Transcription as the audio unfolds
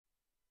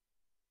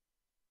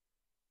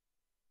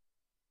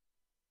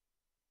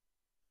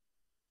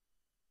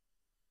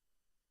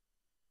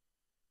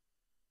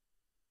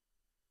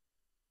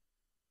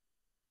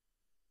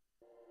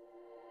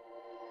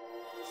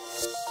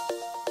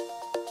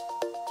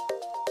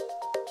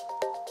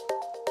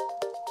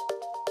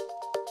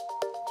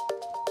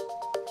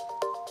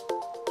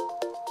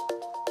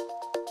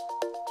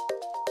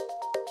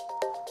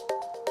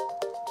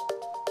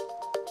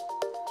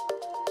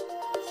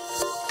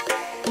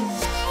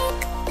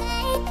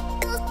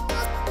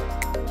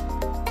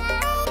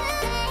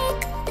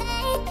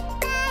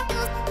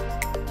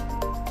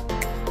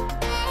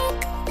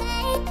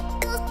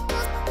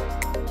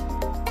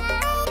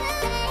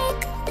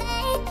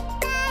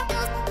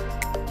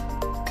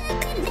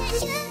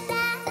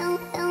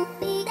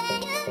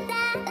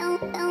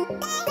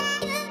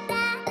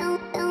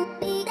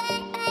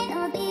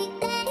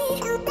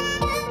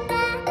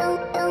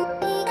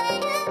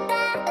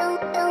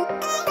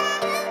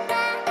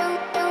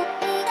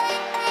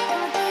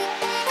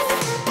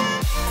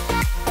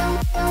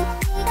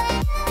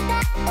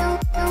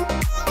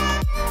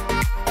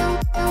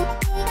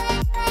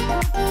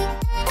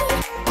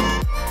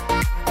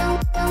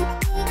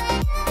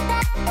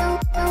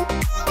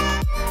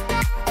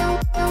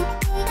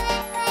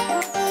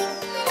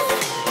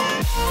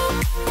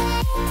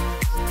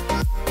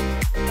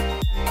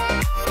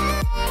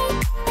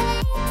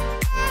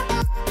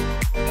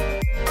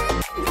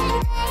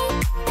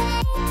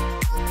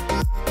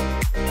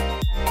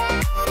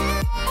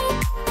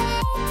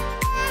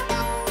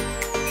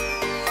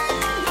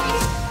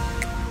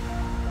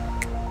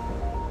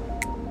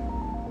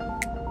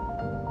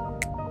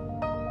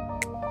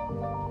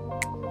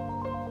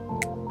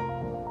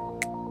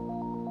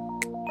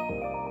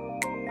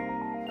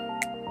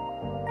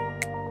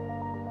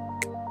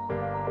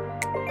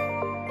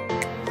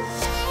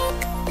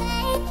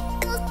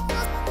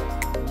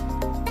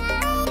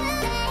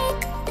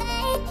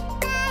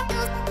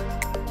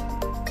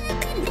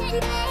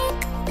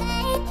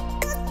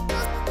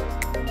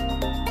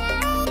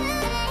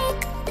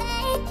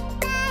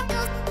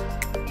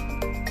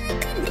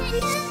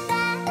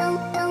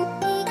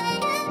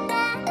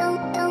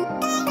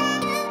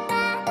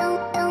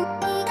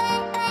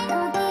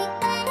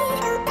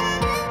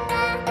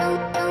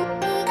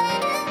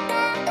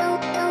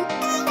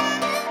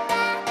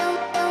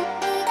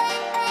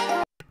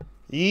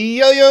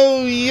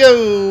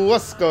Yo,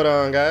 what's going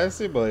on, guys?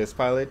 Your boy is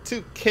Pilot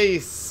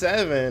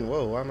 2K7.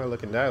 Whoa, why am I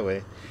looking that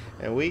way?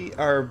 And we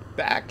are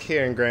back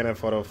here in Grand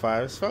Theft Auto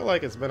 5. It's felt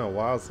like it's been a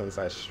while since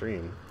I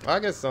streamed. Well, I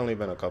guess it's only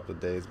been a couple of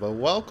days, but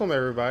welcome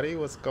everybody.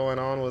 What's going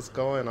on?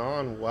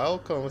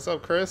 Welcome. What's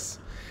up, Chris?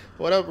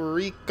 What up,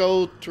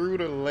 Rico through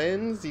the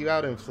lens? You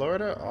out in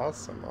Florida?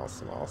 Awesome.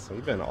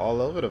 You've been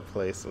all over the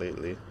place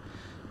lately.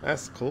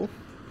 That's cool.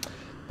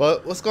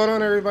 But what's going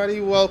on,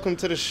 everybody? Welcome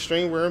to the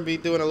stream. We're going to be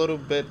doing a little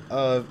bit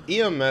of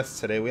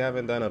EMS today. We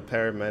haven't done a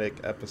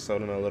paramedic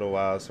episode in a little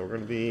while, so we're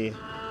going to be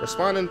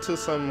responding to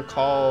some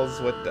calls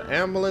with the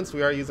ambulance.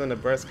 We are using the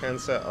breast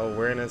cancer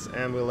awareness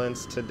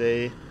ambulance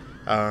today.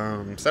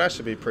 So that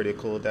should be pretty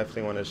cool.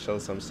 Definitely want to show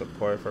some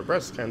support for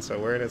breast cancer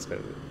awareness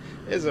because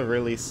it is a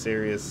really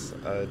serious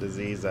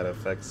disease that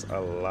affects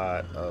a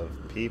lot of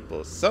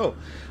people. So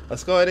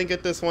let's go ahead and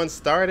get this one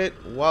started.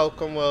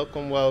 Welcome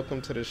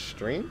to the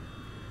stream.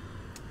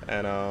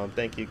 And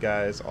thank you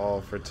guys all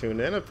for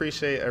tuning in.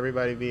 Appreciate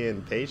everybody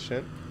being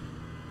patient.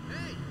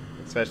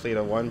 Especially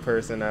the one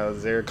person that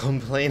was there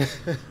complaining.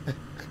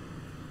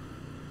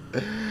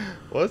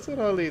 What's with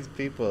all these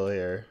people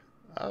here?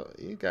 Oh,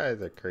 you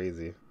guys are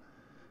crazy.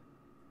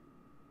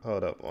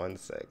 Hold up one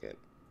second.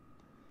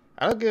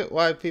 I don't get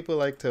why people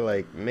like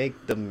to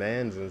make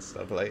demands and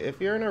stuff. Like, if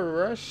you're in a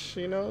rush,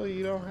 you know,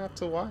 you don't have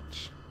to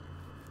watch.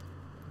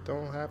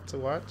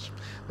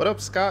 What up,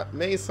 Scott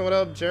Mason? What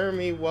up,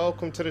 Jeremy?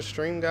 Welcome to the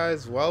stream,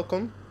 guys.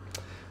 Welcome.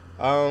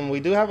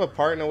 We do have a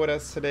partner with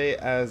us today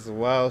as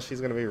well.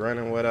 She's gonna be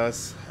running with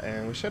us,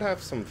 and we should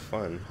have some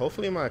fun.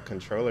 Hopefully, my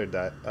controller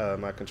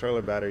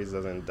batteries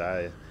doesn't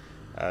die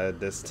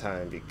this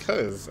time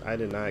because I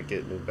did not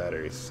get new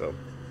batteries. So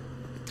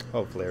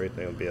hopefully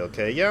everything will be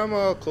okay. Yeah, I'm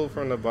all cool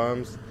from the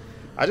bombs.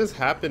 I just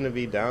happened to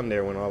be down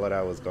there when all of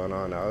that was going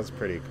on. That was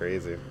pretty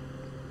crazy.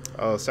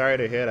 Oh, sorry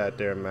to hear that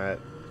there, Matt.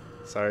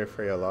 Sorry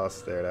for your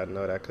loss there. I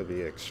know that could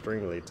be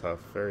extremely tough.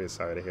 Very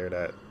sorry to hear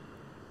that.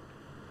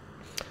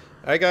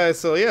 Alright, guys,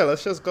 so yeah,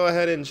 let's just go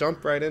ahead and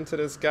jump right into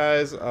this,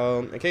 guys.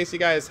 In case you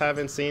guys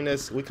haven't seen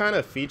this, we kind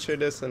of featured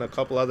this in a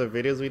couple other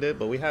videos we did,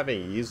 but we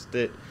haven't used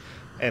it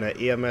in an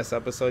EMS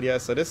episode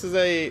yet. So this is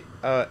a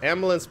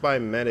ambulance by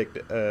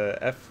Medic,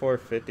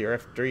 F450 or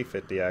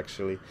F350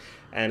 actually,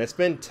 and it's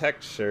been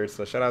textured.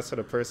 So shout out to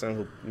the person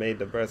who made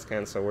the breast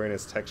cancer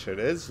awareness texture. It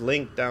is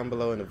linked down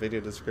below in the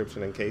video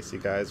description in case you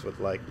guys would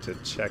like to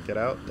check it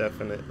out.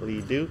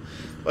 Definitely do.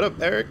 What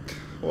up, Eric?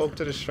 Welcome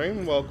to the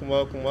stream. Welcome.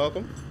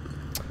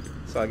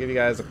 So I'll give you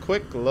guys a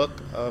quick look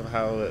of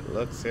how it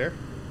looks here.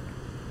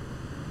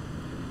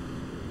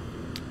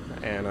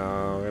 And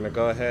we're going to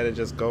go ahead and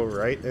just go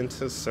right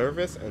into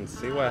service and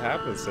see what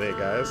happens today,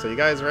 guys. So you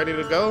guys ready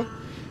to go?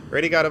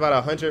 Already got about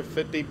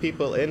 150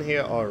 people in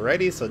here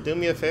already. So do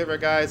me a favor,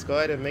 guys. Go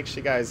ahead and make sure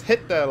you guys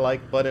hit that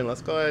like button.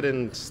 Let's go ahead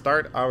and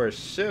start our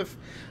shift.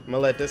 I'm going to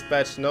let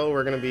dispatch know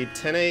we're going to be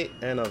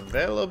 10-8 and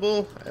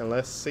available. And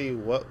let's see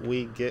what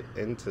we get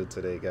into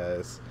today,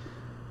 guys.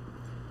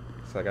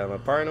 So I got my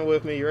partner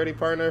with me. You ready,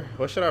 partner?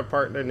 What should our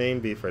partner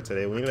name be for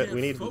today? We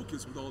need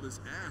focus with all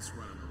this ass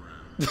running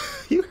around.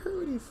 You heard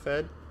what he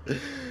said?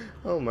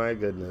 Oh my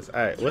goodness. All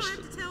right,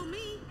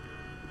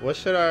 what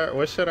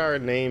should our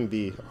name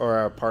be, or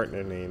our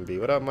partner name be?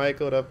 What up,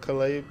 Michael? What up,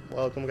 Caleb?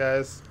 Welcome,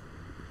 guys.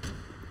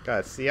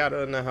 Got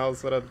Seattle in the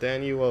house. What up,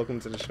 Daniel?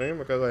 Welcome to the stream.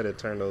 We're gonna go ahead and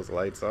turn those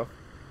lights off.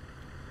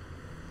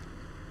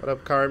 What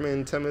up,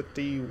 Carmen,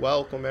 Timothy?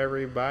 Welcome,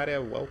 everybody.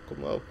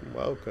 Welcome, welcome,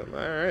 welcome.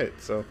 All right,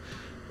 so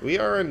we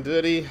are on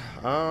duty.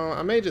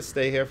 I may just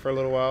stay here for a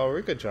little while.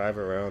 We could drive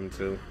around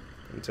too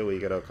until we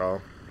get a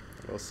call.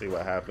 We'll see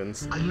what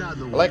happens.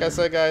 Like I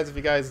said, guys, if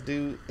you guys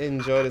do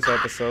enjoy this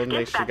episode,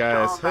 make sure you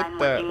guys hit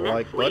that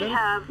like button. We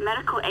have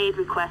medical aid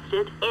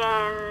requested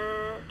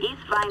in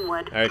East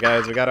Vinewood. All right,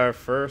 guys, we got our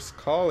first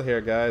call here,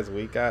 guys.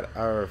 We got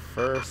our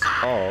first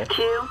call. 2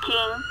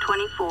 King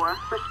 24,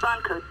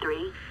 respond code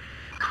 3.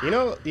 You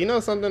know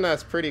something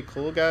that's pretty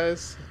cool,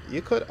 guys?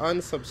 You could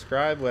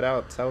unsubscribe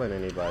without telling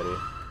anybody.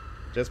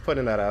 Just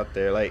putting that out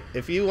there. Like,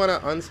 if you want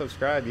to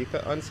unsubscribe, you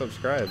could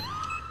unsubscribe.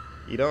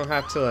 You don't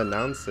have to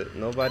announce it.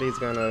 Nobody's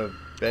gonna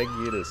beg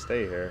you to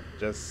stay here.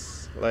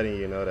 Just letting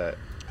you know that.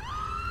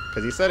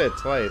 Because you said it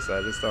twice.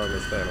 I just don't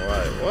understand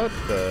why. What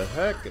the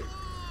heck?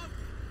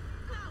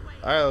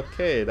 Alright,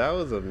 okay. That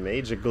was a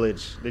major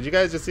glitch. Did you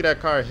guys just see that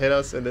car hit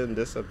us and then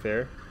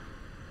disappear?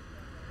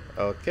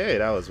 Okay,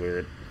 that was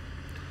weird.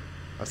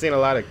 I've seen a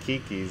lot of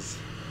Kikis.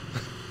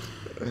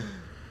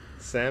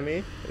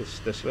 Sammy?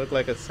 Does she look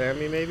like a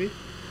Sammy, maybe?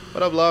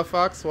 What up, Love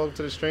Fox? Welcome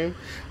to the stream.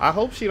 I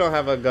hope she don't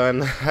have a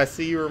gun. I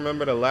see you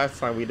remember the last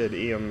time we did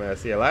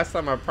EMS. Yeah, last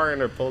time our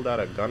partner pulled out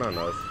a gun on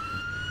us.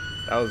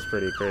 That was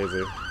pretty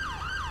crazy.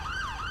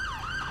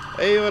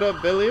 Hey, what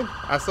up, Billy?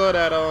 I saw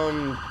that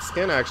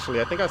skin,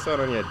 actually. I think I saw it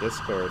on your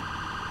Discord.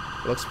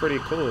 Looks pretty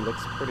cool.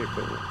 Looks pretty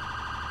cool.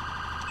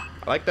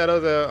 I like that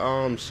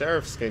other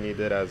sheriff skin you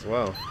did as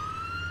well.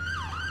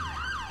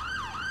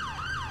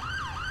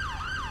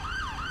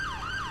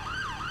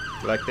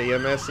 You like the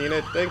EMS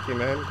unit? Thank you,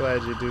 man.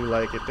 Glad you do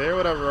like it there.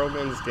 What up,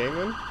 Romans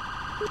Gaming?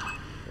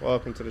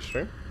 Welcome to the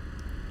stream.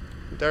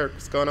 Derek,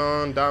 what's going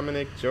on?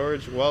 Dominic,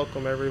 George,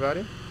 welcome,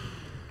 everybody.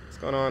 What's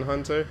going on,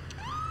 Hunter?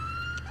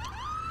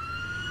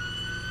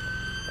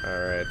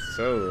 Alright,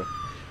 so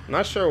I'm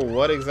not sure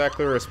what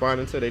exactly we're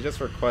responding to. They just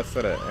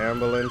requested an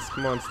ambulance.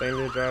 Come on, stay in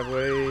your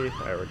driveway.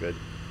 Alright, we're good.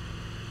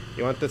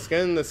 You want the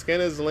skin? The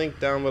skin is linked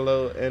down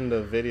below in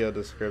the video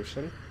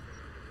description.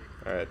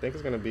 Alright, I think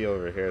it's going to be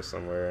over here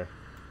somewhere.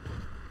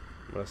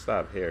 I'm gonna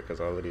stop here because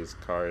all of these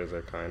cars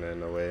are kind of in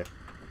the way.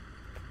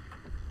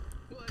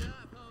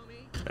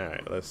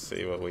 Alright, let's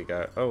see what we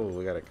got. Oh,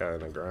 we got a car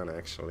on the ground,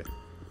 actually.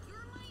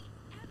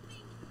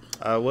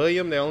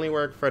 William, they only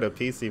work for the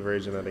PC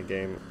version of the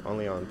game,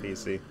 only on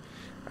PC.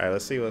 Alright,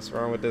 let's see what's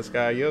wrong with this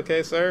guy. You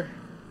okay, sir?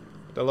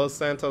 The Los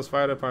Santos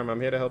Fire Department,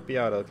 I'm here to help you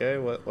out, okay?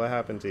 What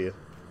happened to you?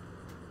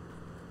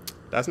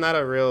 That's not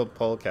a real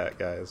polecat,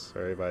 guys, for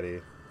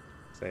everybody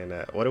saying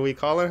that. What are we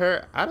calling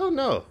her? I don't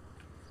know.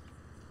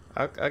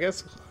 I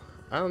guess,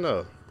 I don't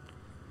know.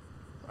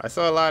 I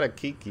saw a lot of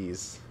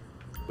Kikis,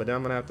 but then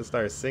I'm gonna have to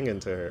start singing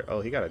to her. Oh,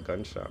 he got a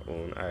gunshot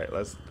wound. All right,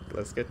 let's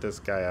get this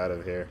guy out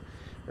of here.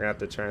 We're gonna have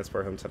to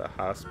transport him to the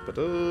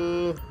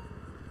hospital.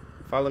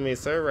 Follow me,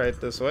 sir, right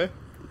this way.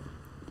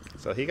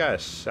 So he got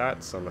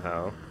shot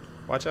somehow.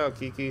 Watch out,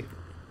 Kiki.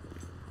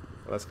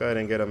 Let's go ahead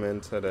and get him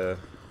into the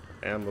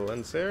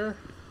ambulance here.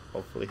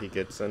 Hopefully he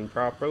gets in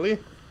properly.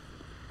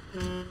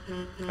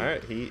 All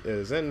right, he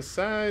is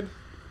inside.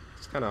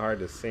 It's kind of hard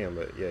to see him,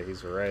 but yeah,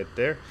 he's right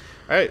there.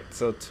 All right,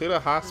 so to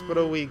the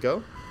hospital we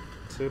go.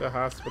 To the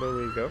hospital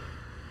we go.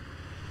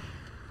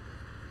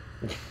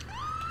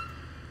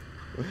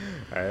 All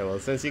right, well,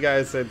 since you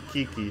guys said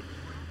Kiki,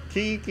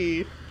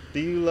 Kiki, do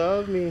you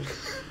love me?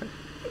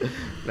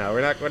 No, we're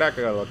not gonna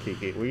go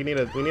Kiki. We need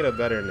a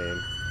better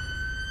name.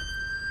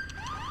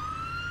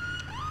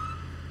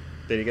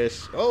 Did you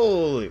guys?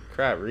 Holy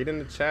crap! Reading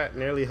the chat,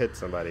 nearly hit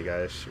somebody,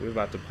 guys. We're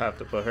about to have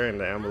to put her in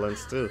the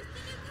ambulance too.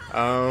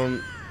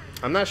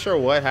 I'm not sure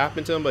what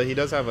happened to him, but he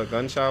does have a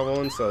gunshot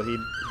wound, so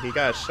he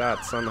got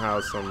shot somehow,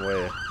 some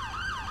way.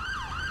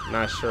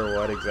 Not sure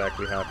what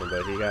exactly happened,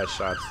 but he got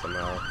shot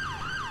somehow.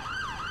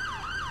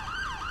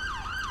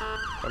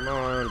 Come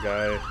on,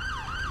 guy.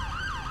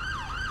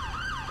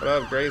 What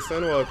up,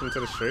 Grayson? Welcome to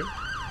the stream.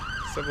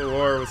 Civil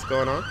War, what's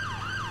going on?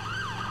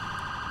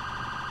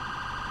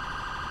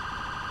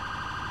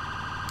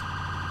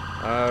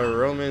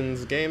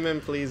 Romans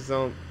Gaming, please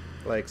don't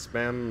like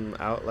spam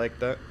out like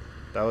that.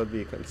 That would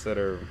be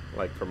considered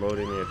like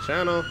promoting your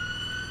channel,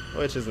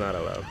 which is not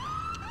allowed.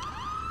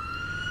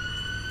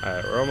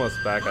 Alright, we're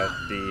almost back at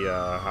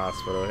the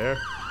hospital here.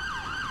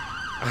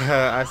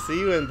 I see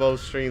you in both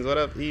streams. What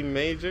up, E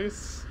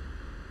Majors?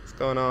 What's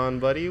going on,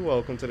 buddy?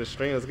 Welcome to the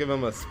stream. Let's give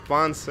him a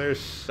sponsor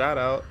shout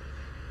out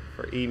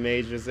for E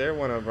Majors there,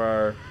 one of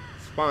our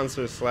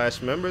sponsors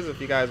 / members.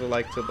 If you guys would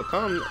like to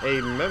become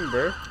a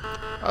member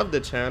of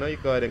the channel, you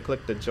go ahead and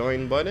click the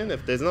join button.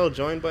 If there's no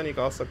join button, you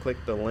can also click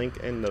the link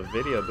in the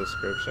video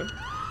description.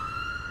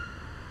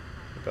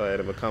 Go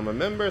ahead and become a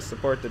member,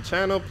 support the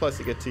channel, plus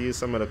you get to use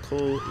some of the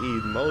cool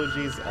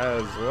emojis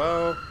as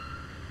well.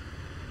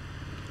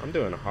 I'm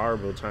doing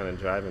horrible trying to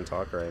drive and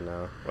talk right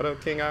now. What up,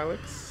 King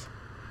Alex?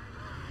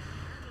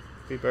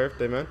 Happy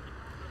birthday, man.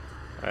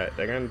 Alright,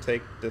 they're gonna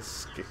take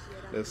this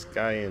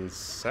guy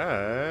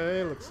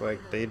inside. Looks like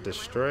they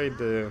destroyed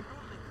the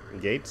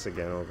gates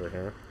again over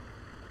here.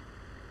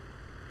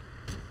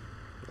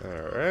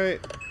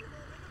 Alright.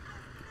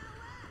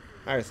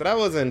 Alright, so that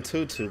wasn't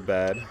too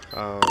bad.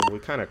 We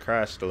kind of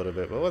crashed a little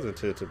bit, but it wasn't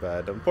too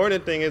bad. The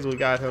important thing is we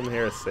got him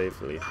here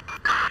safely.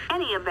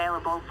 Any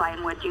available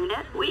Vinewood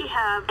unit? We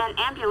have an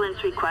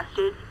ambulance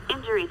requested.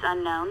 Injuries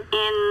unknown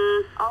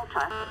in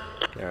Alta.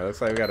 Yeah, looks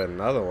like we got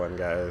another one,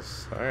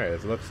 guys. Alright,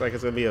 it looks like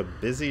it's going to be a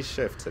busy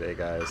shift today,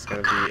 guys. It's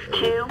going to be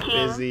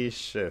a busy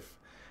shift.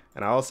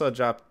 And I also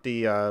dropped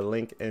the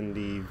link in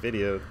the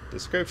video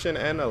description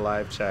and a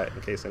live chat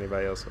in case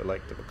anybody else would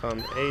like to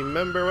become a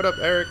member. What up,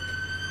 Eric?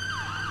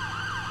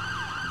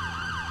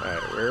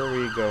 Alright, where are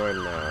we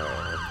going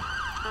now?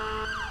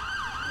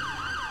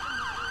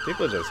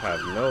 People just have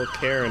no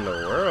care in the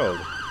world.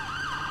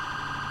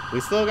 We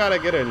still gotta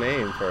get a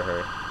name for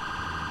her.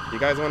 You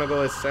guys wanna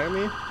go with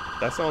Sammy?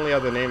 That's the only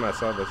other name I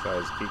saw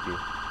besides Kiki.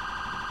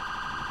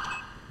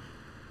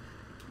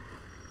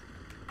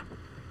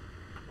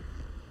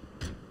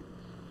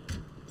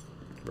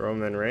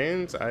 Roman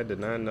Reigns? I did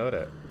not know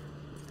that.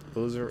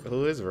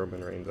 Who is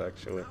Roman Reigns,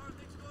 actually?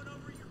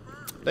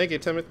 Thank you,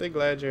 Timothy.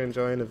 Glad you're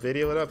enjoying the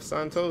video. What up,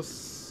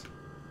 Santos?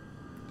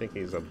 I think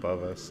he's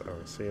above us. I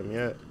don't see him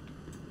yet.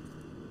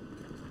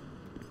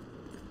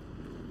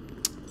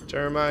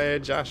 Jeremiah,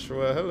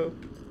 Joshua, hello.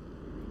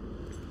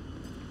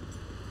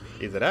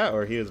 Either that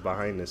or he was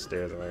behind the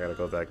stairs and I gotta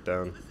go back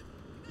down.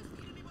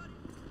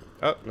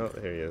 Oh, no,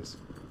 here he is.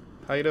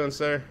 How you doing,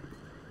 sir?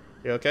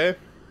 You okay? I'm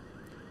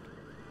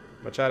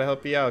gonna try to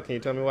help you out. Can you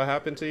tell me what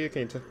happened to you?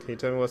 Can you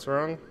tell me what's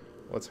wrong?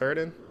 What's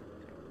hurting?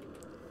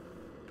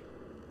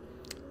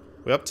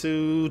 We're up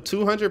to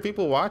 200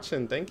 people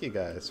watching. Thank you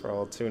guys for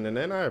all tuning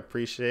in. I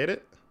appreciate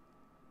it.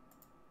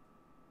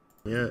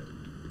 Yeah.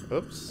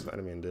 Oops, I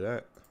didn't mean to do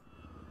that.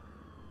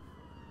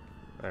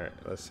 Alright,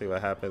 let's see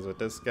what happens with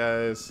this,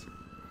 guys.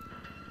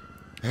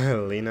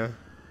 Lena.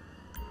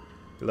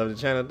 Love the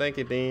channel. Thank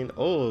you, Dean.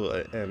 Oh,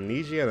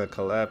 amnesia and a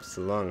collapsed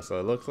lung. So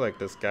it looks like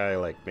this guy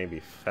like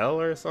maybe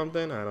fell or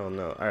something. I don't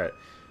know. Alright.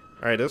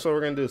 Alright, this is what we're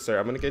gonna do, sir.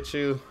 I'm gonna get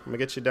you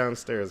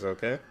downstairs,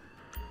 okay?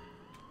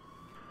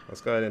 Let's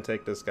go ahead and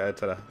take this guy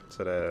to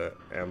the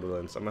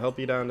ambulance. I'm gonna help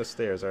you down the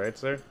stairs, alright,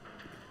 sir?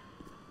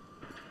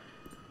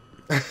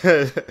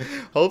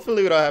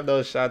 Hopefully we don't have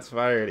those shots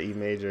fired, E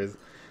majors.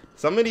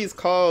 Some of these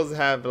calls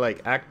have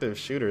like active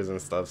shooters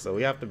and stuff, so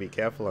we have to be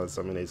careful on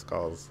some of these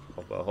calls.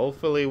 But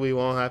hopefully we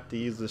won't have to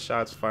use the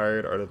shots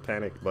fired or the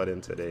panic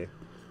button today.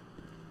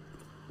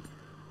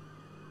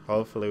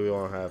 Hopefully we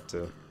won't have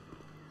to.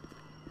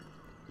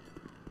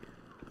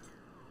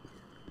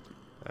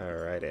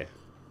 Alrighty.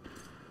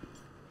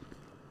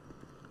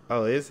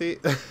 Oh, is he?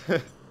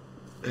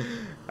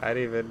 I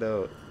didn't even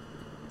know.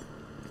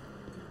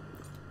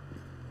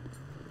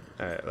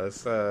 Alright,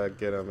 let's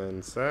get him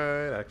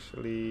inside.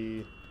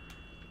 Actually,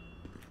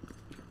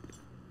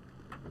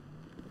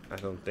 I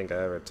don't think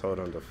I ever told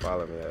him to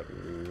follow me. I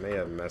may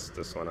have messed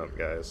this one up,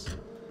 guys.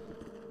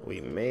 We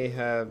may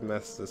have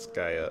messed this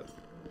guy up.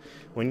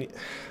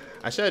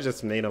 I should have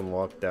just made him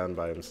walk down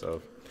by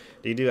himself.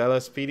 Do you do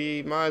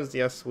LSPD mods?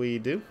 Yes, we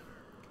do.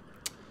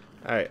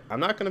 Alright, I'm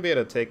not going to be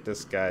able to take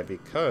this guy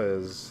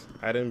because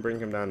I didn't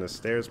bring him down the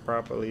stairs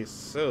properly,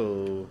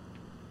 so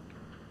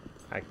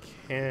I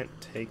can't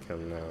take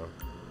him now.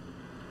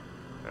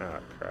 Ah,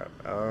 crap.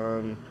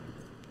 Alright,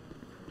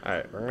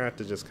 we're going to have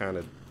to just kind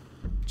of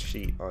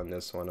cheat on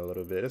this one a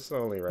little bit. It's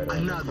only right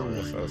around the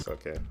corner, so it's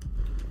okay.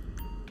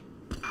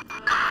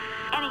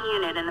 Any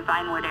unit in the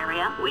Vinewood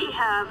area, we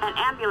have an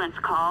ambulance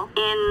call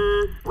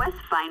in West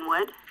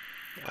Vinewood.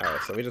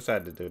 Alright, so we just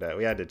had to do that.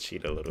 We had to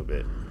cheat a little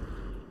bit.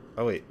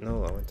 Oh wait,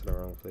 no, I went to the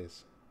wrong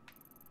place.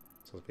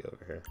 It's supposed to be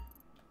over here.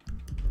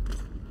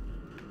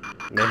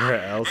 Never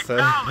Elsa.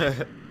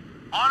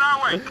 On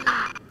our way.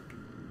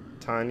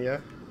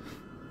 Tanya.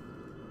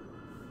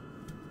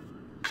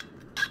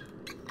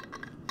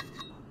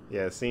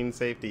 Yeah, scene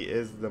safety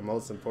is the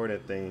most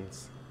important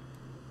things.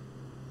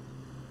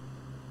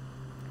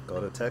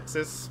 Go to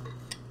Texas.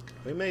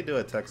 We may do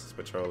a Texas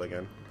patrol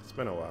again. It's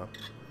been a while.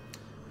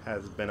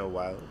 Has been a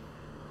while.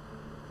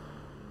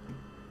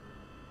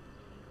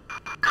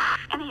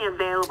 Any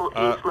available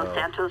East Los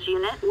Santos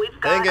unit?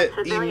 We've got a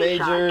civilian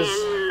shot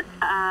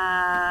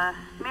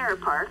in Mirror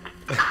Park.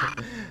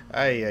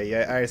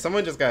 Alright,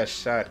 someone just got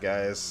shot,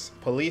 guys.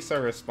 Police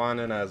are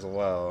responding as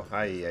well.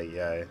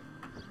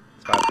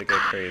 It's about to get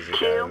crazy, guys.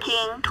 2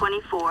 King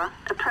 24.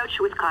 Approach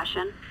with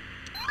caution.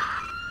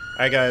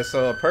 Alright, guys,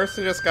 so a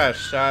person just got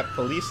shot.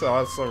 Police are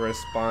also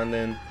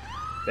responding.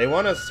 They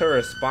want us to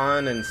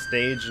respond and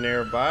stage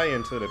nearby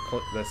until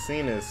the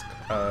scene is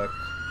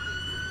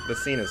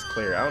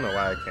clear. I don't know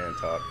why I can't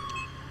talk.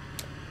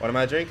 What am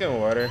I drinking?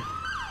 Water.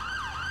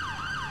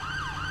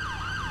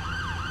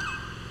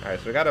 Alright,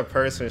 so we got a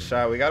person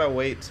shot. We gotta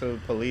wait till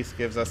police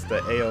gives us the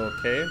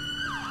A-OK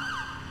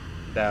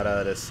that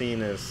the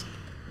scene is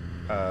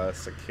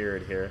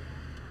secured here.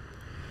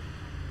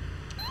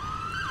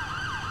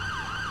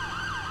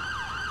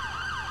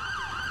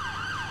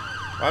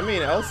 Well, I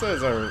mean, Elsa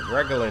is a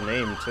regular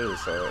name too,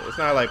 so it's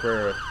not like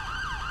we're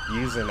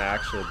using the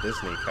actual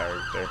Disney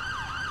character.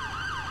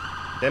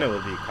 Then it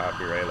would be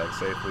copyright, like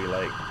say if we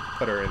like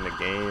put her in the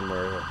game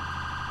or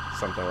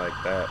something like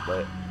that.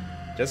 But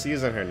Just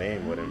using her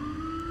name wouldn't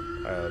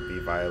be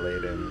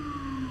violating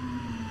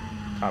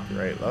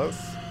copyright laws.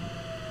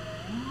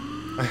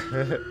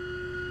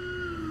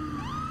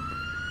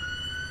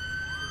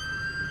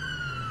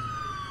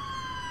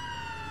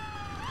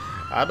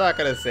 I'm not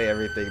gonna say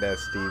everything that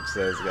Steve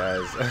says,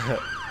 guys.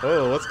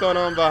 Oh, what's going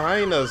on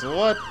behind us?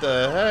 What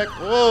the heck?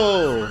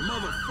 Whoa!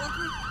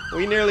 Motherfucker!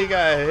 We nearly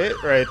got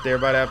hit right there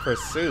by that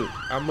pursuit.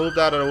 I moved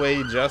out of the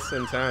way just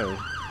in time.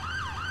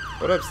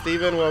 What up,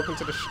 Steven? Welcome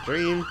to the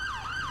stream.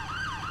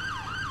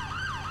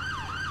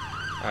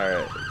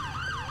 Alright.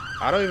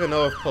 I don't even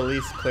know if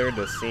police cleared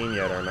the scene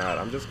yet or not.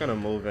 I'm just gonna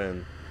move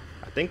in.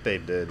 I think they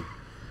did.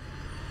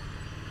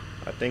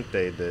 I think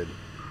they did.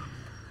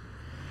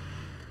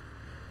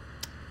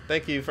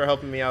 Thank you for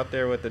helping me out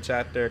there with the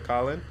chat there,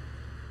 Colin.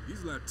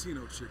 These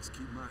Latino chicks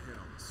keep my head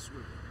on a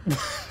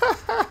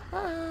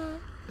swivel.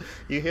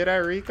 You hear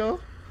that,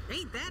 Rico?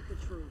 Ain't that the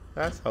truth?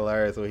 That's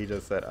hilarious what he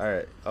just said.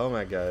 Alright. Oh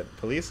my god.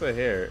 Police are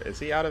here. Is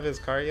he out of his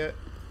car yet?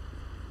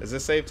 Is it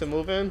safe to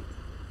move in?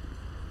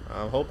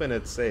 I'm hoping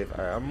it's safe.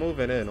 Alright, I'm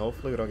moving in.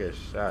 Hopefully we don't get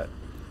shot.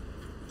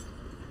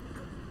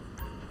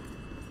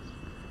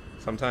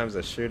 Sometimes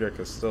the shooter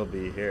could still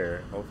be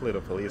here. Hopefully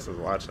the police is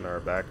watching our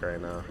back right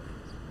now.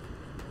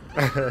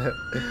 No,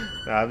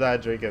 I'm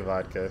not drinking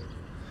vodka.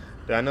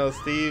 Do I know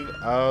Steve?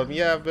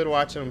 Yeah, I've been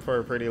watching him for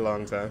a pretty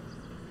long time.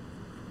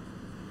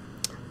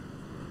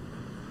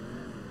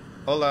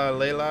 Hola,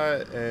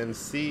 Layla, and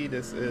C,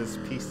 this is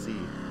PC.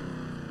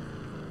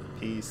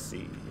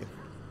 PC.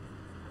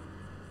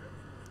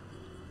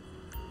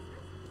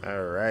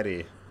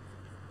 Alrighty.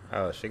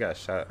 Oh, she got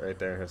shot right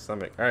there in her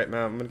stomach. Alright,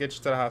 ma'am, I'm gonna get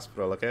you to the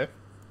hospital, okay?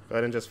 Go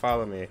ahead and just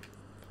follow me.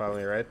 Follow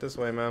me right this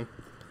way, ma'am.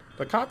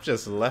 The cop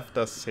just left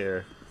us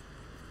here.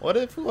 What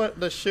if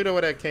the shooter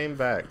would have came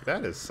back?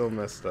 That is so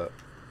messed up.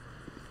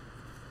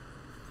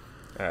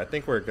 Alright, I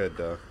think we're good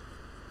though.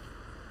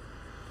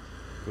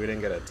 We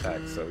didn't get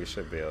attacked, so we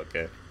should be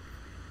okay.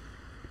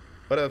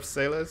 What up,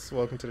 sailors?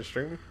 Welcome to the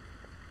stream.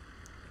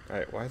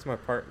 Alright, why is my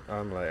partner...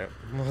 I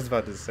was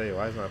about to say,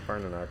 why is my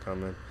partner not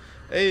coming?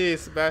 Hey,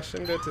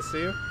 Sebastian, good to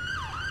see you.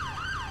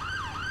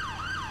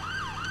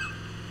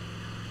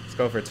 Let's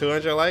go for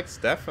 200 likes.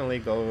 Definitely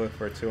go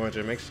for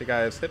 200. Make sure you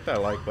guys hit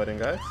that like button,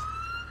 guys.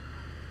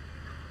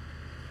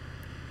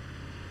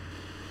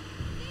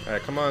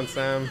 Alright, come on,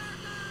 Sam.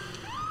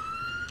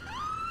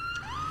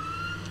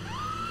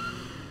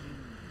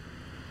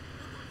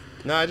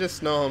 No, I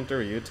just know him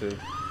through YouTube.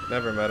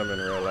 Never met him in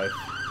real life.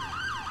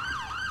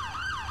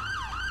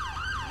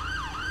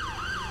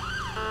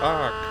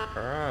 Oh,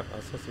 crap. I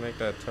was supposed to make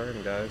that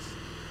turn, guys.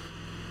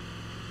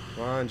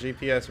 Come on,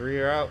 GPS,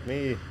 reroute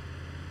me.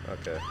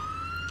 Okay.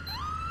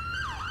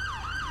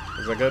 It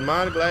was a good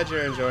mod. Glad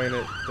you're enjoying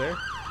it there.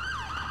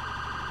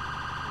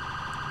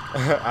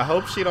 I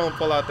hope she don't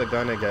pull out the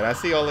gun again. I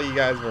see all of you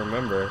guys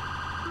remember.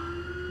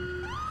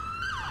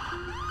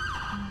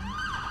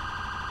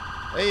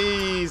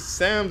 Hey,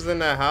 Sam's in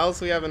the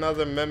house. We have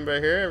another member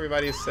here.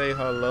 Everybody say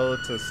hello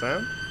to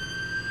Sam.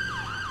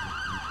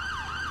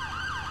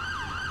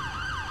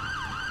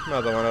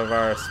 Another one of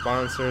our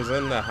sponsors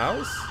in the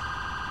house.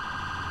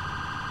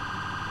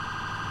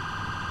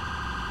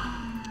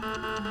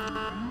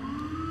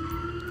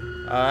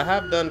 I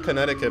have done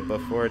Connecticut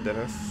before,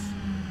 Dennis.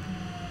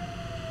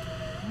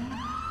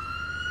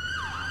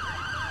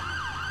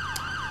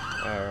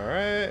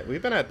 Alright,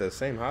 we've been at the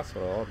same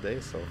hospital all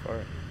day so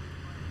far.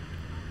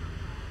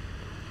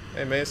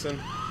 Hey, Mason.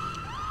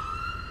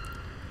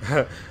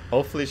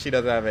 Hopefully she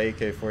doesn't have an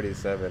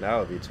AK-47. That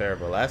would be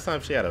terrible. Last time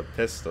she had a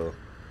pistol.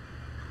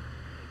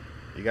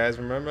 You guys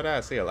remember that?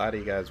 I see a lot of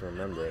you guys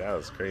remember. That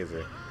was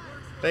crazy.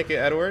 Thank you,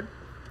 Edward.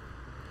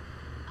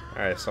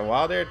 Alright, so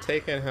while they're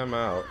taking him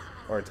out,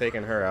 or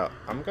taking her out,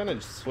 I'm gonna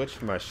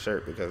switch my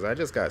shirt because I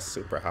just got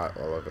super hot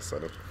all of a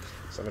sudden.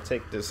 So I'm gonna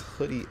take this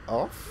hoodie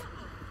off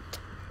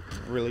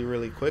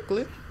really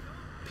quickly.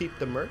 Peep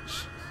the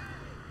merch.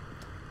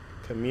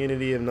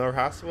 Community of North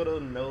Hospital.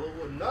 No,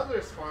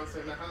 another sponsor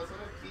in the house.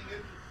 What up,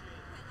 Keegan?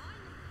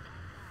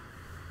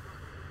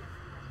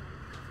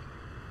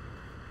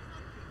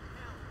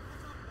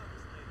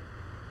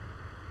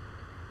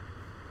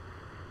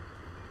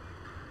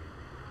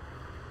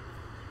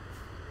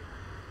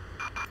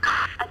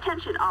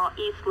 Attention all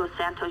East Los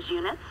Santos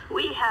units.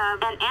 We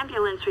have an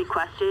ambulance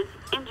requested.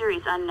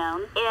 Injuries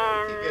unknown.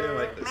 I keep getting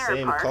like the Mirror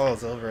same Park.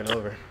 calls over and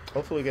over.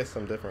 Hopefully we get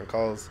some different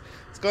calls.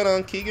 What's going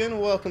on, Keegan?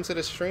 Welcome to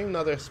the stream.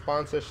 Another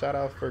sponsor shout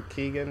out for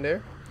Keegan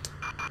there.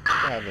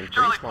 We're having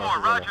three sponsors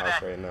in the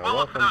house right now.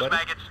 Welcome, buddy.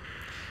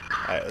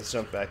 Alright, let's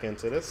jump back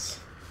into this.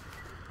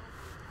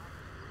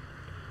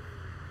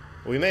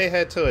 We may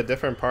head to a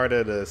different part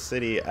of the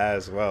city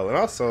as well. And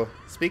also,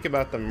 speak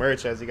about the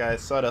merch, as you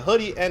guys saw, the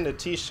hoodie and the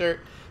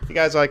t-shirt. If you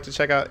guys would like to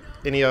check out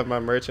any of my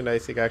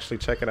merchandise, you can actually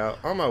check it out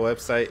on my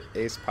website,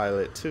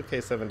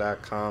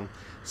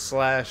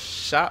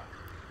 acepilot2k7.com/shop.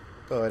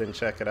 Go ahead and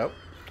check it out.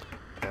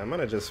 And I'm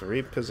going to just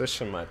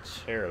reposition my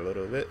chair a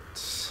little bit.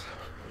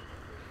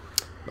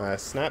 My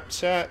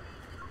Snapchat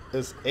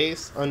is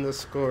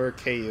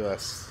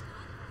ace_KUS.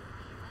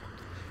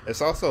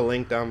 It's also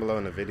linked down below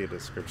in the video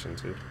description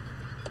too.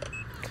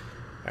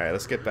 Alright,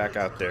 let's get back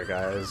out there,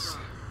 guys.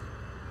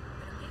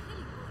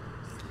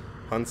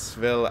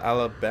 Huntsville,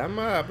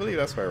 Alabama. I believe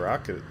that's where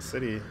Rocket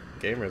City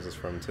Gamers is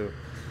from too.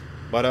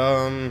 But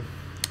I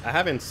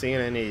haven't seen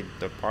any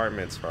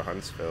departments for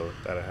Huntsville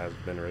that has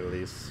been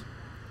released.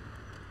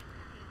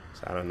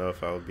 So I don't know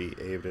if I'll be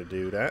able to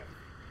do that.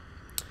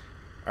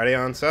 Are they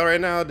on sale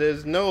right now?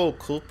 There's no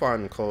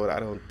coupon code, I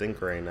don't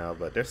think, right now,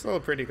 but they're still a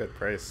pretty good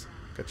price.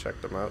 Could check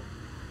them out.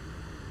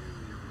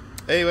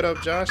 Hey, what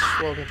up, Josh?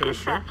 Welcome to the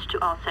show. Dispatch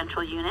to all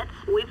central units.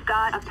 We've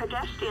got a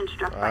pedestrian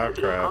struck by a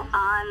vehicle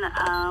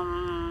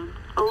on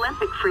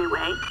Olympic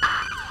Freeway.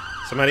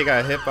 Somebody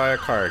got hit by a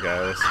car,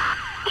 guys.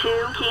 2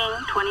 King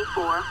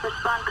 24,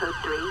 respond code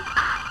 3.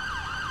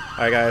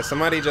 Alright, guys,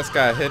 somebody just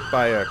got hit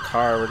by a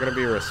car. We're gonna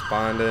be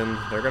responding.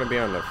 They're gonna be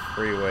on the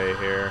freeway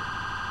here.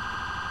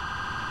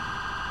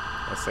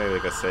 I say we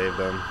could save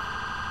them.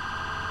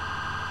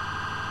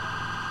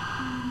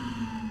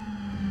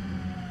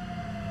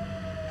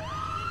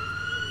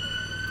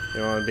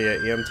 You want to be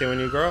an EMT when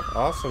you grow up?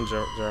 Awesome,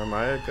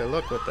 Jeremiah. Good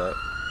luck with that.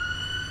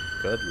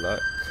 Good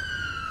luck.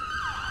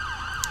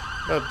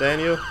 What up,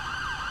 Daniel?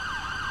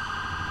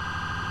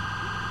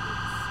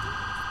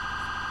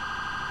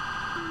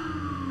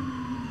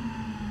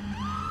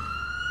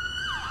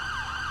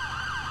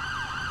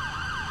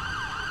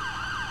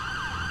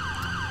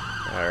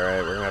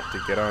 Alright, we're going to have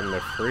to get on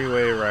the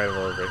freeway right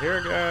over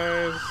here,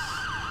 guys.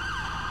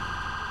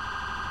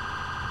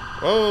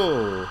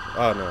 Whoa!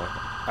 Oh, no.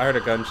 I heard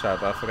a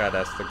gunshot, but I forgot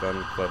that's the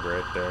gun club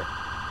right there.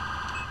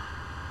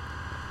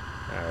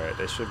 Alright,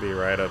 they should be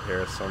right up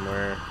here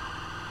somewhere.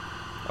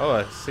 Oh,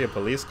 I see a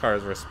police car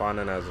is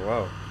responding as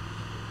well.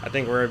 I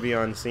think we're going to be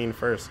on scene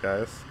first,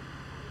 guys.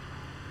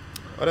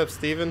 What up,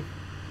 Steven?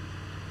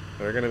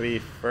 We're going to be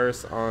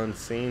first on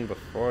scene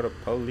before the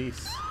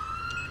police.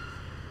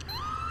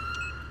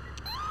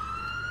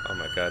 Oh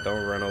my god,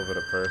 don't run over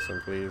the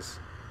person, please.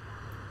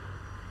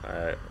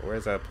 Alright,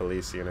 where's that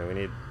police unit? We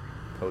need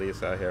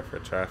police out here for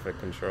traffic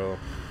control.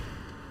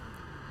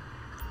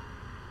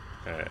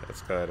 Alright,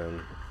 let's go ahead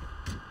and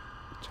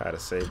try to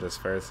save this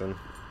person.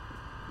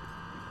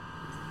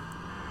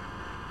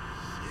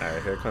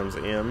 Alright, here comes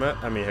EMS.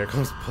 I mean, here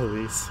comes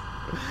police.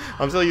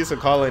 I'm so used to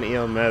calling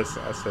EMS.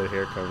 I said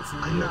here comes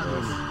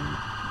EMS.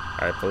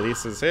 Alright,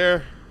 police is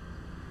here.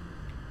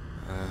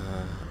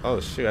 Oh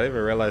shoot, I didn't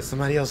even realize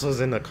somebody else was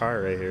in the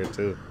car right here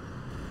too.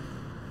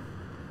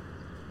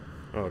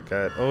 Oh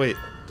god. Oh wait,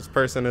 this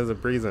person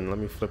isn't breathing. Let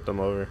me flip them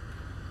over.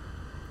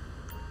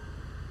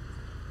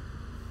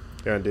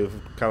 You're gonna do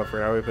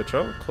California Highway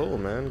Patrol? Cool,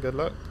 man. Good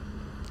luck.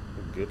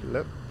 Good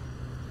luck.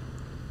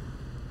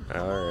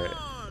 Alright.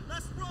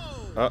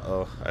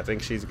 Uh-oh. I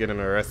think she's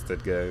getting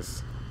arrested,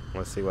 guys.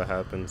 Let's see what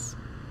happens.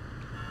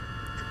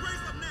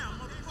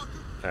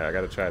 Alright, I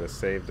gotta try to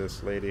save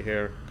this lady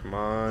here. Come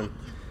on.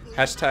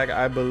 Hashtag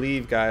I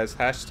believe, guys.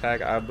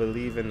 Hashtag I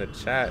believe in the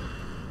chat.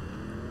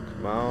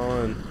 Come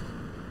on.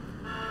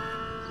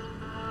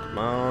 Come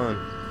on.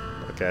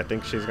 Okay, I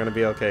think she's gonna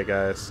be okay,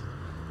 guys.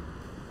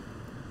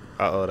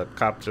 Uh-oh, the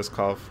cop just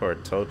called for a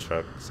tow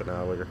truck. So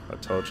now a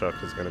tow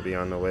truck is gonna be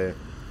on the way.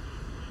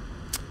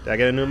 Did I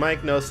get a new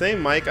mic? No,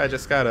 same mic. I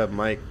just got a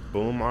mic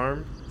boom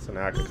arm. So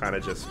now I can kind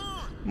of just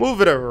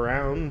move it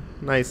around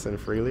nice and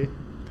freely.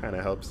 Kind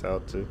of helps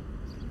out too.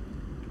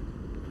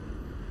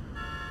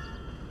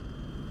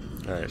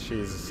 Alright,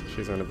 she's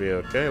gonna be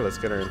okay. Let's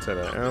get her into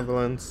the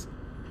ambulance.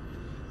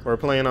 We're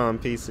playing on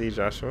PC,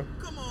 Joshua.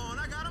 Come on,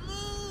 I gotta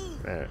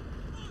move. Alright.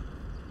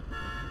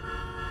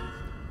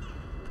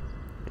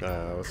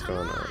 What's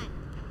going on?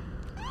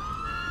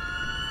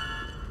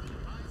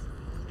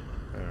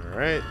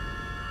 Alright.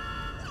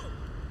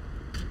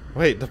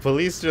 Wait, the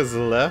police just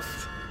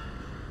left?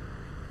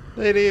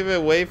 They didn't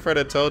even wait for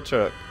the tow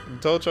truck. The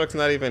tow truck's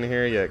not even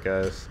here yet,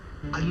 guys.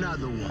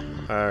 Another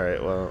one.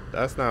 Alright, well,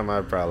 that's not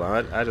my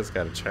problem. I just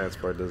gotta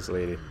transport this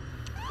lady.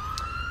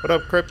 What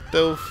up,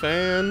 crypto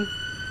fan?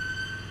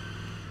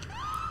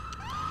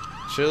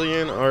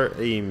 Trillion or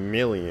a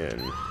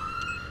million?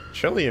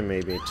 Trillion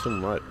may be too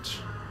much.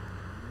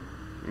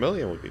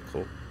 Million would be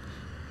cool.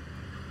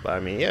 But I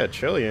mean, yeah,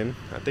 trillion.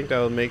 I think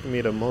that would make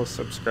me the most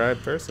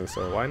subscribed person,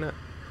 so why not?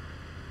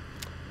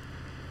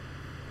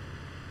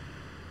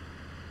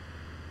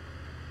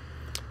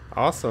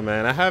 Awesome,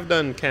 man. I have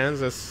done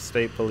Kansas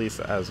State Police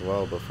as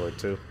well before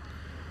too.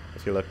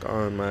 If you look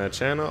on my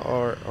channel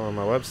or on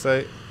my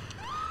website.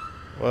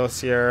 Well,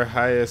 your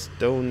highest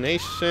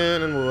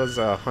donation was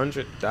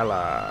 $100.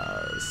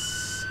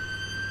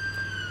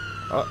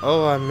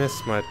 Oh, I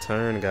missed my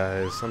turn,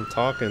 guys. I'm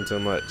talking too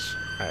much.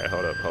 Alright,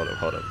 hold up.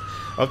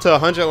 Up to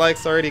 100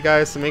 likes already,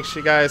 guys, so make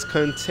sure you guys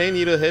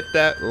continue to hit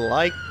that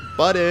like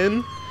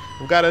button.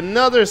 We've got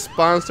another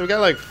sponsor. We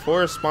got like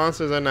 4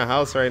 sponsors in the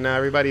house right now.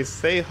 Everybody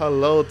say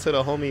hello to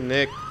the homie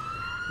Nick.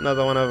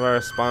 Another one of our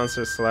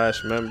sponsors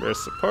 /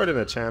 members supporting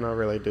the channel.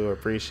 Really do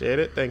appreciate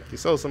it. Thank you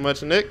so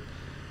much, Nick.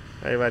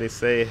 Everybody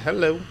say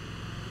hello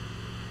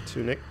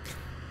to Nick.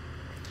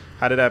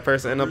 How did that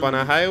person end up on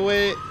a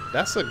highway?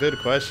 That's a good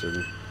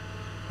question.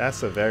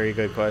 That's a very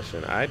good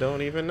question. I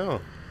don't even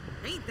know.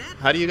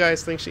 How do you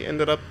guys think she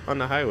ended up on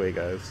the highway,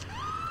 guys?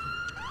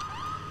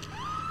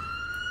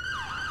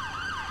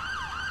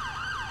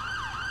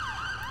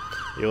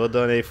 You will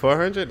donate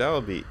 400? That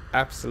would be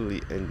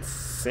absolutely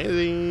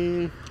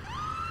insane.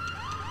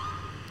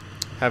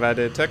 Have I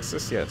did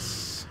Texas?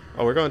 Yes.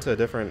 Oh, we're going to a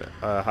different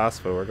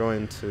hospital. We're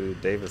going to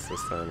Davis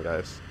this time,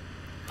 guys.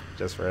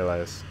 Just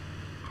realized.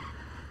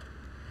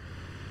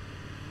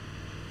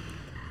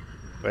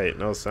 Wait,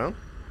 no sound?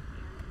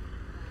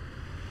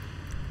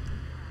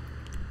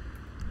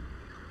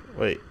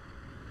 Wait.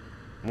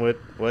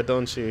 What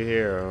don't you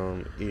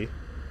hear, E?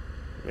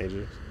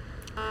 Majors?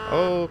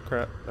 Oh,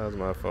 crap. That was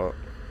my fault.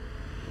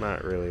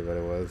 Not really, but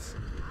it was.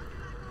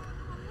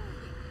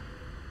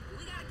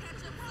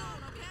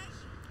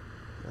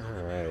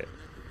 Alright.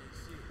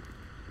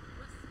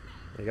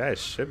 You guys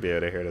should be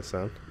able to hear the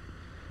sound.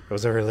 It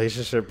was a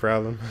relationship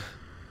problem.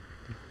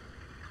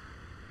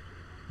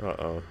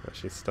 Uh-oh. Is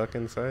she stuck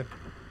inside?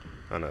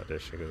 Oh no, there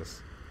she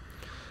goes.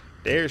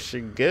 There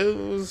she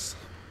goes.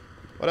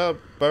 What up,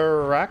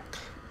 Barack?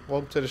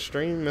 Welcome to the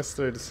stream,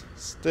 Mr.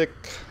 Stick.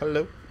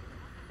 Hello.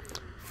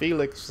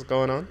 Felix, what's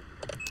going on?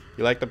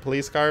 You like the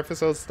police car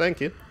episodes?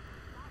 Thank you.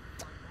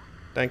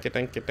 Thank you,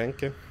 thank you,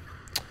 thank you.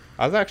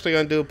 I was actually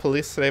going to do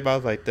police today, but I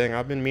was like, dang,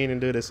 I've been meaning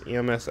to do this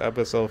EMS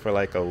episode for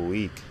like a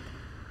week.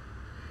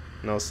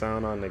 No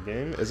sound on the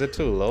game. Is it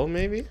too low,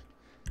 maybe?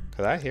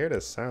 Because I hear the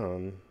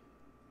sound.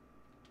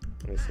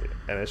 Let me see.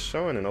 And it's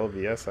showing in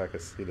OBS, so I can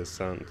see the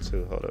sound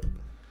too. Hold up.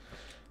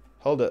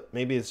 Hold up.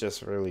 Maybe it's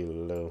just really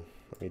low.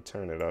 Let me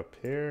turn it up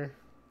here.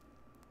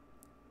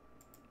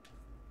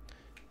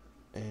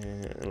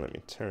 And let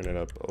me turn it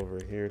up over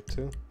here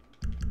too.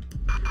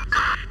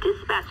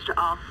 Dispatch to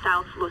all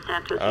South Los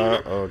Santos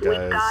units. Oh, guys.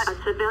 We've got a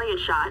civilian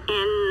shot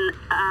in,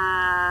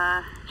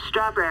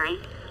 Strawberry.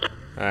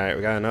 Alright,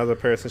 we got another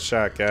person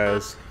shot,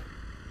 guys.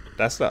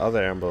 That's the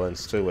other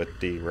ambulance too with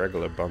the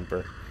regular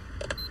bumper.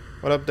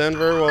 What up,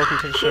 Denver? Welcome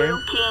to the stream.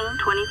 King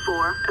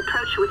 24.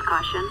 Approach with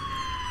caution.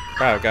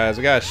 Alright, guys,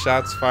 we got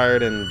shots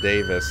fired in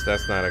Davis.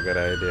 That's not a good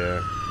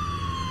idea.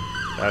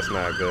 That's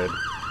not good.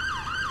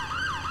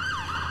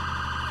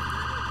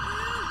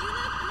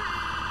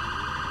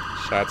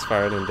 Shots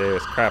fired in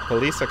Davis. Crap,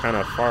 police are kind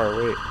of far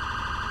away.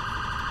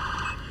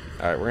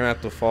 Alright, we're gonna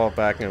have to fall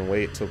back and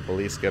wait till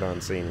police get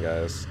on scene,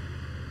 guys.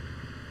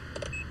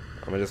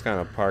 I'm gonna just kind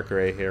of park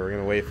right here. We're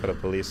gonna wait for the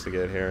police to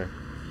get here.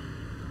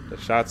 The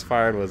shots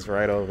fired was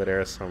right over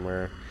there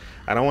somewhere.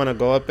 I don't want to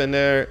go up in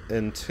there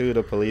until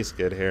the police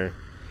get here,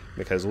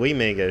 because we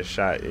may get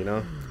shot, you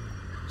know?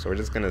 So we're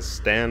just gonna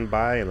stand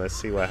by and let's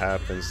see what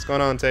happens. What's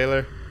going on,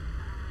 Taylor?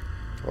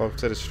 Welcome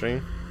to the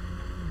stream.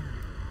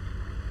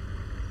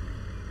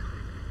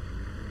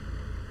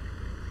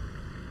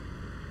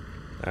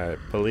 Alright,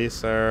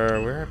 police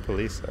are... Where are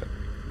police at?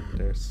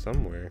 They're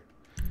somewhere.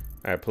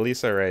 Alright,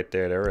 police are right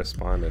there. They're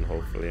responding,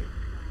 hopefully.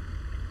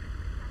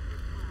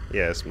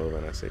 Yeah, it's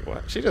moving. I see.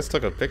 What? She just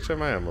took a picture of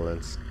my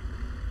ambulance.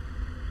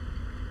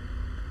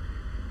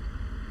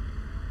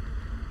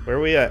 Where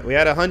we at? We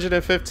had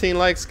 115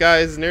 likes,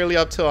 guys. Nearly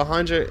up to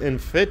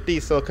 150.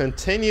 So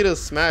continue to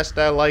smash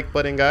that like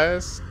button,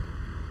 guys.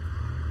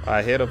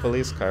 I hear the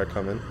police car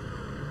coming.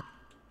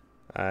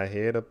 I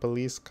hear the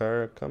police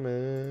car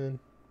coming.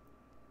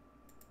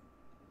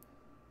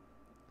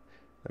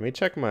 Let me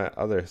check my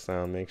other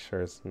sound, make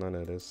sure it's none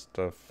of this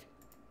stuff.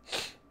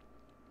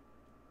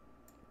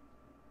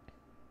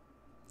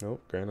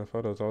 Nope, Grand Theft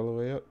Auto's all the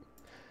way up.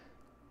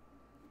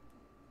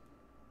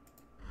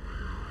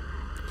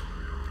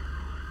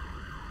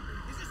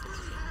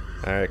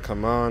 Alright,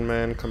 come on,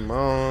 man, come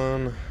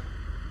on.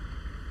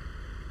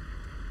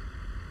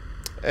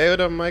 Hey,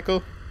 what up,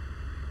 Michael?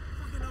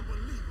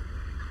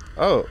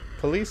 Oh,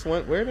 police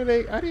went, where did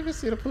they, I didn't even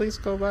see the police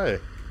go by.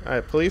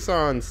 Alright, police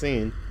are on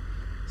scene.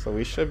 So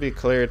we should be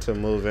clear to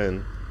move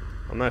in.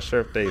 I'm not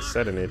sure if they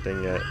said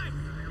anything yet.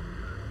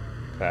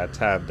 I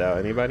tabbed out.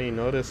 Anybody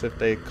notice if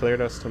they cleared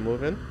us to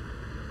move in?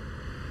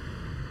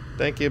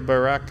 Thank you,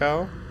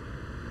 Barako.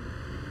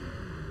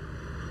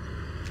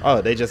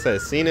 Oh, they just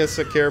said scene is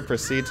secure.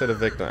 Proceed to the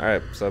victim. All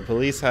right. So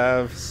police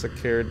have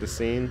secured the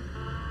scene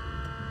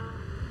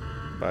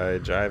by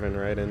driving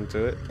right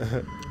into it.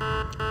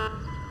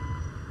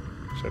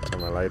 Should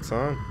turn my lights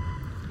on.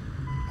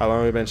 How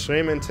long have we been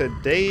streaming?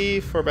 Today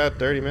for about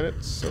 30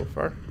 minutes so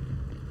far.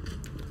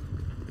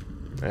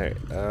 Alright,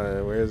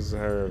 where's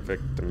our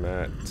victim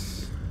at?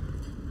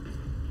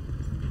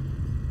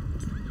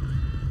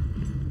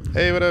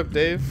 Hey, what up,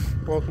 Dave?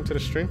 Welcome to the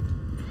stream.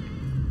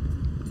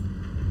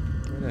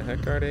 Where the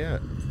heck are they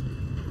at?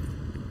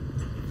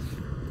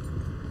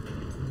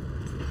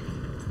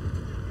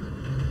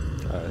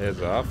 Here's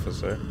the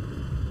officer.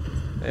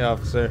 Hey,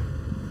 officer.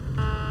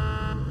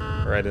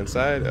 Right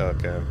inside?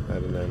 Okay, I'm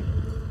heading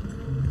in.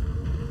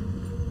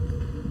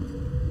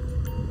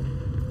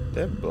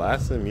 They're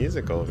blasting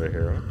music over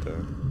here. What the?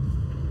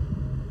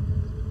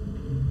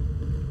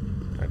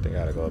 I think I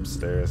gotta go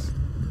upstairs.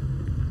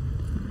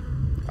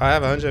 I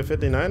have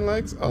 159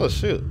 likes? Oh,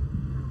 shoot.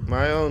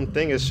 my own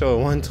thing is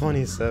showing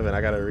 127. I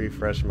gotta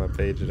refresh my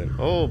page then.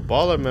 Oh,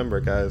 baller member,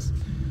 guys.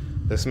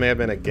 This may have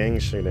been a gang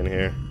shooting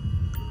here.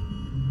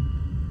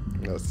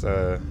 Let's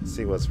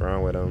see what's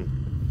wrong with him.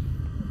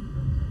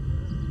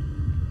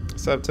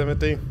 What's up,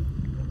 Timothy?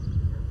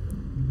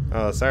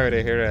 Oh, sorry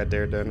to hear that,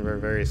 dear Denver.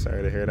 Very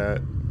sorry to hear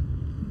that.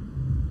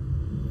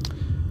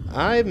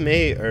 I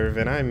may,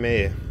 Irvin.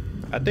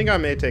 I think I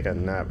may take a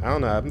nap. I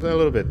don't know. I'm a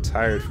little bit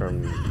tired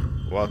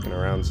from walking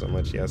around so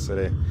much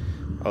yesterday.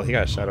 Oh, he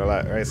got shot a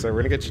lot. All right, so we're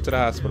gonna get you to the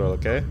hospital,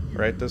 okay?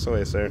 Right this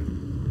way, sir.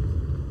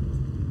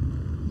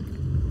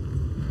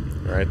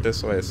 Right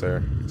this way,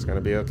 sir. It's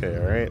gonna be okay,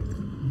 all right?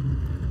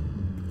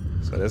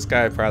 So this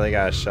guy probably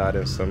got shot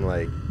in some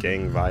like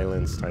gang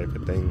violence type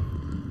of thing.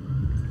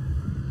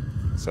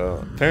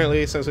 So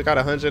apparently, since we got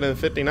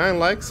 159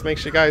 likes, make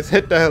sure you guys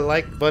hit that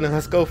like button.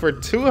 Let's go for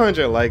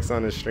 200 likes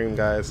on the stream,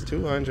 guys.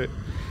 200.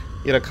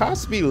 Yeah, the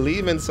cops be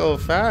leaving so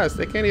fast.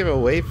 They can't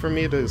even wait for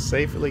me to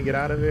safely get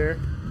out of here.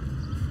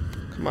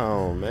 Come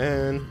on,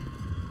 man.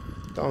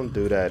 Don't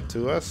do that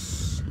to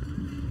us.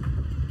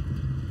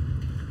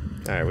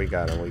 Alright, we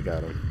got him. We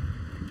got him.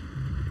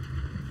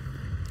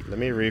 Let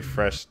me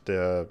refresh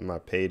my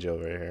page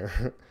over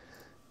here.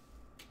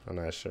 I'm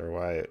not sure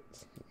why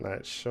it's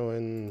not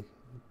showing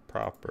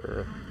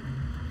proper.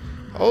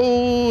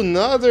 Oh,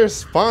 another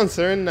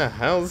sponsor in the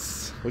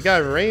house. We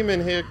got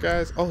Raymond here,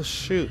 guys. Oh,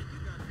 shoot.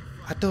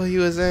 I thought he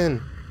was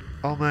in.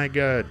 Oh, my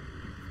God.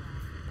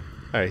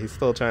 Alright, he's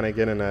still trying to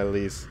get in at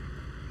least.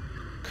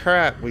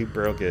 Crap, we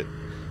broke it.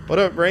 What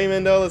up,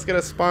 Raymond, though? Let's get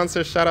a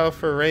sponsor. Shout out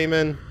for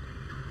Raymond.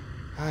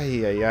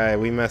 Ay,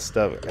 we messed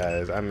up,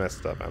 guys. I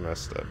messed up.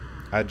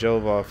 I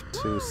drove off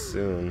too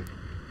soon.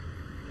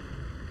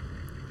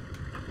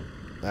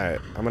 Alright,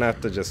 I'm gonna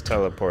have to just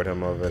teleport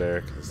him over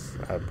there because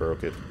I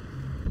broke it.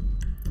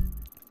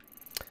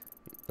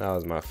 That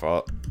was my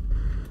fault.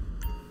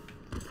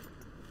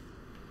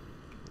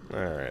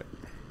 Alright.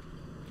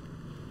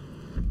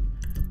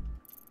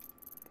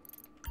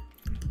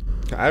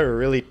 I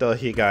really thought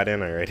he got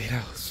in already.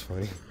 That was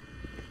funny.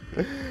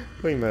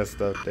 We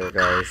messed up there,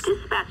 guys.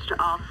 Dispatch to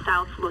all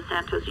South Los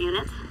Santos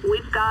units.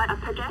 We've got a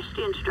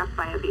pedestrian struck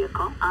by a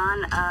vehicle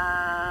on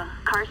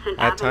Carson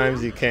Avenue. At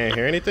times you can't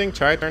hear anything.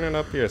 Try turning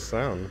up your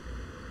sound.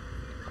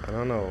 I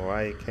don't know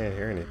why you can't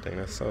hear anything.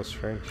 That's so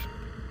strange.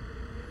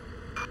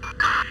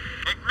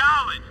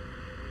 Acknowledge.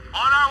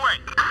 On our way.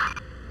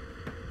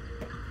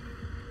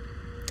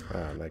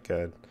 Oh my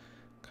God.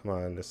 Come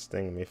on, this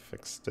thing. Let me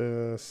fix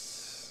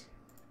this.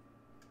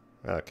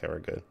 Okay, we're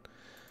good.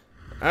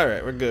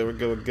 Alright, we're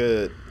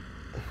good.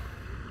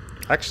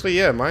 Actually,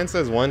 yeah, mine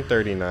says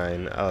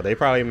 139. Oh, they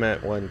probably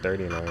meant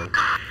 139.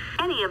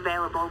 Any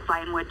available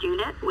Vinewood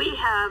unit. We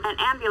have an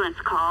ambulance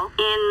call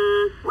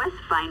in West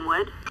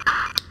Vinewood.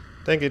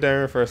 Thank you,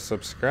 Darren, for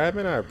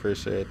subscribing. I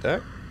appreciate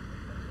that.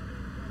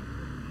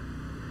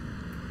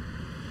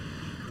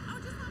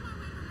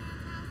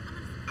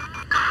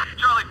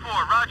 Charlie 4,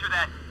 roger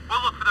that.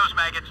 We'll look for those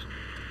maggots.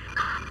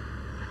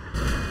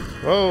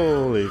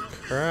 Holy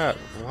crap.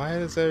 Why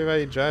does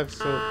everybody drive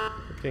so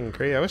freaking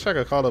crazy? I wish I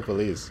could call the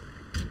police.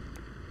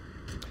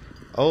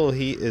 Oh,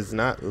 he is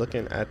not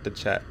looking at the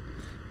chat.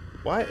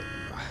 Why?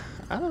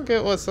 I don't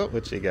get what's up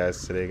with you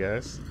guys today,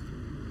 guys.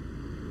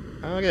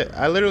 I don't get.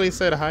 I literally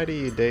said hi to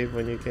you, Dave,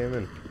 when you came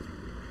in.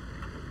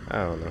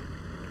 I don't know.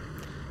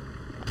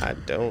 I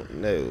don't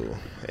know.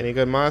 Any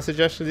good mod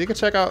suggestions? You can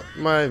check out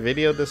my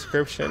video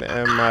description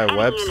and my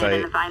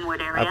website.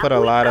 I put a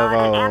lot of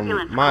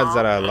mods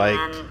that I like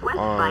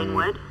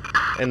on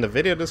in the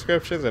video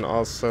descriptions and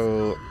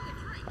also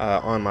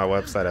on my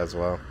website as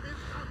well.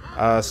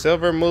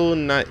 Silver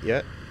Moon, not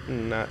yet.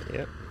 Not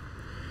yet.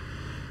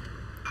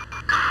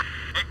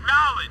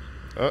 Acknowledge.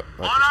 Oh,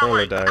 my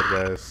controller died,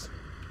 guys.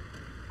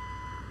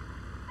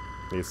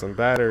 Need some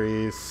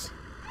batteries.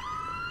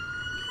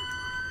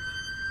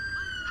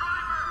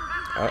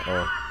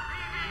 Uh-oh.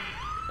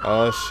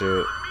 Oh,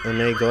 shoot. It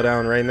may go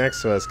down right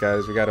next to us,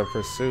 guys. We got a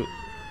pursuit.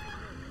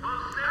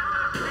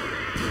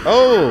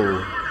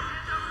 Oh!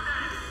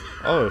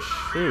 Oh,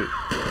 shoot.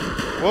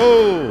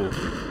 Whoa!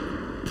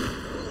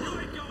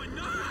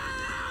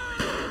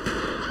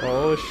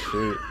 Oh,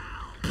 shoot.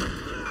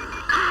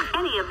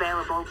 Any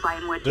available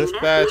Vinewood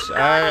Dispatch,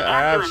 unit.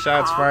 I have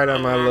shots fired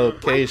on my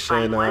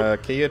location.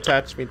 Can you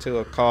attach me to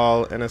a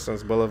call?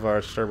 Innocence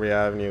Boulevard, Strawberry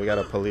Avenue. We got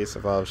a police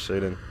involved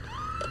shooting.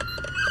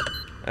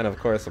 And of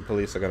course the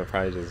police are gonna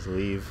probably just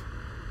leave.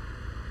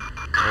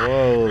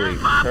 Holy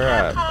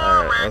crap.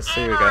 Alright, let's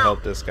see if we can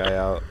help this guy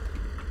out.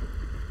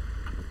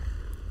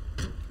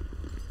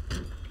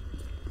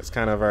 It's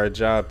kind of our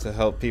job to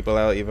help people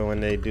out even when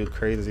they do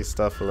crazy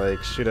stuff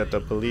like shoot at the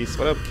police.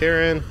 What up,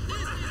 Karen?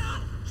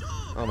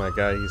 Oh my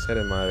God, he's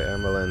hitting my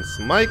ambulance.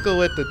 Michael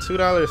with the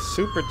 $2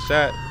 super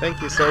chat.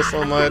 Thank you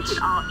so much.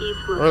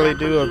 Really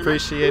do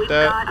appreciate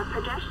that.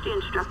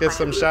 Let's get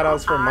some shout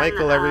outs for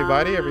Michael,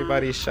 everybody.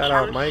 Everybody shout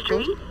out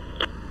Michael.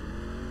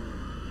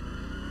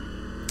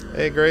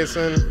 Hey,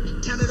 Grayson.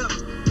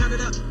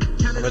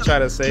 I'm gonna try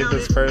to save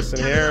this person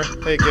here.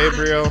 Hey,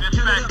 Gabriel.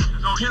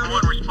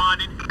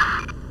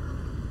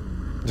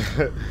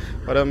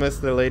 What up,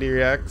 Mr. Lady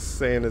Reacts,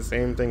 saying the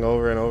same thing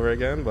over and over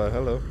again, but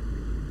hello.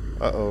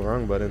 Uh-oh,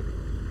 wrong button.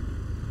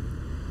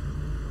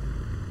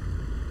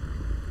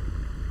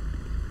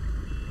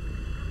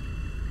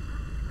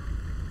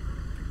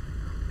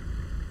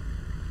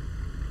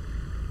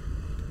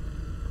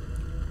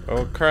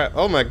 Oh crap.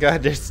 Oh my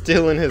god, they're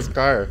stealing his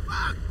car.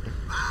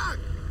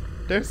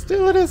 They're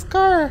stealing his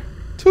car.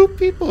 2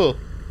 people.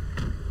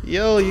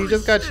 Yo, you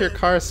just got your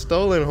car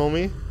stolen,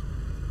 homie.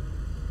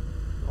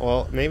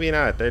 Well, maybe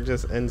not. They're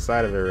just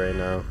inside of it right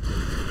now.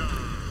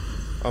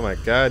 Oh my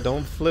god,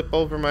 don't flip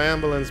over my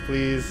ambulance,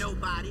 please.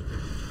 Nobody.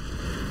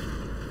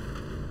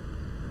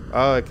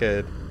 Oh,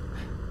 okay.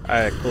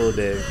 Alright, cool,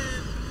 Dave.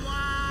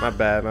 My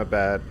bad, my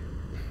bad.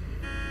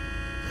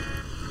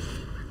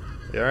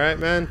 You alright,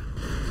 man?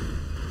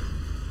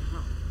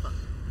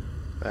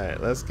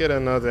 Alright, let's get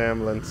another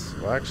ambulance.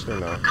 Well,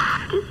 actually, no.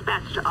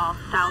 Dispatch to all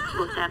South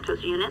Los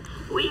Santos units.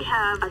 We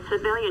have a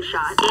civilian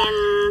shot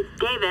in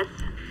Davis.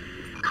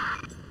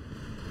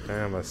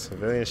 Damn, a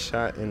civilian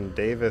shot in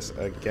Davis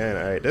again.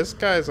 Alright, this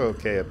guy's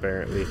okay,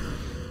 apparently.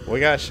 We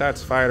got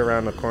shots fired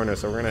around the corner,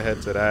 so we're gonna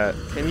head to that.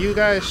 Can you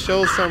guys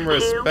show some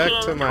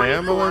respect to my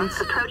ambulance?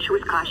 Approach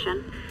with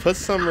caution. Put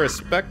some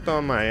respect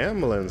on my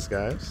ambulance,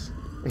 guys.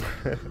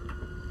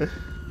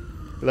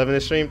 Loving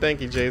the stream. Thank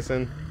you,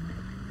 Jason.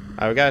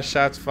 We got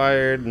shots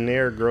fired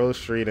near Grove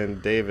Street in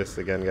Davis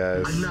again,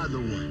 guys. Another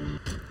one.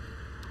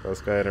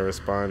 Let's go ahead and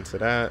respond to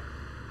that.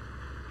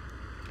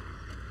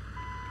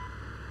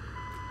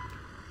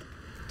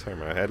 Turn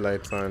my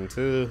headlights on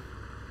too.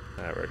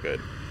 Alright, we're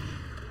good.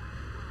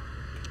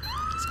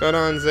 What's going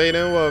on,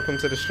 Zayden? Welcome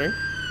to the stream.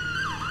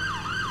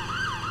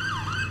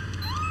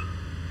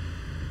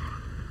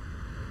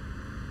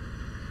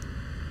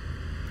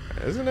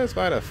 Isn't this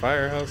by the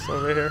firehouse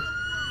over here?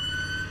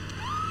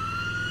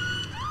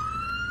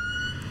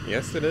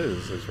 Yes, it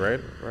is. It's right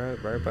by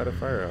the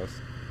firehouse.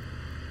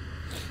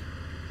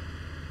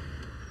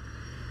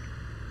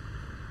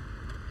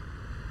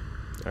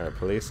 Alright,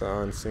 police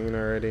are on scene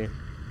already.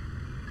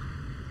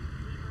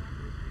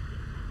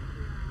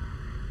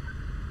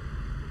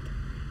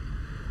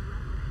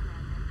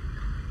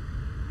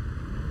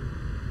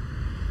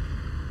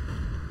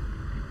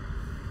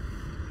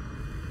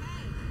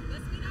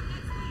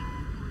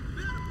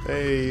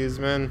 Hey,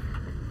 Usman.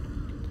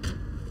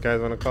 You guys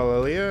want to call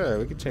Aaliyah? Or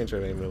we can change her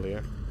name to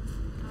Aaliyah.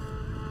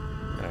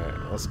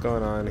 Alright, what's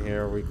going on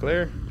here? Are we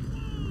clear?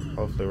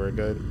 Hopefully we're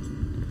good.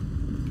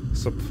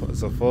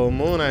 It's a full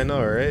moon, I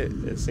know, right?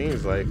 It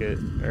seems like it.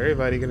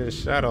 Everybody getting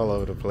shot all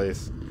over the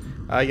place.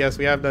 Yes,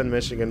 we have done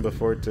Michigan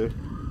before too.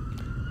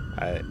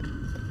 Alright.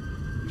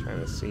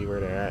 Trying to see where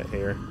they're at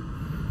here.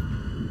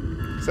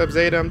 What's up,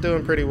 Zayda? I'm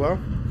doing pretty well.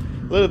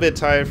 A little bit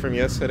tired from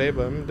yesterday,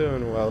 but I'm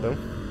doing well though.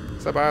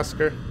 What's up,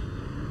 Oscar?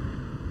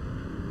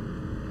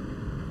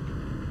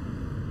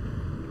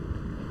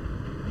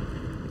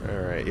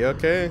 Alright, you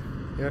okay?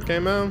 You okay,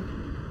 ma'am?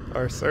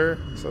 Or sir?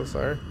 So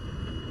sorry.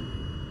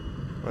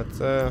 Let's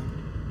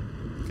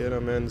get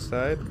him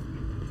inside.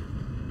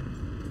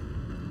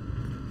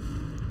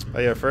 Oh,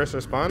 you're a first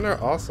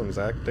responder? Awesome,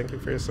 Zach. Thank you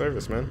for your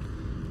service, man.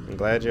 I'm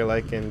glad you're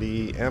liking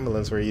the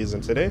ambulance we're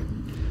using today.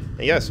 And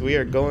yes, we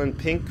are going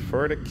pink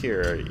for the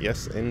cure.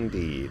 Yes,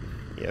 indeed.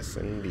 Yes,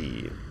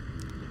 indeed.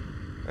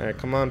 Alright,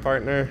 come on,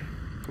 partner.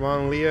 Come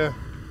on, Leah.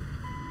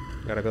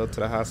 Gotta go to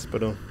the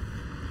hospital.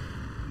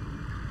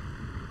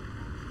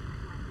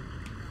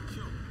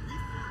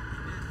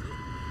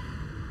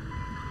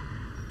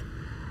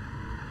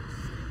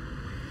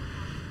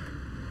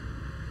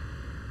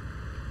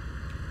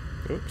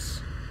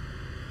 Oops.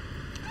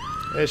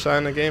 Hey,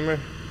 Shine the Gamer.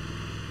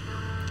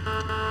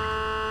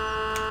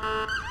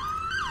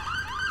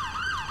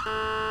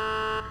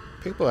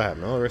 People have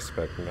no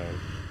respect, man.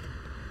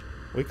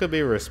 We could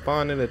be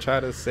responding to try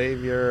to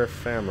save your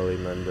family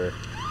member.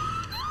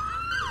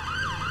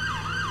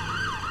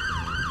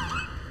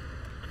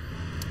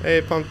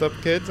 Hey, pumped up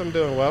kids. I'm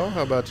doing well.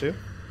 How about you?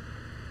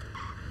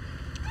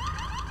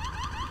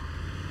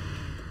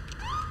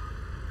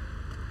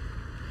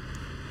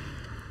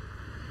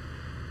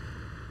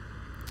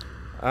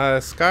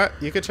 Scott,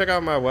 you can check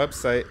out my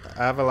website.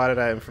 I have a lot of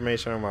that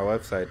information on my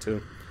website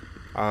too.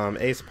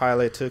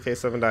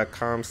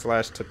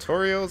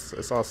 acepilot2k7.com/tutorials.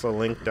 It's also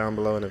linked down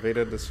below in the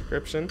video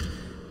description.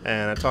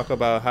 And I talk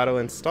about how to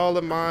install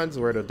the mods,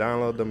 where to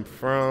download them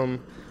from.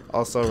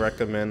 Also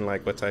recommend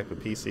like what type of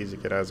PCs you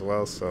get as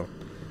well. So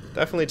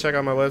definitely check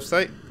out my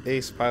website,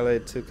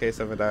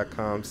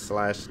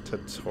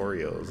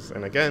 acepilot2k7.com/tutorials.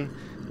 And again,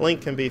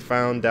 link can be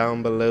found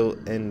down below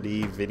in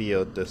the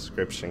video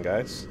description,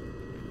 guys.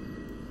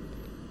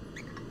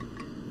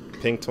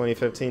 Pink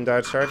 2015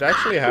 Dodge Charger. I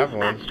actually have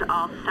one. Dispatch to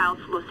all South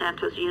Los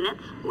Santos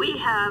units. We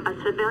have a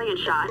civilian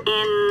shot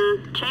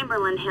in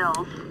Chamberlain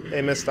Hills.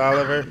 Hey, Mr.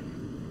 Oliver.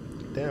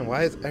 Damn,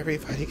 why is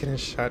everybody getting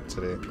shot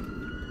today?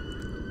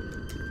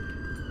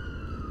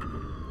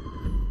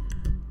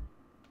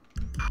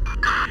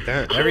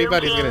 Damn,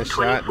 everybody's getting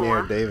shot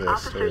near Davis.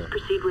 Officers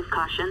proceed with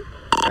caution.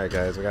 Alright,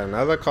 guys, we got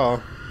another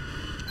call.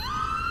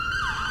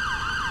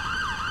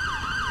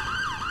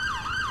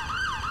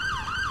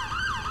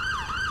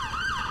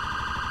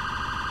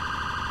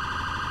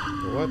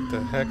 what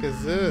the heck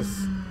is this?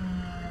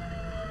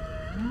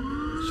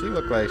 She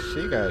looked like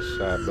she got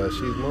shot, but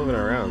she's moving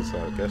around, so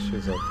I guess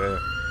she's okay.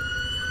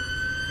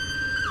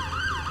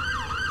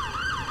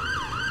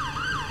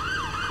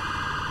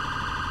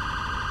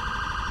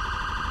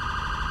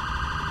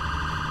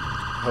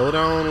 Hold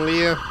on,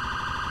 Leah.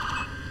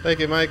 Thank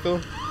you, Michael.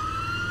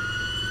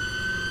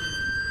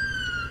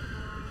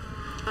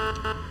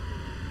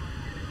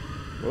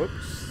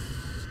 Whoops.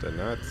 Did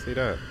not see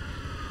that.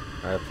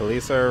 Alright,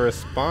 police are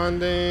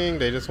responding.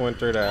 They just went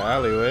through the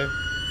alleyway.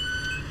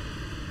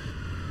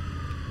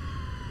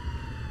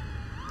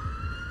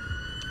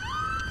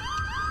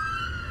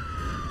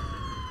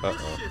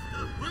 Uh-oh.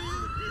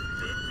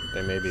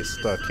 They may be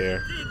stuck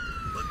here.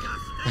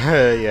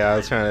 Yeah, I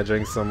was trying to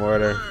drink some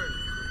water.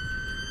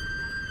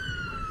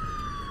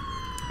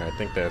 I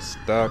think they're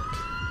stuck.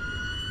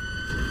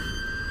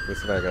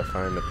 Let's see if I can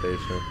find the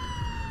patient.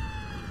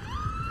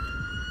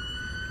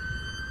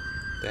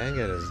 Dang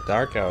it, it's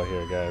dark out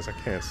here, guys. I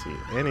can't see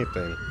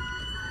anything.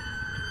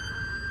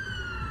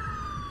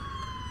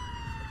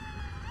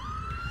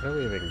 How do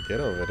we even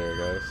get over there,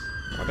 guys?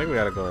 I think we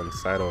gotta go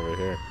inside over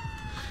here.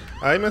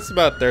 I missed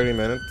about 30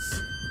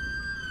 minutes.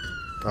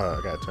 Oh,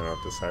 I gotta turn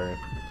off the siren.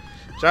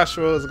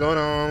 Joshua, what's going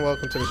on?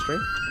 Welcome to the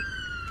stream.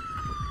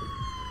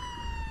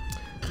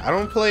 I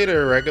don't play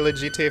the regular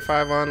GTA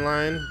 5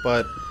 online,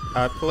 but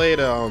I play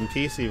the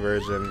PC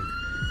version.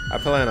 I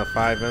play on a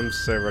 5M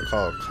server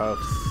called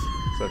Cuffs.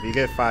 So if you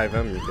get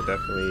 5M, you could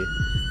definitely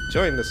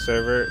join the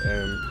server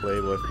and play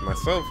with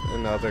myself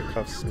and the other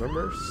Cuffs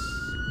members.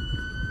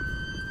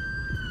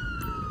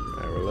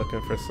 Alright, we're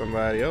looking for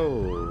somebody.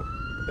 Oh,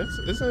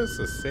 isn't this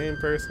the same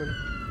person?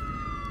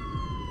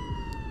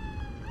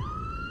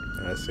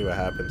 Let's see what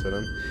happened to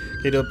them.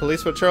 Okay, do a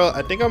police patrol.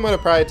 I think I'm gonna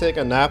probably take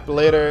a nap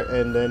later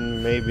and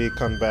then maybe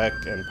come back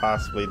and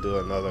possibly do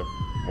another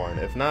one.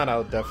 If not,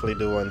 I'll definitely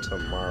do one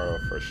tomorrow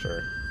for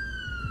sure.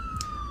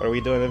 What are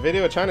we doing in the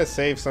video? Trying to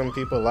save some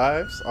people's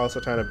lives.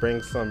 Also trying to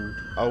bring some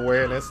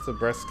awareness to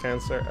breast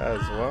cancer as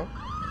well.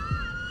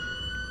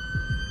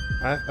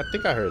 I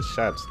think I heard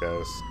shots,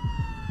 guys.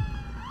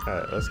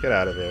 Alright, let's get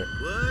out of here.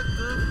 What the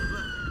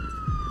fuck?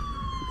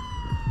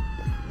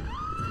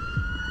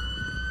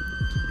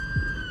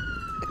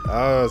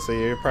 Oh, so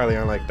you're probably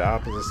on like the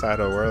opposite side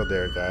of the world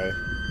there, guy.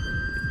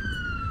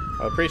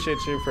 I appreciate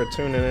you for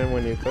tuning in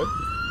when you could.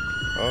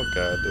 Oh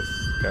god, this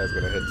guy's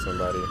gonna hit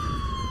somebody.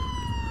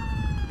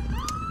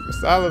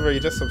 Mr. Oliver, you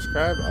just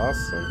subscribed?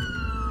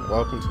 Awesome.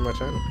 Welcome to my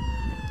channel.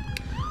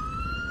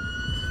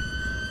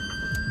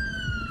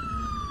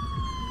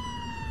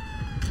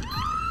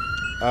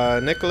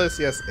 Nicholas,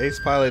 yes, Ace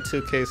Pilot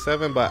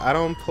 2K7, but I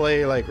don't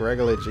play like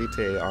regular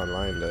GTA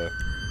Online though.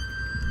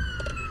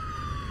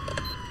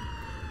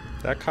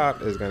 That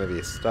cop is gonna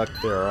be stuck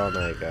there all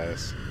night,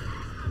 guys.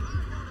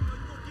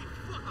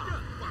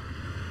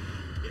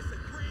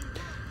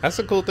 That's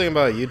the cool thing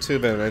about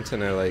YouTube and the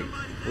internet. Like,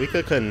 we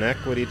could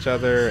connect with each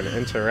other and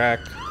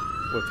interact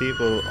with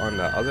people on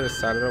the other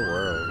side of the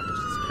world, which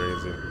is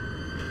crazy.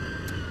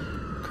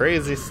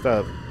 Crazy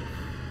stuff.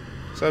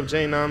 What's up,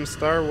 J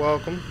Star?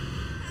 Welcome.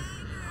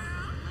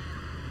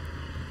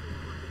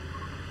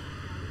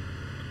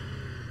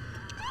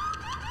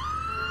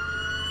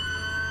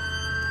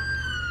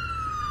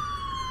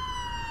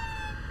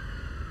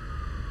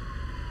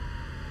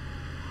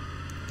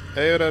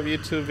 Hey, what up,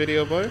 YouTube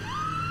video boy?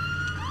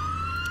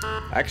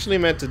 I actually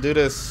meant to do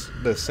this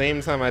the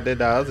same time I did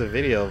that other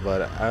video,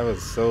 but I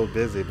was so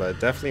busy. But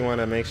definitely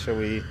want to make sure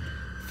we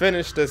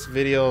finish this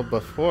video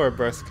before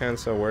Breast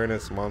Cancer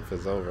Awareness Month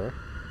is over.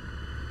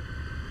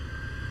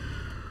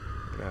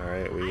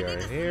 Alright, we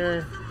are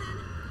here.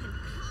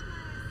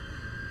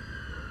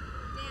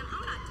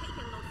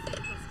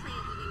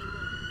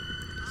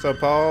 So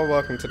Paul,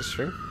 welcome to the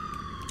stream.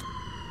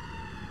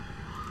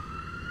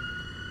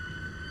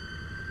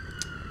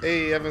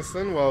 Hey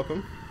Evanston,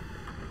 welcome.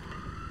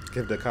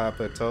 Give the cop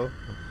a tow.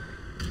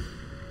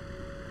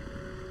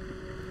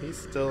 He's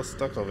still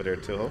stuck over there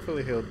too.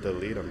 Hopefully he'll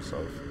delete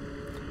himself.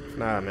 If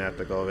not, I'm gonna have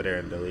to go over there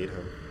and delete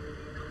him.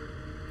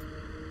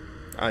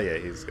 Oh yeah,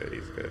 he's good,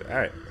 he's good.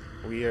 Alright,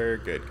 we are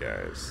good,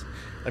 guys.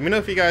 Let me know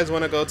if you guys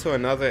want to go to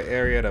another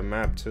area of the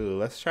map too.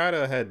 Let's try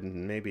to head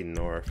maybe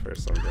north or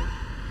something.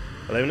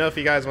 But let me know if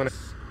you guys want to...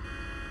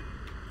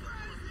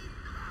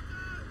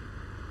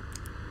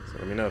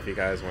 Let me know if you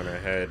guys want to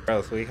head.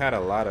 Bro, so we had a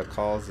lot of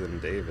calls in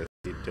Davis,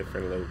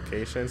 different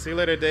locations. See you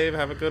later, Dave.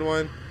 Have a good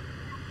one.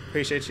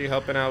 Appreciate you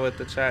helping out with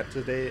the chat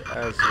today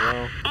as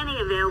well.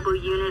 Any available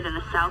unit in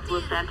the South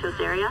Los Santos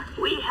area?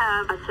 We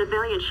have a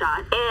civilian shot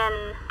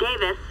in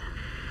Davis.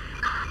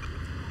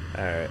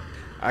 Alright.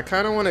 I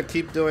kind of want to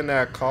keep doing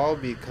that call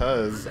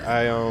because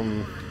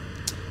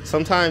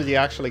sometimes you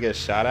actually get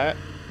shot at,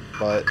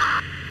 but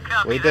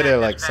we did it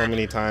like so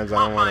many times.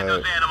 I don't want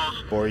to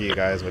bore you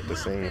guys with the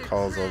same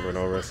calls over and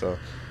over, so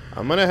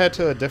I'm gonna head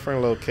to a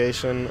different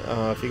location.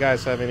 If you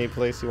guys have any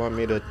place you want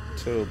me to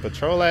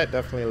patrol at,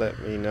 definitely let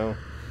me know.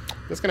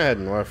 Just gonna head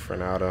north for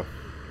now though.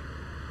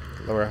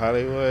 Lower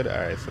Hollywood.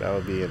 Alright, so that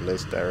would be in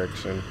this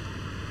direction.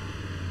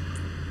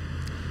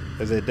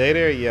 Is it day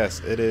there? Yes,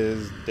 it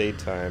is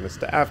daytime. It's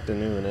the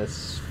afternoon.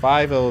 It's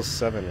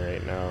 5:07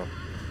 right now,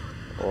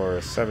 or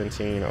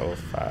 17:05.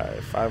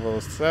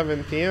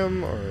 5:07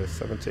 p.m. or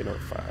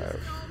 17:05.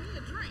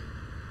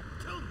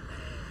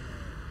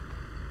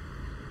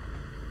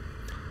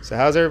 So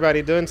how's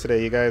everybody doing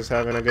today? You guys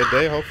having a good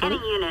day, hopefully?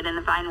 Any unit in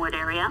the Vinewood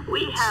area,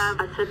 we have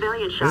a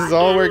civilian shot. This is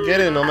all we're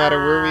getting no matter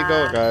where we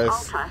go, guys.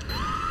 Alta.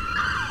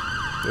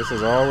 This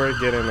is all we're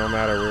getting no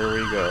matter where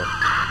we go.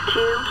 2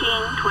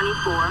 King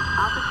 24.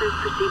 Officers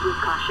proceed with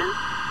caution.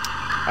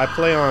 I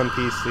play on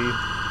PC.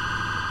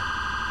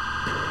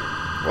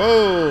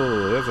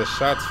 Whoa, there's a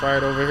shots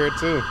fired over here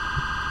too.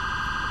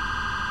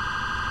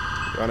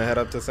 You wanna head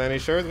up to Sandy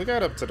Shores? We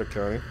got up to the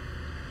county.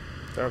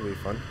 That'll be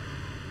fun.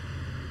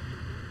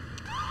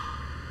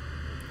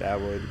 That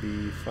would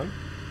be fun.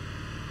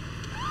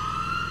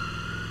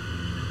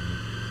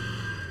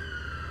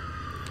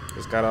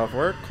 Just got off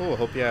work. Cool.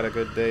 Hope you had a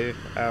good day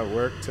at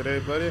work today,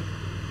 buddy.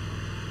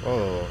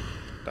 Oh,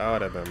 that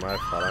would have been my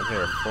fault. I'm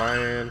here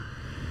flying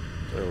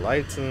through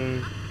lights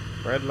and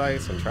red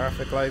lights and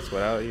traffic lights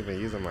without even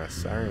using my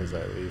sirens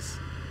at least.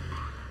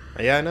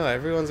 And yeah, I know.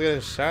 Everyone's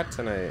getting shot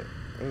tonight.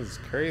 This is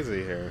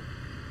crazy here.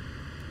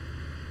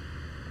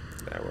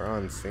 Yeah, we're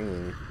on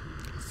scene.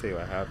 Let's see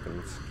what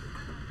happens.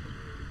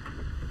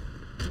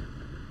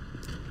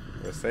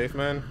 We're safe,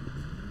 man?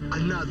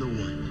 Another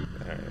one.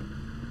 Alright.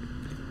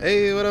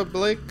 Hey, what up,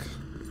 Blake?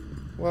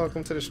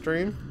 Welcome to the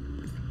stream.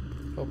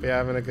 Hope you're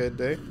having a good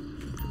day.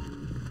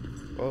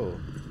 Whoa.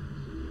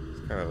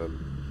 It's kind of a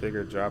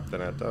bigger drop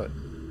than I thought.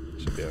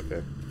 Should be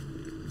okay.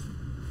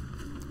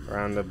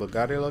 Around the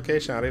Bugatti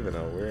location? I don't even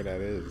know where that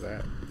is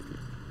at.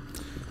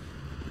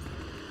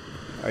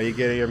 Are you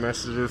getting your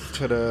messages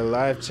to the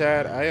live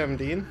chat? I am,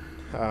 Dean.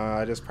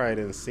 I just probably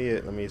didn't see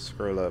it. Let me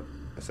scroll up.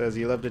 It says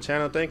you love the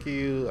channel. Thank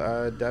you,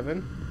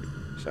 Devin.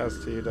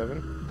 Shouts to you,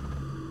 Devin.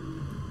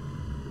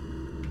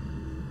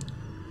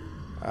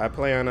 I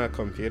play on a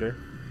computer.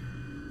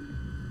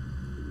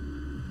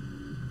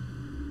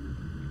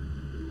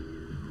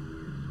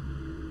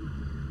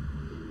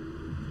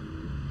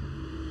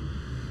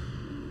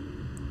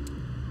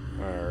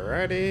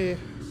 Alrighty.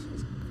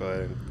 Let's go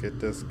ahead and get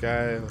this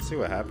guy. Let's see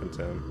what happened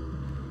to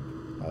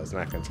him. Oh, it's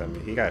not gonna tell me.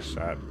 He got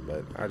shot,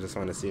 but I just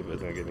want to see if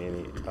it's gonna give me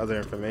any other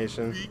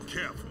information. Be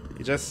careful.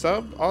 You just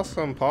subbed?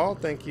 Awesome, Paul.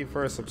 Thank you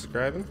for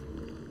subscribing.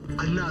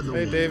 Another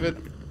Hey, one.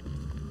 David.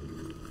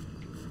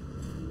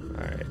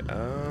 Alright,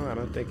 I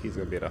don't think he's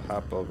gonna be able to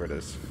hop over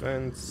this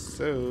fence,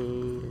 so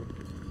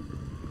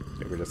I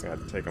think we're just gonna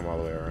have to take him all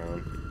the way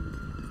around.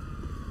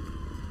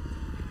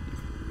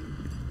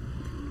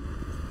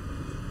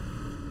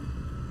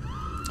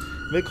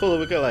 It'd be cool if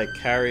we could like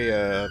carry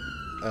a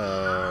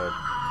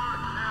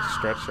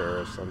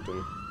stretcher or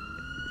something.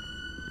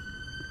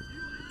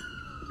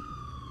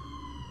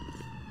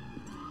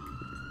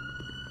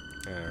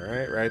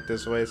 Alright, right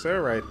this way,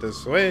 sir. Right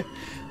this way.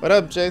 What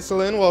up,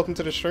 Jacelyn? Welcome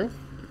to the stream.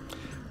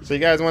 So you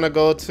guys want to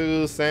go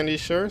to Sandy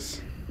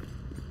Shores?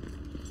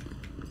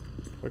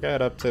 We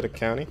got up to the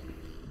county.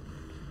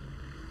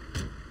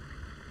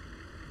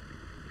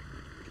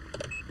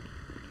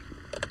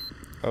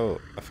 Oh,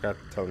 I forgot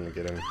to tell them to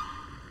get in.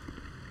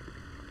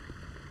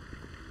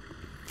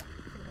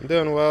 I'm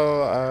doing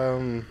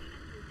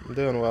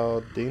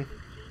well, Dean.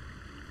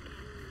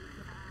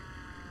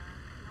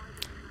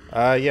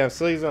 Yeah, I'm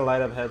still using a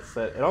light up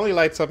headset. It only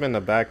lights up in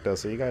the back though,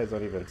 so you guys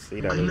don't even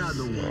see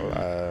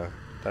that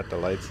that the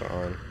lights are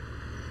on.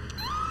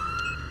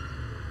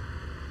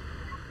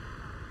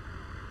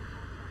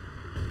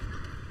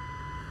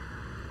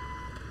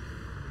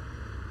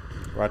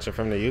 Watching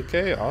from the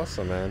UK?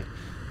 Awesome, man.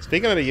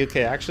 Speaking of the UK,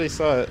 I actually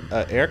saw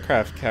an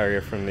aircraft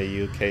carrier from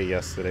the UK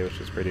yesterday, which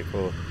was pretty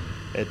cool.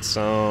 It's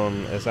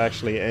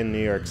actually in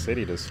New York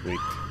City this week.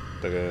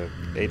 The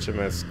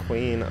HMS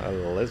Queen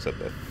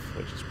Elizabeth,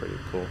 which is pretty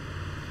cool.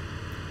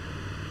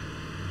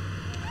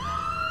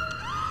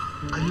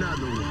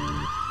 Another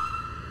one.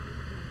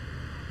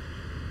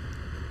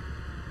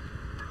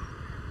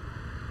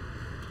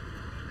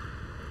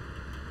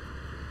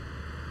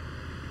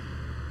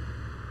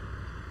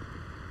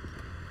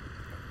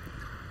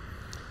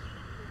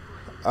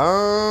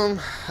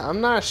 I'm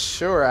not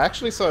sure. I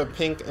actually saw a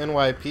pink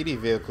NYPD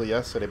vehicle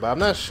yesterday, but I'm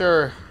not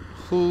sure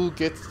who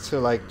gets to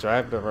like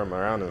drive them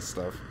around and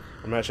stuff.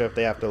 I'm not sure if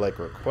they have to like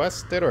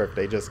request it or if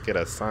they just get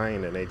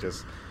assigned and they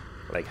just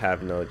like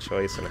have no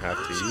choice and have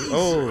to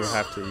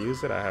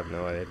use it. I have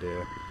no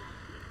idea.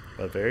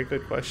 But very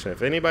good question.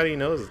 If anybody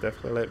knows,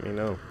 definitely let me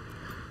know.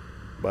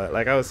 But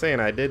like I was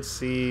saying, I did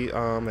see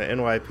an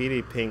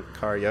NYPD pink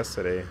car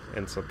yesterday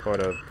in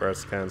support of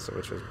breast cancer,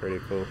 which was pretty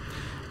cool.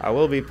 I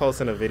will be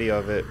posting a video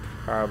of it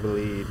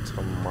probably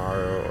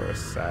tomorrow or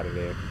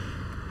Saturday.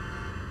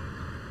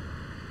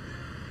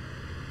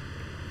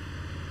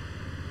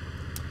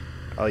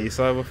 Oh, you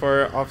saw it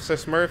before, Officer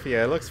Smurf?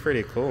 Yeah, it looks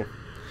pretty cool.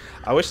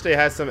 I wish they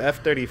had some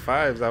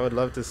F-35s. I would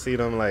love to see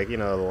them, like, you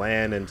know,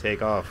 land and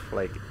take off,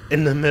 like,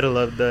 in the middle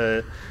of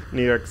the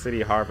New York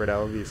City harbor. That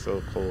would be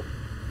so cool.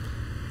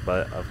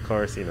 But of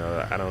course, you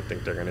know, I don't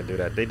think they're gonna do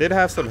that. They did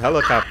have some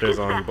helicopters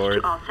on Dispatch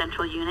board, to all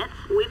central units.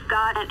 We've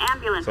got an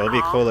ambulance so it'd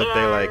be call cool if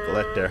they like in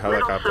let their Little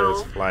helicopters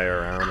Seoul. fly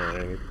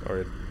around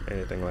or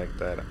anything like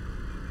that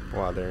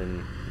while they're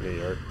in New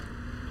York.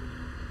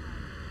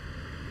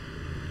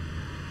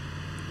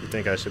 You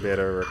think I should be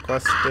able to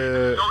request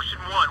it? Ocean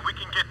 1, we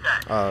can get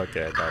that. Oh,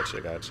 okay,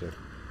 gotcha.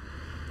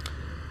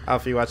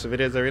 Alfie, you watch the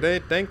videos every day?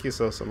 Thank you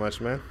so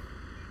much, man.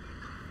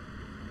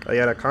 Oh, you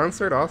had a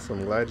concert?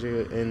 Awesome. Glad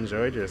you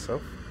enjoyed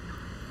yourself.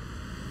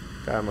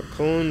 Got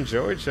McCoon,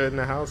 Georgia in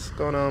the house. What's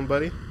going on,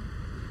 buddy?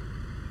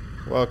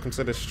 Welcome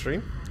to the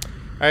stream.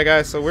 Alright,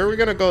 guys, so where are we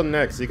going to go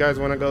next? You guys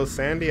want to go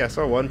Sandy? I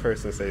saw one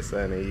person say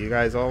Sandy. You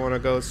guys all want to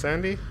go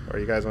Sandy? Or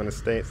you guys want to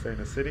stay in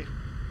the city?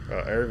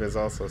 Irv is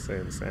also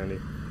saying Sandy.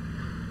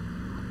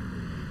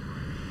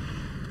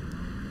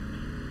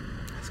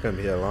 It's going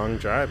to be a long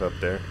drive up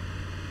there.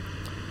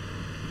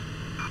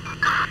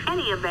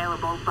 Any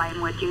available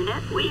Vinewood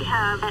unit. We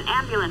have an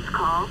ambulance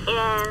call in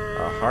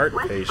A heart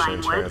West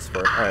patient Vinewood.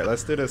 transport. Alright,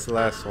 let's do this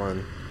last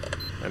one.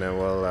 And then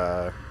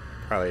we'll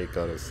probably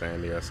go to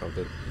Sandy or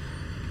something.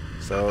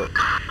 So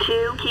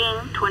 2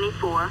 King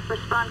 24.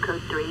 Respond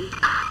code 3.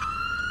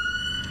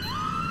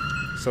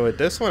 So with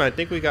this one, I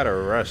think we gotta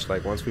rush.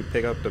 Like once we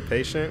pick up the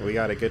patient, we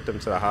gotta get them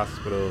to the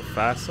hospital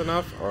fast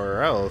enough,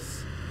 or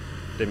else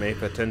they may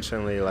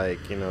potentially,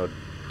 like, you know,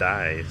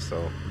 die.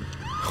 So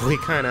we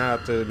kind of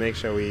have to make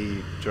sure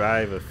we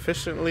drive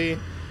efficiently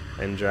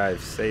and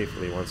drive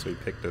safely once we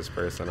pick this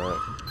person up.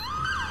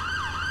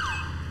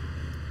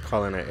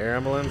 Calling an air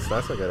ambulance,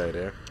 that's a good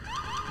idea.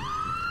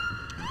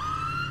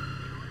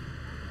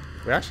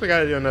 We actually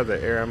gotta do another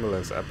air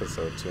ambulance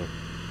episode too.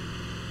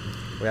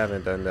 We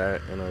haven't done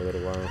that in a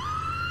little while.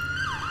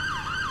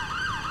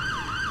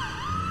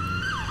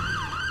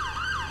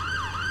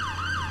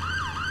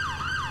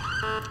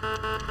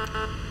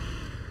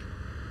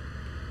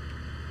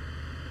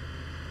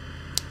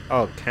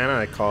 Oh, can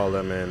I call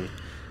them in?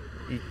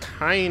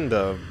 Kind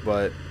of,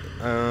 but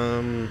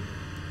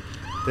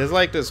there's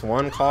like this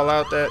one call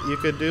out that you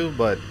could do,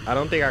 but I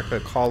don't think I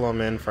could call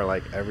them in for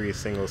like every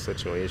single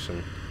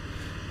situation.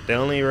 They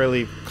only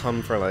really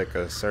come for like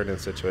a certain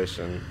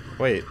situation.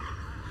 Wait.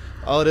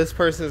 Oh, this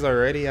person's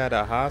already at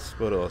a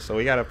hospital, so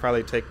we gotta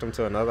probably take them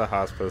to another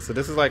hospital. So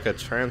this is like a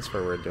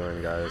transfer we're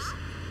doing, guys.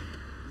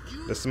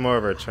 This is more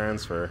of a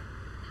transfer.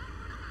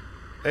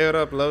 Hey, what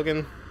up,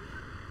 Logan?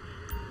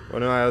 Well,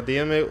 no, I'll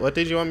DM it. What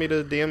did you want me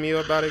to DM you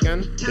about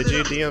again? Did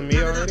you DM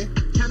me already?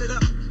 Count it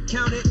up,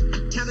 count it,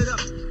 count it up,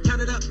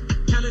 count it up,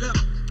 count it up,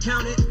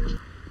 count it.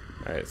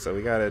 Alright, so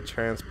we gotta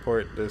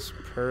transport this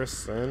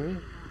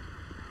person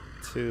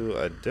to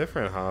a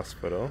different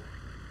hospital.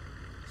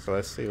 So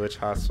let's see which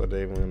hospital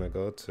they want to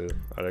go to.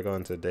 Oh, they're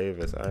going to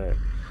Davis. Alright.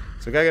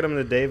 So we gotta get them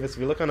to Davis. If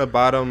you look on the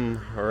bottom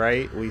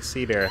right, we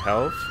see their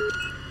health.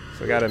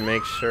 So we gotta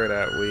make sure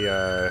that we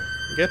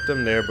get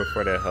them there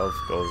before their health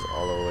goes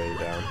all the way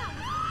down.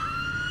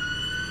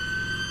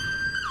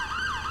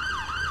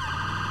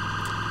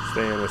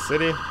 Stay in the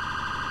city.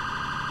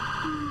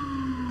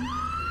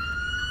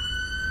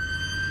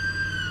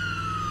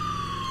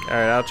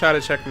 Alright, I'll try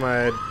to check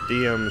my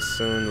DMs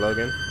soon,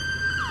 Logan.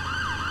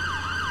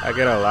 I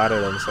get a lot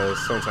of them, so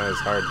it's sometimes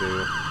hard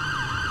to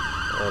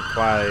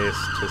reply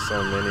to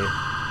so many.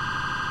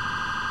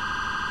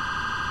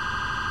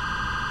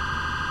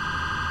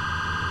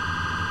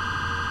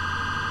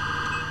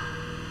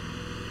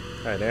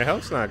 Alright, their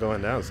health's not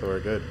going down, so we're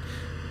good.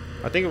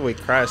 I think if we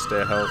crash,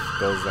 their health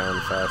goes down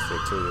faster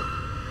too.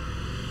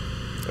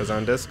 It's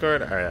on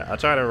Discord? Alright, I'll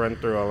try to run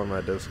through all of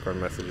my Discord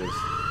messages.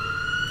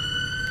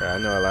 Okay, I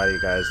know a lot of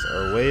you guys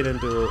are waiting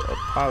to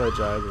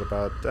apologize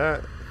about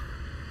that.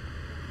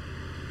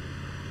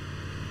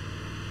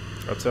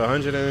 Up to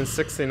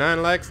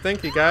 169 likes.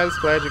 Thank you guys.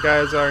 Glad you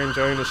guys are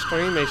enjoying the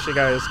stream. Make sure you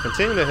guys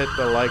continue to hit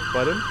the like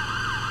button.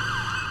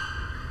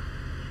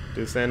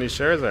 Do Sandy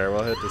Shores? Alright,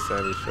 we'll hit the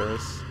Sandy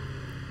Shores.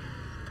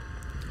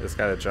 Just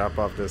gotta drop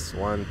off this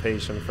one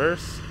patient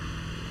first.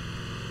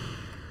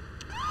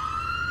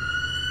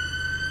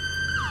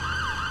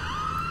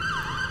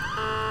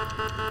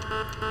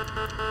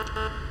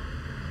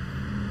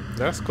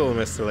 That's cool,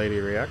 Mr. Lady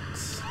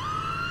Reacts.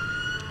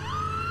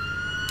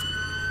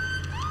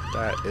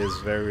 That is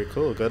very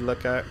cool. Good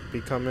luck at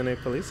becoming a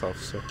police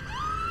officer.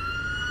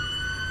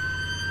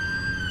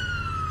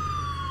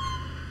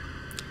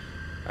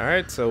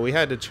 Alright, so we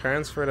had to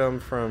transfer them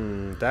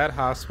from that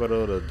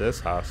hospital to this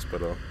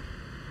hospital.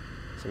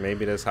 So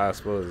maybe this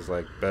hospital is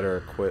like better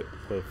equipped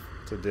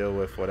to deal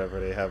with whatever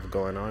they have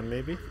going on,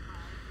 maybe.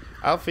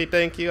 Alfie,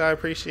 thank you. I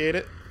appreciate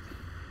it.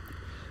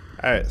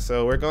 Alright,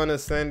 so we're going to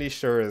Sandy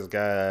Shores,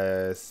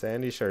 guys.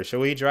 Sandy Shores.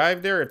 Should we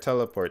drive there or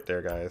teleport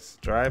there, guys?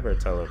 Drive or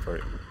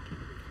teleport?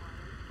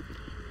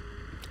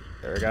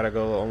 We gotta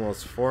go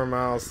almost 4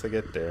 miles to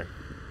get there.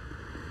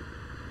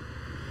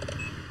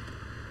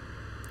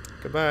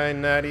 Goodbye,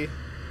 Natty.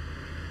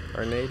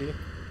 Or Nady. You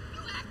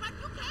act like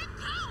you can't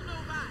call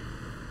nobody.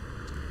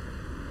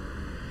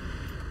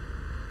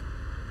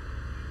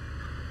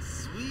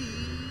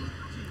 Sweet.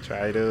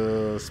 Try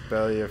to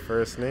spell your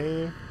first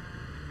name.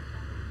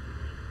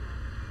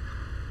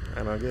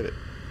 don't get it.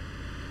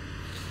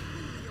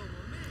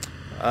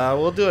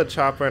 We'll do a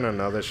chopper in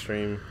another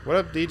stream. What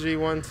up,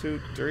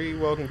 DG123?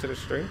 Welcome to the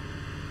stream.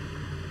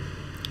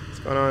 What's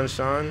going on,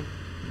 Sean?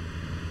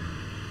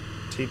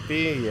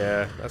 TP?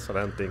 Yeah, that's what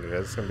I'm thinking.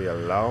 It's gonna be a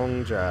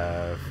long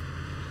drive.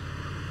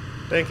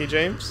 Thank you,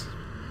 James.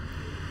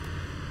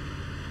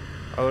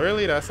 Oh,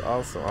 really? That's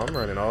awesome. I'm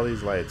running all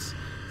these lights.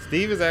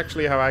 Steve is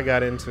actually how I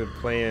got into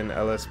playing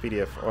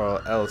LSPDFR or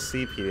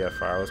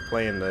LCPDFR. I was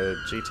playing the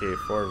GTA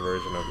 4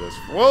 version of this.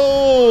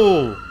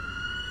 Whoa!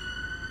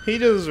 He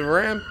just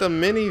ramped the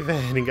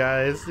minivan,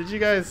 guys. Did you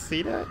guys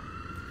see that?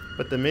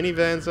 But the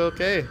minivan's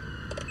okay.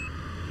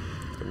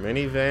 The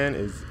minivan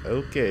is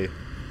okay.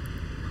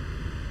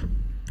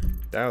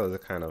 That was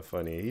kind of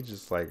funny. He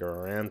just like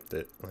ramped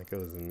it like it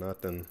was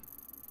nothing.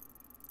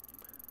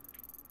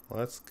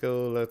 Let's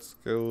go, let's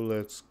go,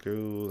 let's go.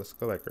 Let's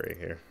go like right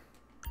here.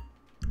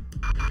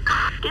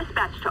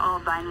 Dispatch to all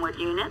Vinewood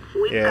units.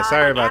 Yeah,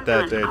 sorry about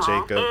that there,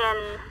 Jacob.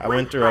 I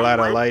went through a lot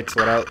of lights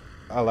without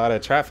a lot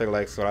of traffic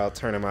lights without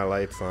turning my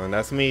lights on.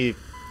 That's me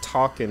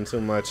talking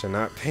too much and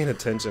not paying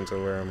attention to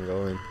where I'm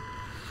going.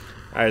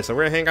 Alright, so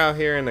we're gonna hang out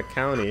here in the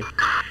county.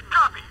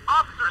 Copy.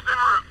 Officers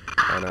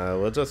en route.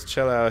 And we'll just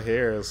chill out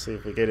here and see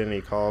if we get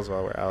any calls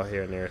while we're out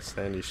here near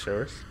Sandy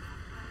Shores.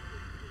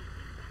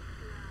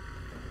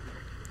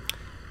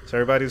 So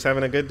everybody's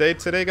having a good day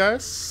today,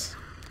 guys.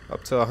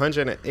 Up to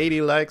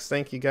 180 likes.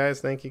 Thank you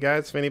guys. Thank you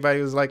guys. If anybody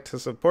who's like to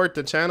support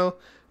the channel,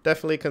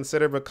 definitely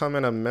consider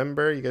becoming a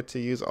member. You get to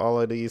use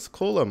all of these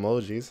cool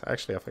emojis.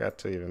 Actually, I forgot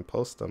to even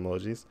post the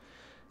emojis.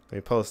 Let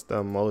me post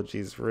the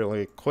emojis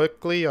really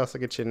quickly. You also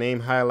get your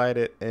name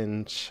highlighted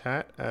in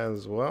chat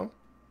as well.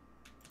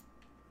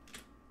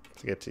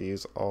 To get to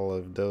use all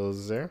of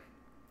those there.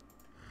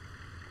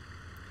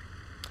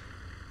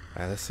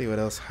 All right, let's see what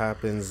else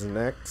happens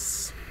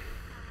next.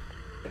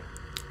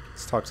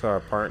 Let's talk to our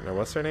partner.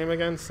 What's her name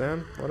again?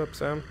 Sam? What up,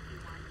 Sam?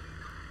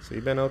 So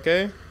you been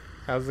okay?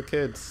 How's the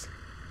kids?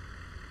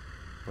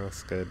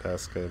 That's good,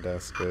 that's good,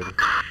 that's good.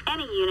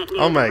 Any unit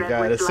near Oh my the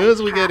god, Redwood as soon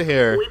as we Light get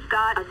here. We've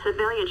got a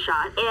civilian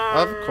shot in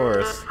Of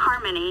course.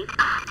 Harmony.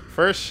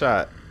 First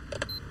shot.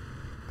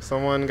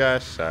 Someone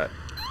got shot.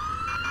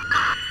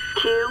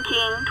 2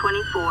 King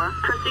 24.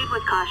 Proceed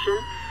with caution.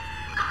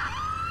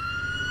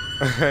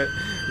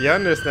 You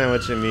understand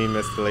what you mean,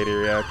 Mr. Lady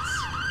Reacts.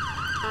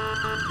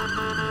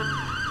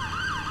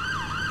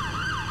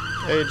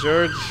 Hey,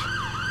 George.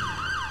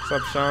 What's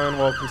up, Sean?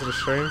 Welcome to the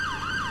stream.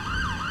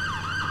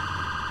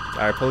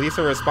 Alright, police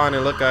are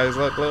responding. Look, guys.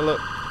 Look, look,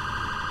 look.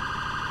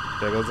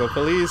 There goes the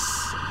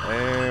police.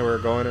 And we're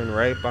going in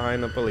right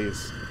behind the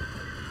police.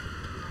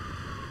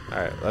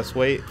 Alright, let's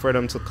wait for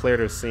them to clear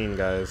the scene,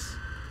 guys.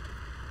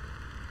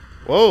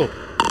 Whoa!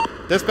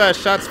 Dispatch,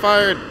 shots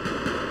fired.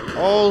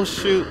 Oh,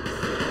 shoot.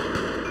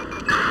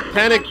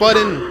 Panic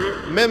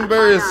button.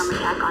 Members.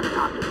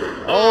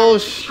 Oh,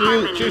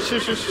 shoot. Shoot,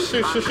 shoot, shoot,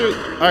 shoot, shoot, shoot.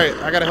 Alright,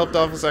 I gotta help the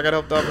officer. I gotta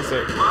help the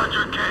officer.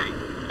 Roger,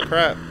 K.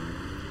 Crap.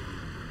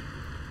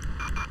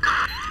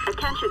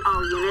 Attention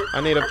all units.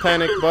 I need a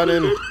panic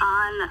button.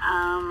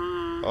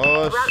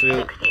 Oh,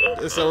 shoot.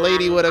 There's a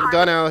lady with a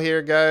gun out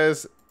here,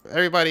 guys.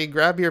 Everybody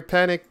grab your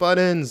panic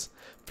buttons.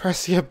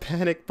 Press your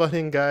panic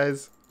button,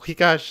 guys. We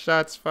got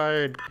shots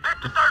fired.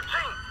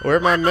 Where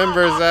my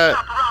members at?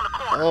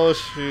 Oh,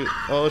 shoot.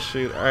 Oh,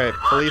 shoot. Alright,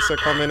 police are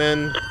coming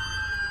in.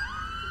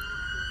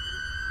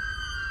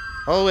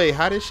 Oh, wait.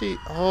 How did she?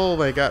 Oh,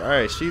 my God.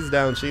 Alright, she's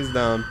down. She's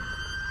down.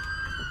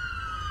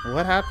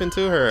 What happened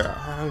to her?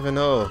 I don't even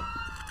know.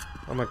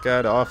 Oh, my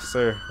God,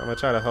 officer. I'm going to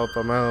try to help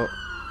him out.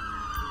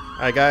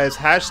 Alright, guys.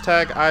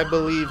 Hashtag I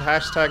believe.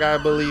 Hashtag I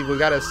believe. We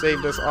got to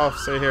save this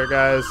officer here,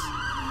 guys.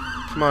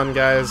 Come on,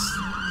 guys.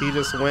 He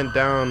just went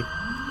down.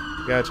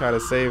 We got to try to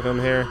save him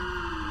here.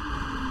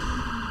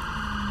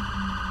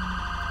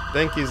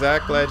 Thank you,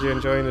 Zach. Glad you're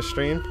enjoying the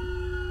stream.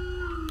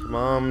 Come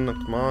on,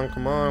 come on,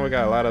 come on. We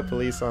got a lot of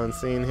police on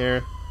scene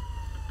here.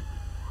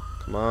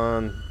 Come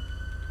on.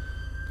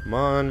 Come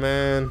on,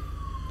 man.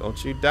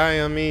 Don't you die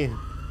on me.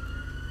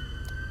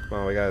 Come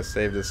on, we gotta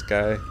save this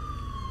guy.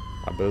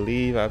 I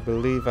believe, I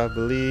believe, I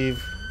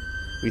believe.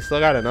 We still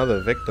got another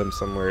victim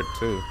somewhere,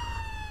 too.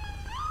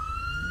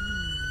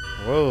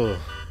 Whoa.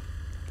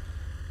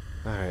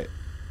 Alright.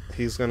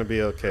 He's gonna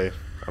be okay.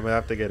 I'm gonna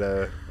have to get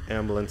a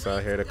ambulance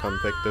out here to come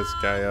pick this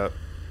guy up.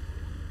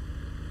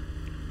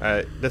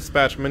 Alright,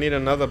 dispatch, we need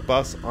another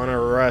bus on a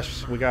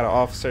rush. We got an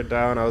officer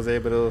down. I was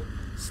able to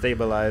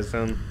stabilize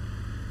him.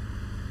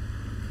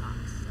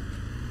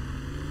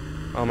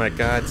 Oh my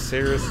god,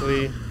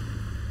 seriously?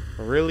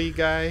 Really,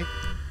 guy?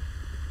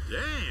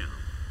 Damn.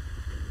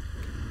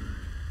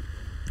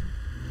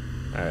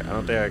 Alright, I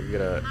don't think I can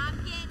get a...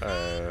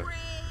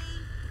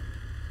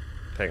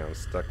 Hang on, I'm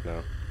stuck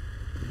now.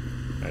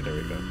 Alright, there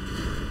we go.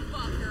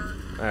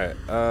 Alright,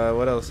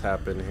 what else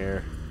happened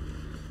here?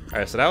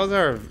 Alright, so that was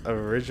our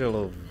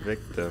original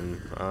victim.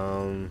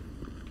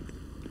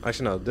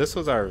 Actually, no, this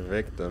was our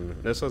victim.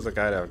 This was the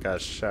guy that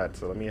got shot,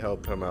 so let me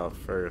help him out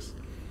first.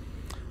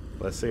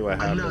 Let's see what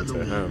happened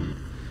to him.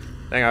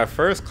 Dang, our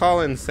first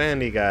call in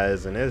Sandy,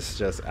 guys, and it's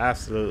just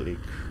absolutely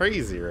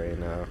crazy right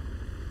now.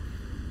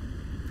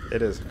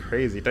 It is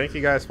crazy. Thank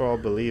you guys for all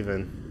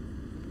believing.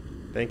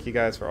 Thank you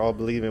guys for all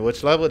believing.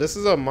 Which level? This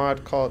is a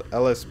mod called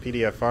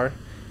LSPDFR,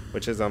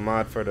 which is a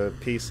mod for the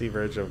PC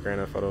version of Grand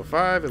Theft Auto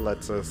 5. It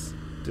lets us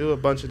do a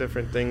bunch of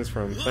different things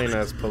from playing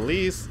as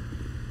police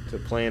to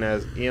playing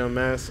as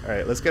EMS.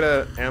 Alright, let's get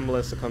an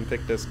ambulance to come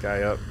pick this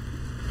guy up.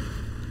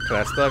 Cause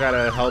I still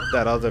gotta help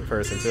that other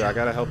person too. I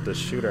gotta help the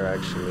shooter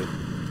actually.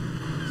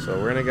 So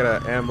we're gonna get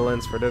an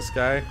ambulance for this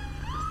guy.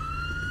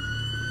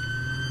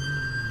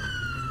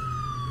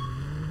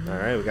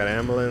 Alright, we got an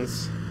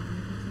ambulance.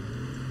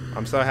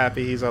 I'm so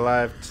happy he's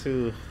alive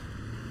too.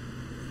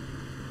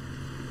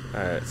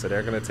 Alright, so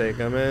they're gonna take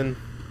him in.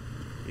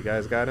 You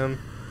guys got him?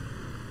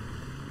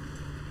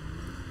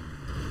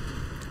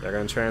 They're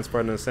gonna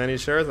transport him to Sandy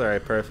Shores?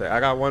 Alright, perfect. I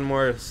got one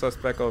more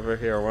suspect over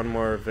here, one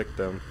more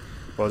victim.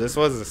 Well, this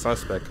was a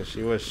suspect because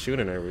she was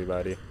shooting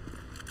everybody.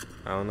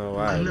 I don't know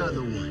why.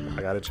 Another one.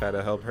 I gotta try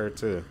to help her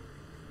too.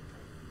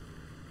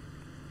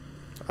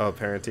 Oh,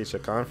 parent-teacher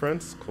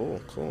conference? Cool,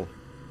 cool.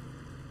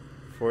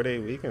 4-day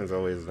weekend's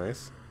always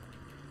nice.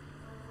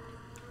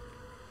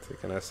 So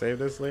can I save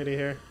this lady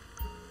here?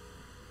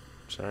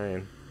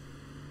 Trying.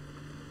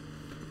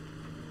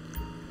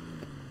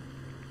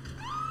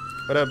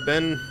 What up,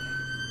 Ben?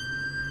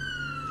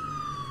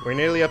 We're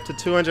nearly up to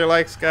 200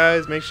 likes,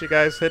 guys. Make sure you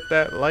guys hit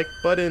that like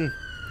button.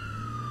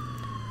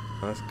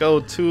 Let's go,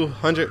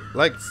 200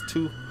 likes,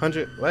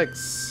 200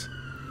 likes.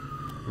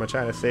 I'm gonna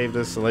try to save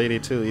this lady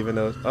too, even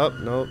though, oh,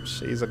 nope,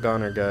 she's a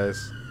goner,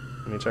 guys.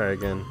 Let me try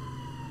again.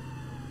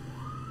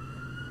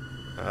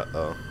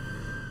 Uh-oh.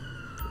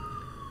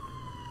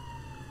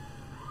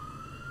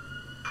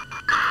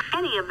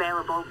 Any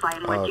available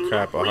Vinewood Oh, unit.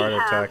 crap, a We heart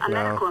have attack a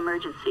now. medical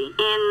emergency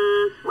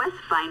in West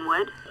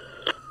Vinewood.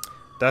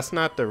 That's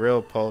not the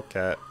real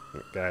polecat,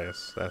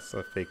 guys. That's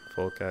a fake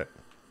polecat.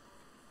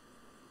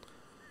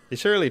 You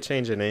should really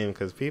change your name,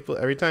 because people,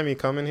 every time you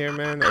come in here,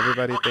 man,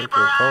 everybody think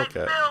you're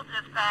polecat.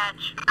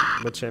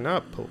 But you're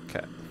not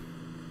polecat.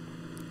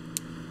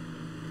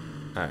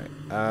 Alright,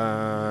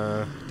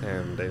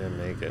 damn, they didn't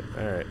make it.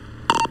 Alright.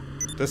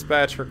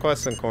 Dispatch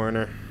requesting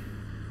coroner.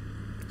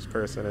 This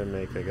person didn't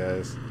make it,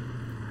 guys.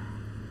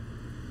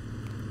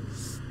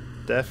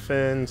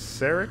 Stefan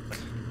Sarek?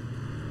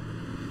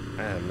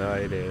 I have no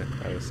idea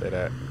how to say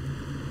that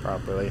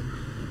properly.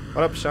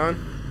 What up,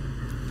 Sean?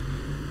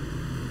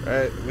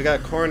 Alright, we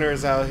got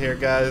coroners out here,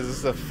 guys. This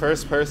is the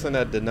first person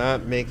that did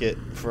not make it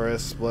for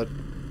us, but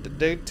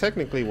they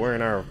technically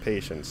weren't our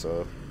patient,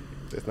 so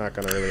it's not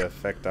going to really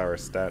affect our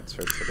stats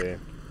for today.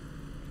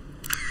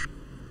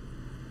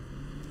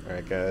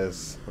 Alright,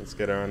 guys, let's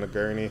get her on the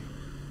gurney.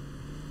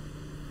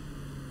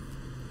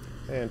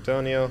 Hey,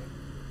 Antonio.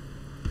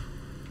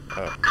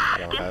 Oh, I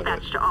don't have it.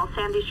 Dispatch to all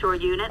Sandy Shore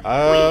units. We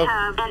Uh,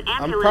 have an ambulance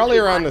I'm probably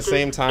around the requested,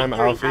 same time,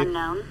 injuries Alfie.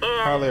 unknown, in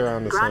Probably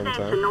around the same Grande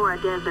time. Sonora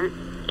Desert.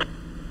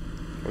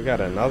 We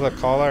got another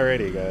call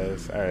already,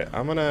 guys. Alright,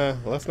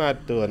 let's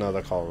not do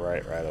another call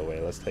right away.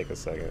 Let's take a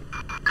second.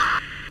 This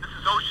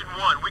is Ocean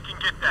 1. We can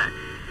get that.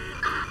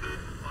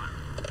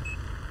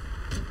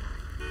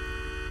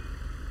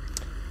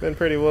 Been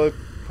pretty well,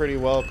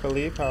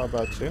 Khalif. How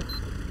about you?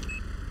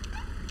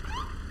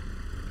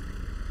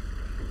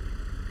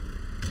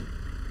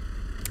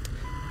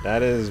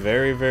 That is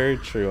very, very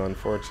true,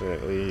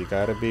 unfortunately. You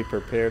gotta be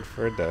prepared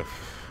for death.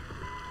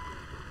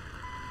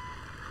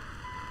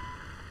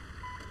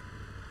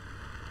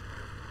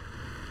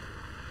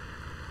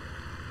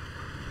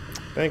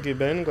 Thank you,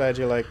 Ben. Glad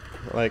you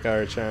like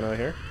our channel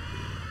here.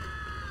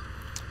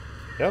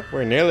 Yep,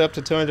 we're nearly up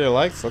to 200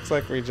 likes. Looks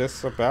like we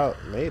just about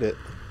made it.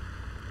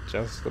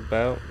 Just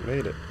about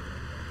made it.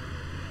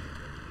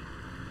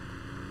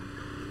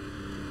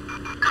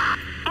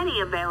 Any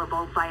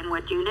available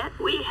Vinewood unit.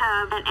 We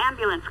have an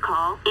ambulance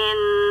call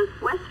in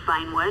West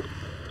Vinewood.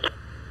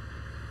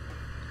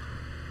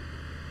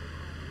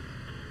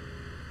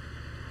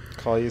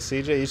 Call you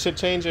CJ? You should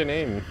change your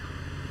name,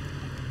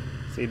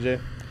 CJ.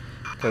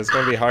 Because it's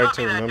going to be hard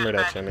to remember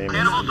that your name is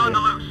Animals on the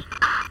CJ. loose.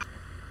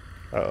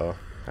 Uh-oh.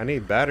 I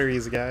need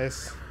batteries,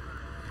 guys.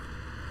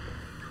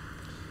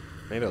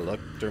 I need to look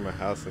through my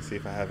house and see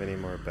if I have any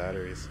more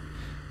batteries.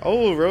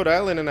 Oh, Rhode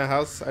Island in the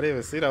house. I didn't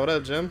even see that. What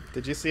up, Jim?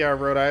 Did you see our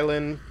Rhode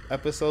Island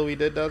episode we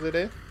did the other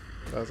day?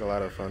 That was a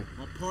lot of fun.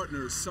 My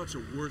partner is such a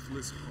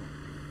worthless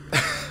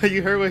hunk.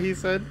 You heard what he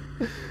said?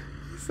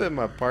 He said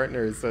my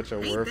partner is such a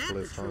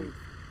worthless hunk.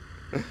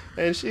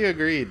 And she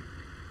agreed.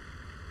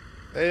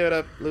 Hey, what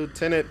up,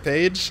 Lieutenant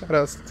Page? Shout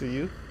outs to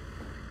you.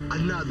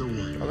 Another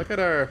one. Oh, look at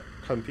our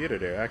computer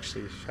there.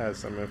 Actually has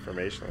some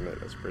information on it.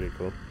 That's pretty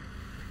cool.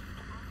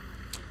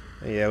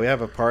 Yeah, we have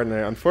a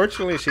partner.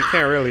 Unfortunately, she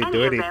can't really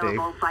do Any anything.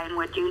 available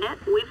Vinewood unit.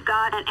 We've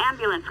got an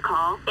ambulance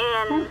call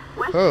in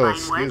West Oh, Vinewood.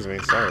 excuse me.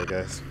 Sorry,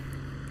 guys.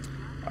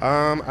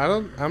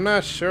 I'm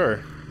not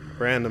sure.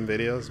 Random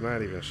videos,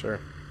 not even sure.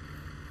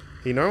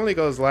 He normally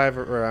goes live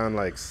around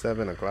like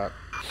 7 o'clock.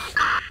 This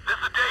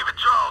is David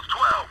Charles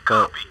 12.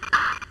 But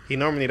Copy. he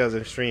normally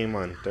doesn't stream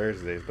on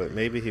Thursdays, but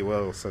maybe he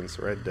will since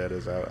Red Dead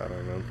is out. I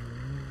don't know.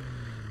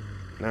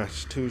 Not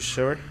too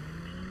sure.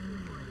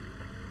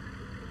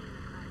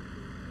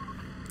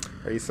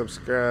 Are you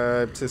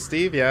subscribed to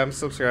Steve? Yeah, I'm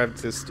subscribed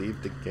to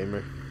Steve the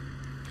Gamer.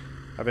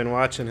 I've been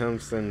watching him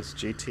since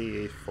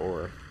GTA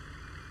 4.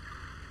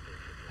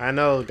 I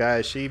know,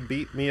 guys, she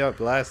beat me up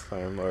last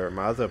time, or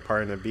my other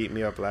partner beat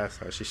me up last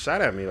time. She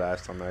shot at me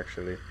last time,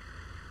 actually.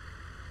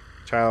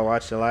 Try to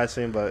watch the live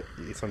stream, but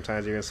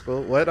sometimes you're in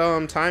school. What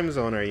time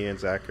zone are you in,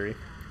 Zachary?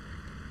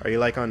 Are you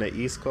like on the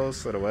East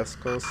Coast or the West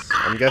Coast?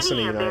 I'm guessing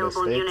the United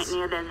available States.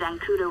 unit near the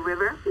Zancudo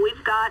River.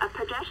 We've got a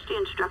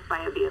pedestrian struck by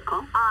a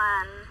vehicle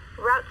on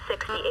Route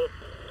 68.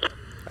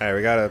 Alright,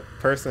 we got a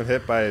person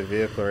hit by a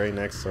vehicle right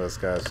next to us,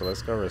 guys. So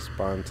let's go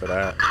respond to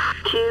that.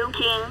 2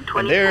 King 24.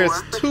 And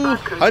there's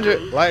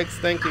 200 likes.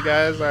 Thank you,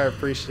 guys. I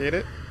appreciate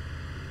it.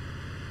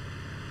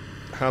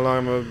 How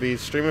long will be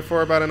streaming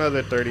for? About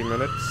another 30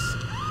 minutes.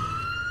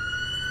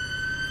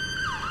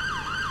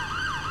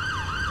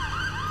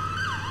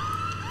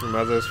 Your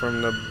mother's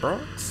from the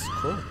Bronx.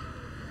 Cool.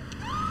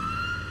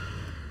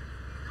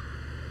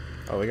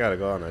 Oh, we gotta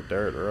go on a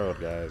dirt road,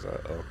 guys.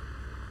 Uh-oh.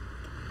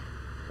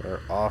 We're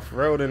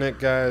off-roading it,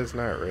 guys.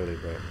 Not really,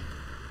 but...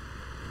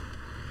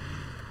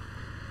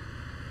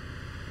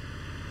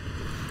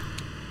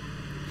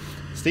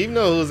 Steve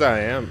knows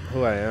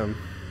who I am.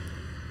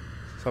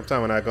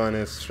 Sometimes when I go on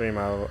his stream,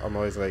 I'm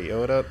always like, yo,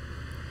 what up?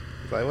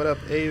 He's like, what up,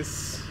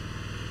 Ace?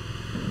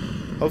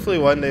 Hopefully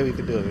one day we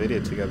could do a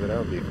video together. That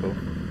would be cool.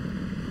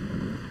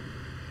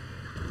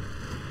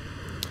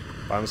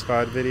 Bomb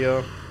Squad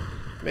video?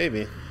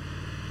 Maybe.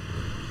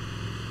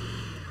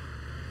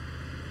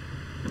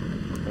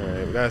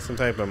 Alright, we got some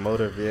type of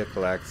motor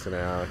vehicle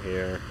accident out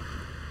here.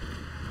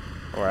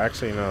 Or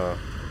actually, no.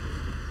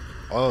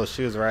 Oh,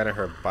 she was riding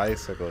her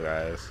bicycle,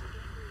 guys.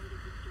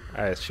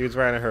 Alright, she was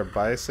riding her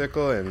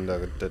bicycle and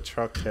the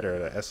truck hit her,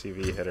 the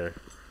SUV hit her.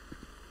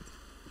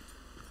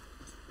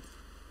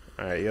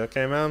 Alright, you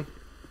okay, ma'am?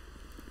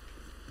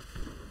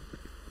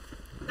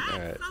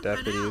 Alright,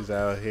 deputies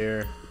out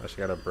here. Oh, she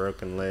got a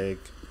broken leg.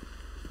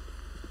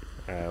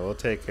 Alright, we'll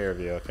take care of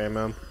you, okay,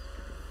 ma'am?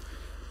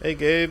 Hey,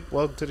 Gabe,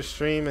 welcome to the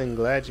stream and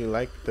glad you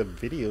liked the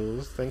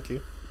videos. Thank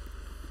you.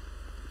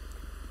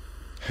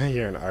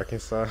 You're in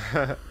Arkansas.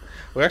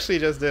 We actually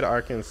just did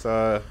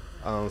Arkansas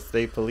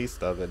State Police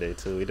the other day,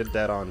 too. We did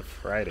that on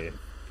Friday.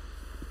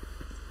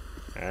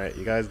 Alright,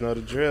 you guys know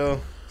the drill.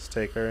 Let's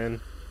take her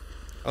in.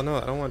 Oh, no,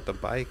 I don't want the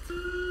bike.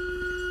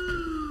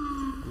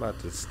 I'm about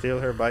to steal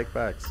her bike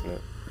back,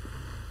 Snip.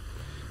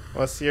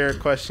 What's your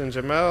question,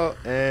 Jamel?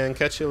 And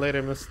catch you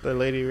later, Mr.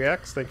 Lady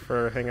Reacts. Thanks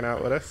for hanging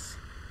out with us.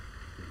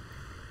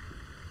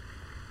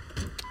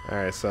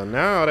 Alright, so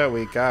now that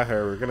we got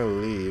her, we're gonna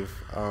leave.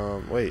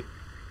 Wait.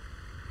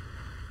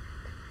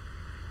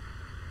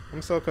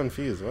 I'm so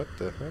confused. What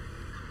the heck?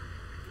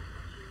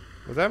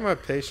 Was that my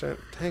patient?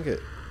 Dang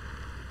it.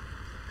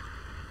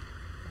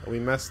 We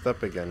messed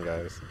up again,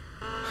 guys.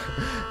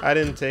 I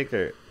didn't take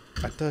her.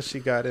 I thought she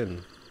got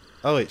in.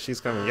 Oh, wait,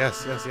 she's coming.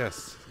 Yes, yes,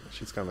 yes.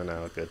 She's coming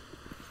now. Good.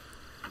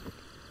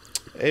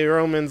 Hey,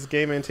 Romans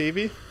Gaming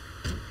TV.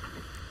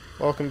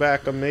 Welcome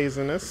back,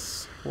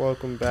 amazingness.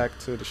 Welcome back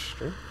to the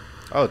stream.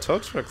 Oh, tow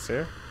truck's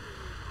here.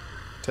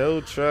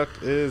 Tow truck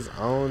is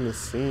on the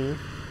scene.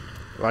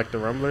 Like the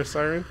rumbler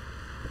siren?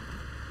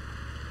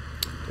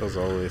 That was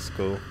always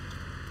cool.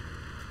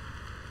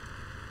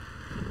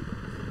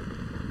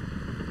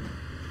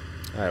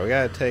 Alright, we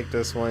gotta take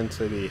this one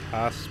to the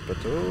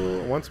hospital.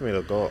 It wants me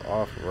to go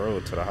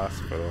off-road to the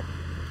hospital.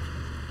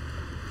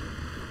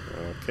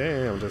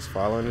 Okay, I'm just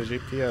following the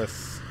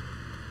GPS.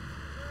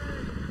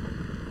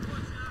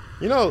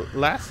 You know,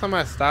 last time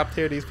I stopped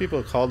here, these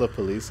people called the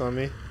police on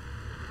me.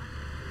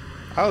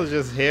 I was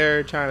just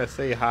here trying to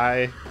say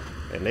hi,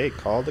 and they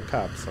called the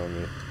cops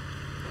on me.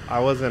 I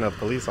wasn't a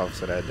police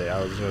officer that day.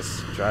 I was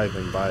just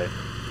driving by.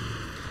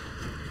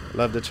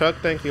 Love the truck.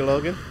 Thank you,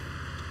 Logan.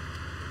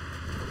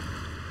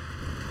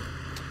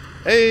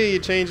 Hey, you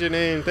changed your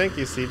name. Thank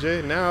you,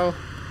 CJ. Now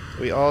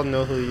we all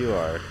know who you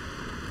are.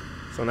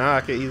 So now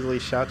I can easily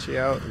shout you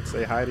out and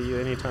say hi to you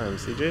anytime,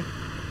 CJ.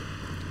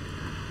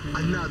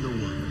 Another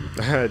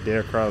one.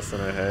 Dare cross on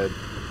her head.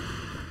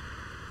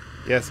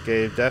 Yes,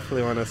 Gabe,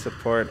 definitely want to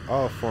support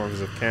all forms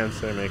of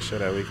cancer. Make sure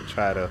that we can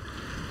try to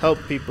help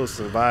people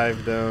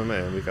survive them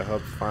and we can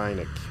help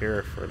find a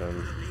cure for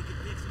them.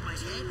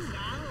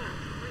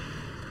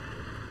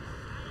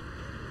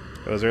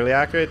 It was really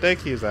accurate.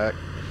 Thank you, Zach.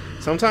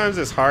 Sometimes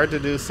it's hard to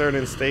do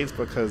certain states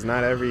because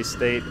not every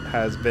state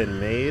has been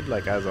made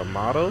like as a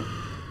model.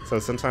 So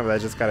sometimes I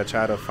just gotta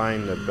try to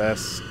find the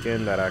best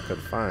skin that I could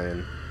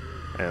find.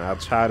 And I'll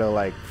try to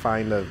like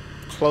find the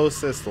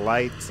closest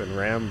lights and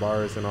RAM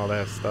bars and all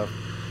that stuff.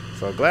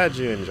 So glad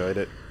you enjoyed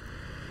it.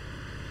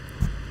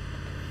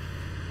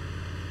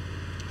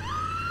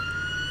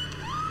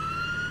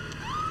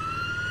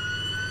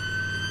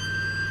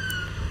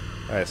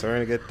 Alright, so we're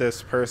gonna get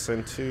this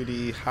person to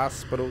the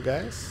hospital,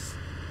 guys.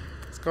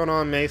 What's going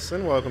on,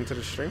 Mason? Welcome to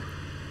the stream.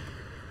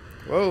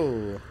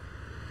 Whoa.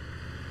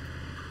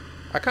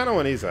 I kind of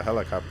want to use a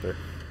helicopter.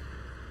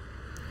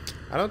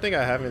 I don't think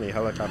I have any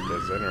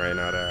helicopters in right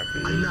now that I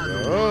can use.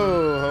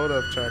 Oh, hold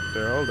up,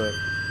 tractor, hold up.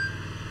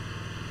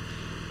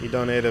 You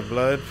donated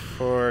blood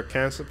for a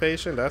cancer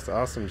patient? That's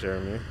awesome,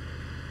 Jeremy.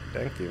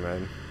 Thank you,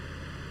 man.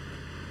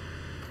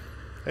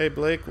 Hey,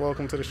 Blake,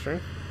 welcome to the stream.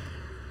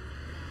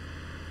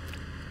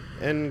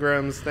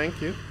 Engrams,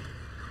 thank you.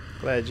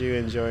 Glad you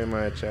enjoy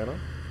my channel.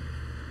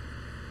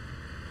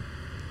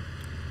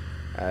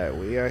 Alright,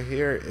 we are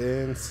here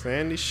in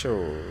Sandy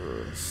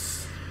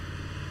Shores.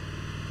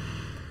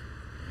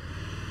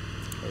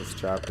 Let's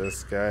drop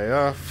this guy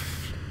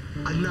off.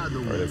 Another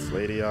Or one. this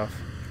lady off.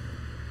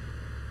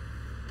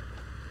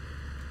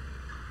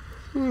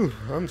 Whew,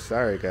 I'm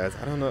sorry, guys.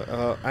 I don't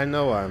know. I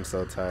know why I'm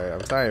so tired.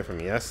 I'm tired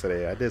from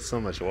yesterday. I did so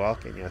much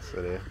walking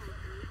yesterday.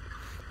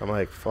 I'm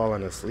like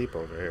falling asleep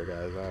over here,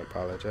 guys. I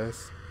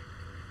apologize.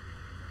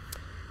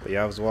 But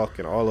yeah, I was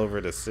walking all over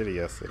the city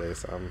yesterday,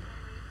 so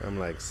I'm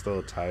like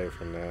still tired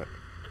from that.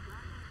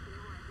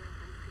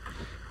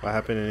 What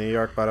happened in New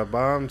York about a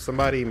bomb?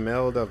 Somebody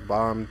mailed a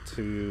bomb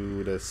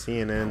to the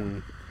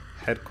CNN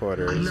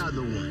headquarters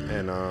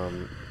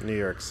in New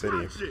York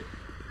City.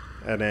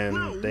 And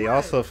then they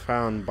also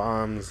found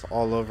bombs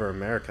all over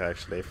America,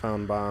 actually. They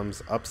found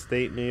bombs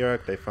upstate New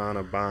York. They found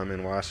a bomb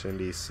in Washington,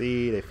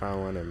 D.C. They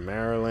found one in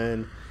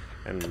Maryland.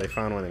 And they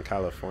found one in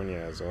California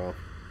as well.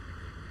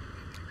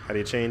 How do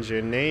you change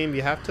your name?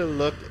 You have to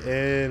look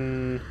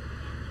in...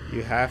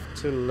 You have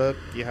to look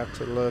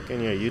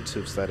in your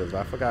YouTube settings.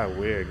 I forgot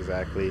where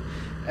exactly.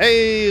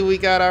 Hey, we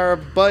got our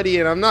buddy,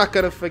 and I'm not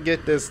going to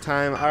forget this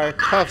time, our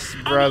Cuffs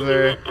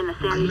brother,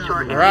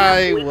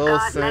 Rye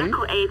Wilson,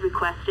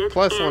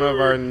 plus one of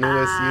our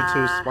newest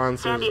YouTube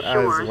sponsors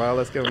as well.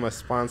 Let's give him a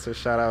sponsor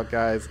shout out,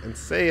 guys, and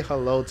say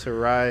hello to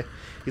Rye.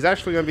 He's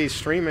actually going to be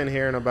streaming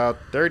here in about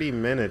 30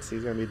 minutes.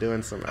 He's going to be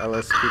doing some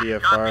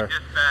LSPDFR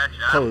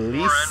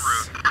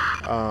police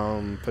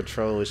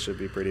patrol. It should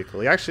be pretty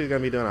cool. He's actually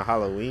going to be doing a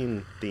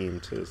Halloween theme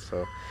too,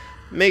 so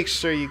make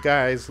sure you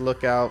guys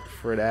look out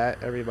for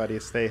that. Everybody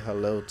say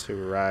hello to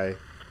Rye.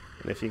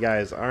 And if you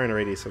guys aren't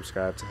already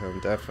subscribed to him,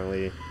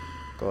 definitely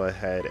go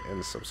ahead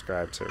and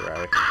subscribe to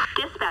Rye.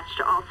 Dispatch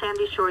to all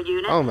Sandy Shore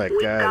units. Oh my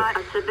We've god. got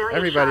a civilian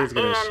Everybody's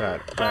getting in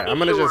shot. Alright, Sandy I'm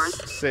gonna Shores.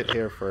 just sit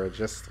here for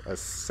just a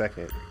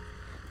second.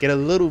 Get a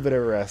little bit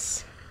of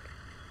rest.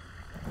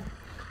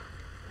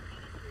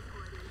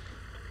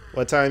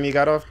 What time you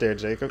got off there,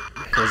 Jacob?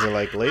 Was it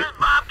like late? This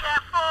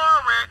Bobcat 4,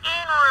 we're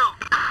en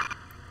route.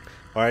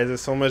 Why is there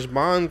so much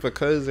bombs?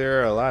 Because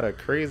there are a lot of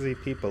crazy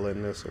people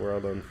in this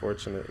world,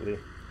 unfortunately.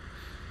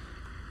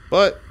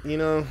 But, you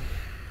know,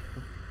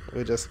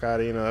 we just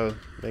gotta, you know,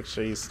 make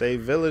sure you stay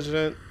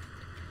vigilant.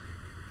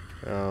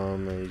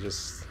 And you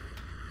just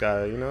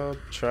gotta, you know,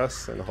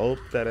 trust and hope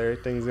that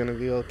everything's gonna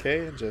be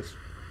okay. Just,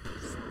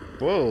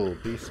 whoa,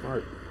 be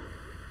smart.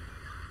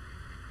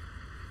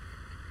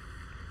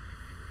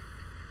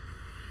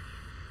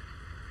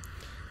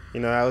 You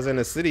know, I was in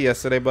the city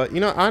yesterday, but, you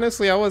know,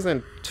 honestly, I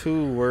wasn't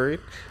too worried.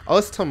 Oh,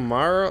 it's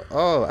tomorrow?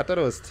 Oh, I thought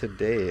it was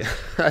today.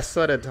 I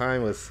saw the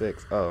time was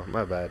 6. Oh,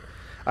 my bad.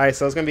 All right,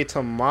 so it's going to be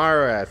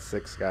tomorrow at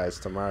 6, guys.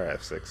 Tomorrow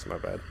at 6, my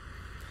bad.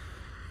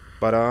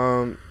 But,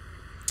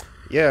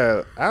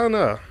 yeah, I don't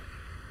know.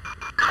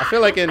 I feel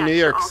like in New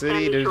York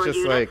City, there's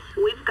just, like,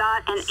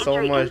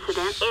 so much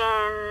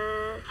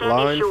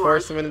law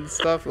enforcement and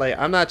stuff. Like,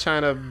 I'm not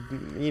trying to,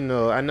 you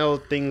know, I know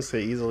things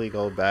could easily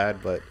go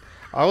bad, but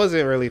I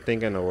wasn't really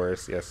thinking the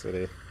worst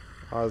yesterday.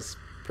 I was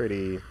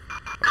pretty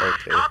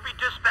okay. Copy,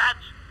 dispatch.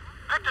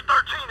 Victor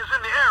 13 is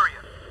in the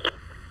area.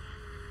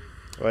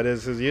 What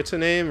is his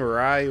username?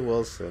 Rye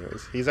Wilson.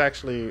 He's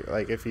actually,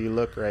 like, if you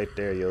look right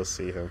there, you'll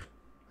see him.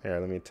 Here,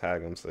 let me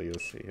tag him so you'll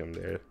see him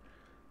there.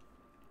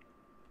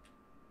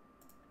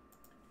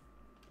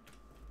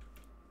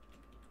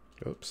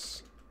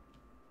 Oops.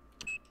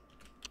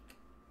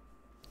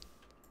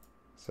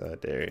 So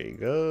there he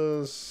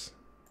goes.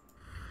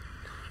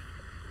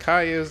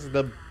 Kai is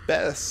the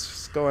best.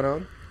 What's going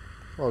on?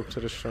 Welcome to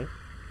the stream.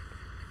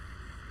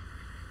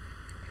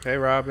 Hey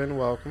Robin,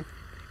 welcome.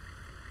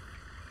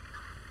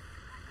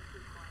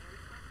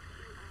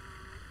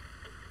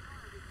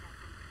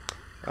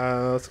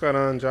 What's going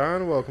on,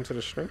 John? Welcome to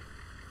the stream.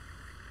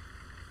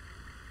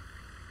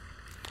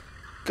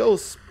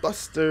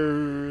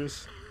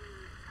 Ghostbusters.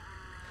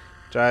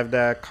 Drive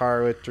that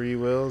car with 3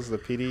 wheels, the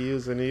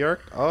PDUs in New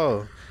York.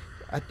 Oh,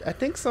 I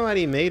think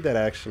somebody made that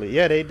actually.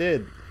 Yeah, they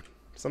did.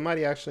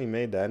 Somebody actually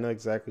made that. I know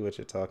exactly what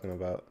you're talking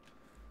about.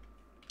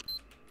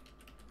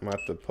 I'm going to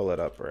have to pull it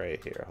up right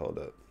here. Hold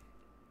up.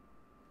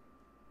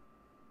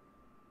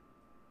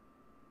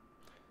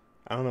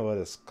 I don't know what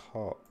it's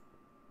called.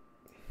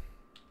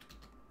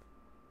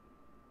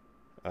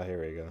 Oh, here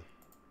we go.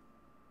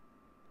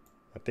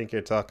 I think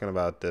you're talking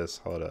about this.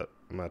 Hold up.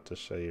 I'm about to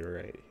show you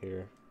right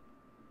here.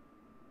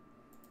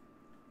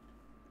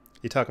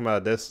 You're talking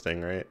about this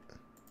thing, right?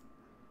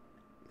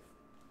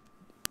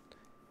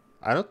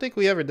 I don't think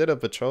we ever did a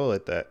patrol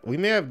like that. We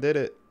may have did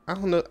it. I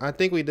don't know. I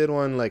think we did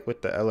one like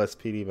with the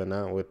LSPD, but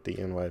not with the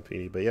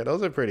NYPD. But yeah,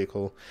 those are pretty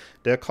cool.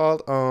 They're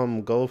called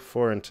Go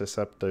 4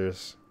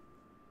 Interceptors,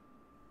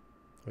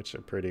 which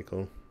are pretty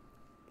cool.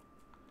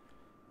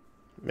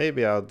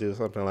 Maybe I'll do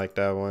something like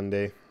that one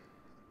day.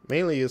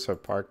 Mainly used for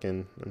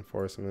parking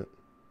enforcement.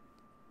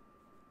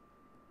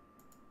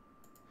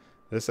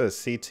 This says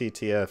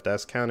CTTF.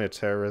 That's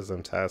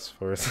Counterterrorism Task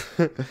Force.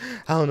 I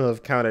don't know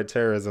if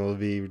counterterrorism will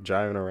be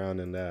driving around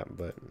in that,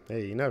 but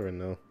hey, you never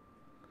know.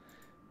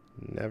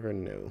 Never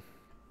knew.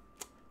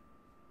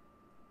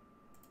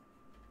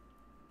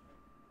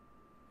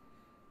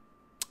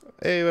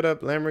 Hey, what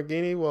up,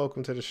 Lamborghini?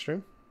 Welcome to the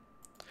stream.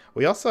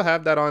 We also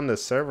have that on the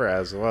server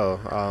as well.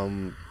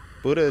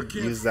 Buddha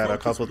used that a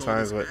couple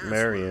times with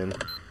Marion.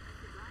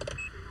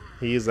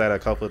 He used that a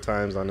couple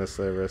times on the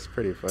server. It's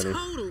pretty funny.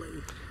 Totally.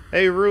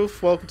 Hey,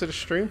 Roof, welcome to the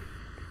stream.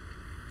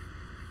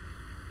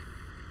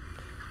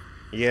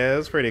 Yeah, it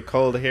was pretty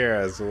cold here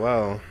as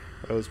well.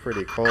 It was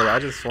pretty cold. I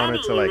just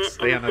wanted to like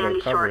stay under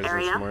the covers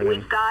this morning.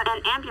 We've got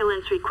an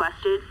ambulance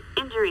requested.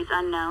 Injuries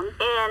unknown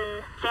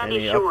in Sandy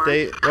Any Shores.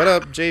 update? What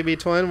up, JB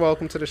Twin?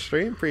 Welcome to the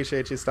stream.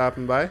 Appreciate you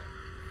stopping by.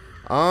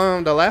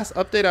 The last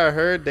update I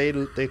heard,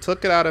 they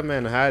took it out of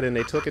Manhattan.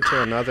 They took it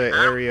to another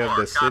area of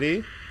the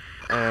city,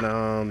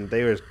 and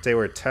they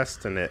were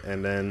testing it.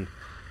 And then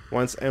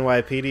once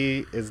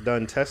NYPD is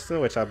done testing,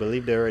 which I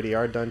believe they already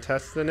are done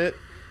testing it,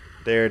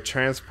 they're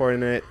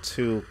transporting it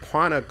to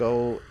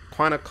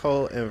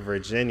Quantico in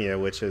Virginia,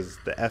 which is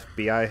the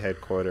FBI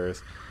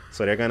headquarters.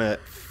 So they're gonna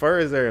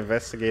further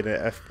investigate the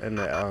FBI, and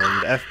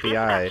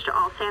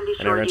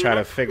they're gonna try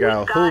to figure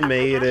out who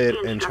made it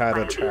and try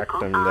to track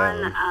them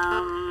down.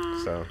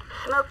 So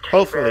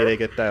hopefully they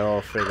get that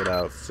all figured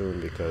out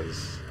soon,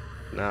 because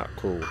not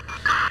cool.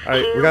 All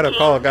right, we got a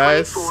call,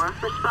 guys.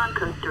 Respond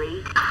code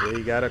 3.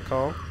 We got a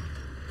call.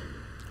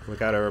 We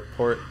got a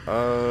report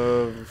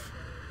of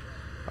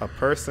a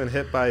person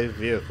hit by a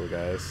vehicle,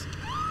 guys.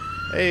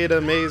 Hey, the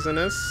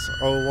amazingness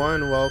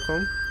 01,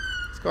 welcome.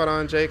 What's going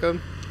on, Jacob?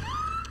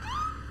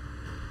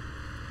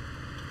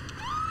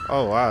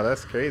 Oh wow,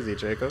 that's crazy,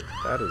 Jacob.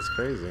 That is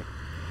crazy.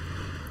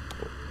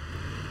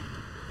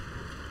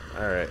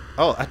 Alright.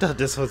 Oh, I thought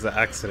this was the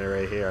accident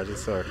right here. I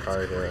just saw a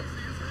car here.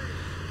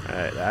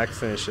 Alright, the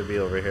accident should be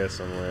over here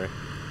somewhere.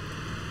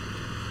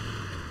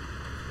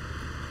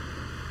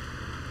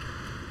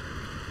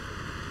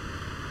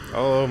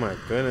 Oh my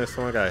goodness,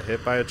 someone got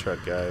hit by a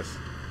truck, guys.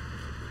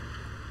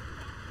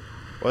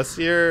 What's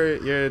your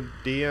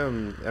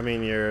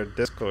DM, your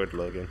Discord,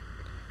 Logan?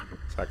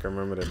 So I can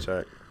remember to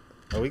check.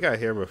 Oh, we got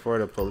here before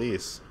the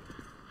police.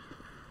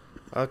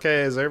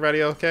 Okay, is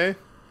everybody okay?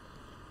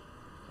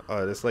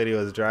 Oh, this lady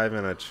was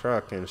driving a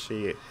truck and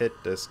she hit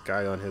this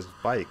guy on his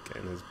bike,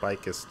 and his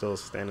bike is still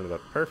standing up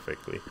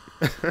perfectly.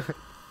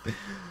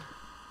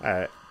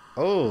 Alright.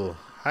 Oh,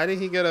 how did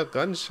he get a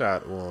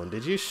gunshot wound?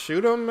 Did you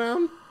shoot him,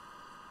 ma'am?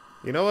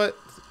 You know what?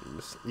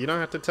 You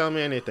don't have to tell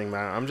me anything,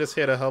 man. I'm just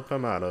here to help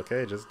him out,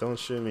 okay? Just don't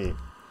shoot me.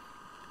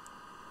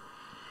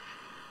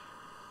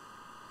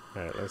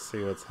 Alright, let's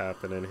see what's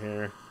happening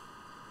here.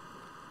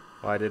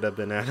 Why did a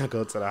banana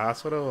go to the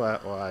hospital?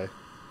 Why?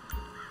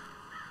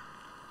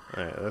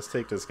 Alright, let's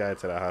take this guy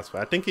to the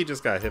hospital. I think he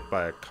just got hit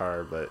by a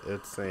car, but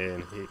it's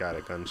saying he got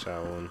a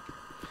gunshot wound.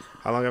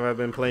 How long have I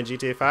been playing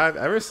GTA 5?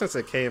 Ever since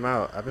it came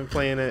out. I've been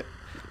playing it.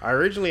 I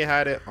originally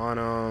had it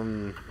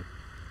on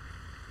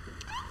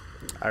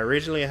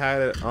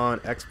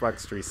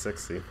Xbox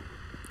 360.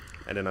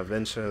 And then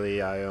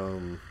eventually I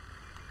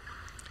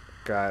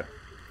got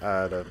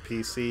the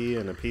PC,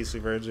 and the PC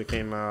version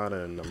came out,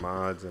 and the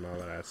mods and all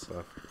of that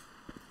stuff.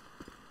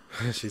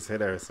 She's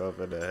hit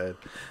herself in the head.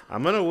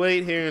 I'm gonna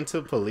wait here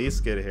until police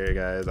get here,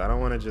 guys. I don't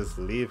want to just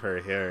leave her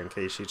here in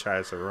case she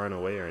tries to run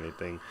away or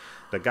anything.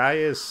 The guy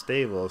is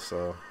stable,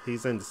 so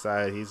he's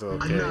inside. He's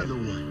okay.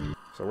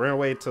 So we're gonna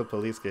wait till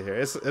police get here.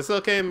 It's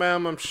okay,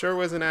 ma'am. I'm sure it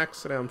was an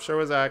accident. I'm sure it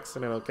was an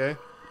accident, okay?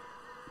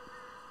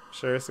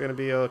 Sure, it's gonna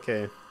be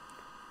okay.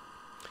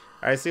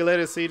 Alright, see you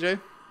later, CJ.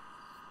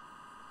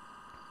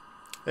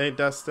 Hey,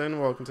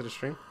 Dustin. Welcome to the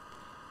stream.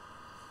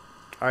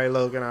 Alright,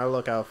 Logan. I'll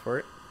look out for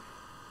it.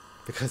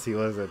 Because he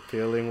wasn't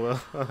peeling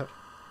well.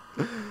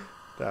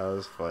 That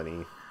was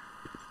funny.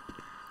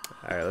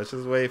 Alright, let's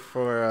just wait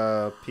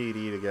for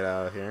PD to get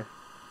out of here.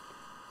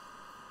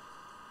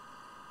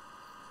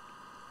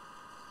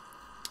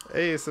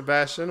 Hey,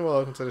 Sebastian,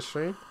 welcome to the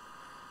stream.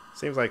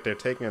 Seems like they're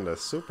taking the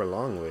super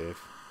long way.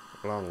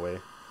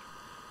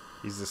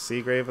 Use the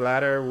Seagrave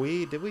ladder.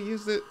 Did we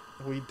use it?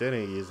 We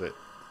didn't use it.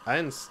 I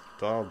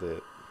installed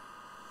it.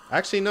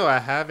 Actually, no, I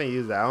haven't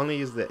used it. I only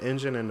used the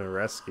engine and the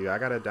rescue. I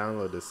gotta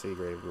download the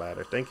Seagrave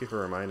ladder. Thank you for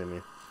reminding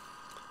me.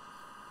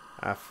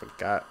 I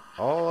forgot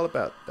all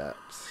about that.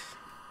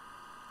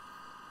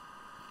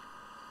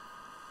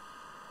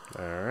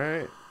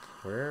 Alright.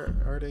 Where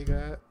are they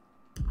at?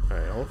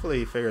 Alright, hopefully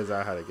he figures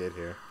out how to get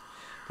here.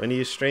 When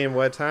you stream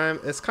what time?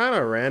 It's kind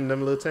of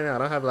random, Lieutenant. I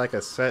don't have like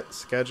a set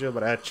schedule,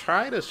 but I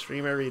try to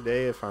stream every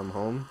day if I'm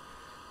home.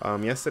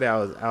 Yesterday I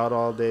was out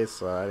all day,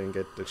 so I didn't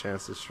get the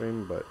chance to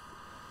stream, but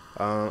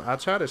I'll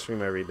try to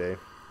stream every day,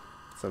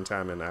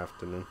 sometime in the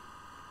afternoon.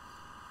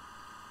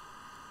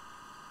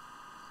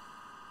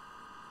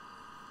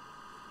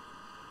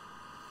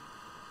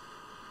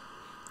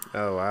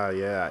 Oh wow,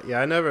 yeah.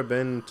 I never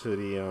been to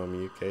the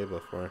UK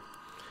before.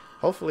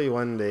 Hopefully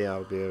one day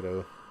I'll be able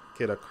to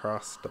get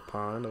across the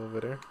pond over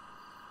there.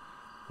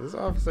 Is this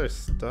officer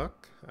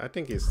stuck? I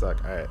think he's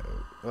stuck. Alright.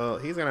 Well,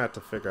 he's gonna have to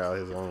figure out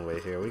his own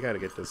way here. We gotta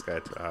get this guy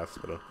to the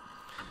hospital.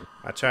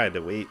 I tried to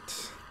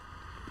wait.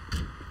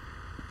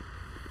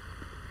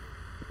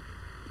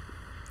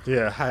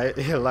 Yeah,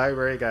 your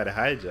library got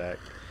hijacked.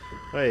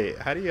 Wait,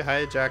 how do you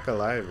hijack a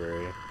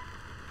library?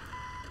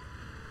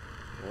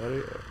 What do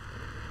you...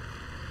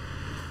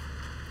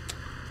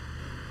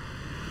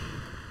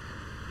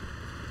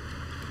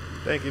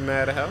 Thank you,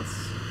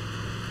 Madhouse.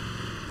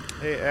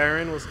 Hey,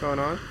 Aaron, what's going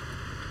on?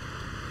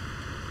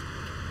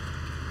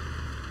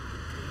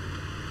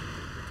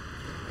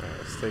 Alright,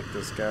 let's take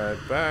this guy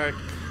back.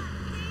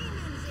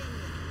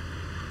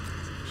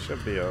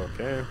 Should be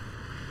okay.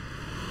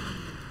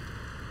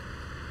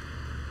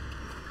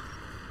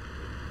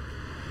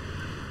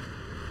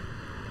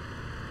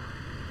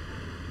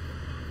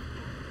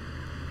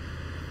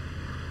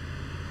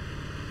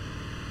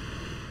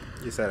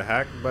 You said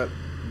hack, but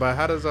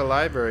how does a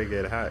library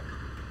get hacked?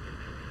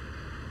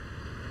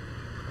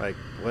 Like,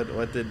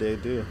 what did they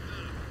do?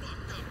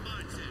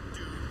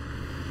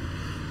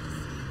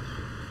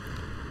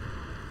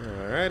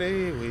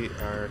 Alrighty, we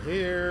are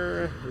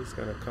here. Who's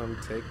gonna come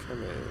take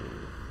him in?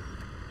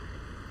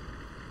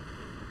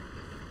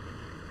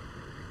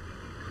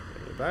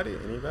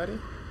 Anybody?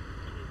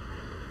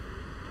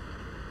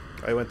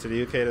 I went to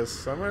the UK this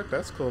summer.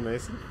 That's cool,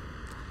 Mason.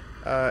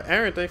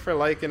 Aaron, thanks for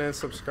liking and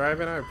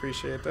subscribing. I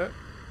appreciate that.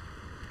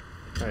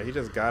 Alright, he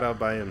just got out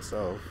by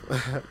himself.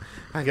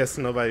 I guess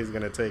nobody's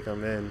gonna take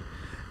him in.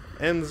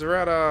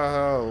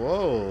 Enzrada,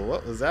 whoa,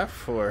 what was that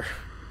for?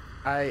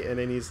 And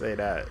then you say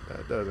that.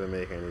 That doesn't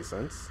make any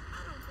sense.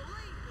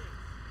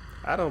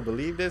 I don't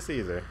believe this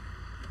either.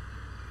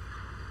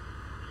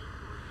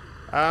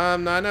 No,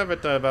 I never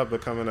thought about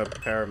becoming a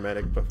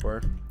paramedic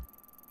before.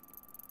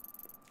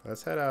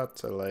 Let's head out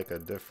to like a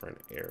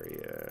different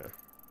area.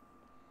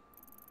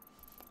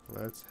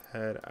 Let's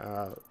head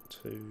out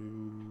to...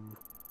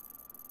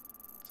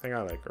 Let's hang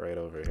out like right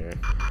over here.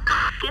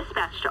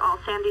 Dispatch to all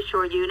Sandy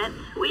Shore units.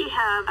 We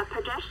have a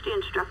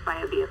pedestrian struck by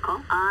a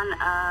vehicle on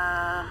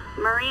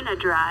Marina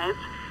Drive.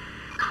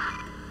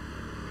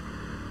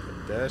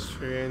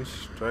 Pedestrian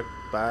struck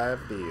by a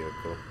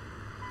vehicle.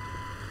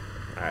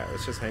 Alright,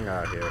 let's just hang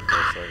out here for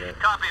a second.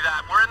 Copy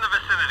that. We're in the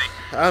vicinity.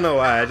 I don't know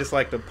why, I just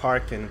like to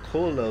park in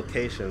cool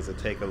locations to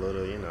take a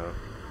little, you know,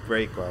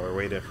 break while we're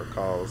waiting for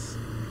calls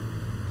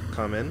to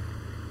come in.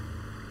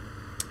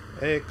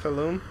 Hey,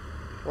 Kaloum,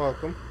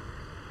 welcome.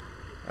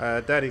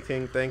 Daddy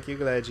King, thank you.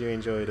 Glad you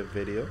enjoyed the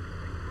video.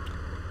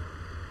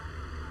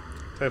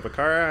 Type of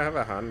car? I have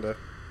a Honda.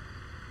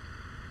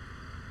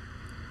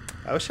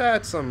 I wish I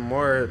had some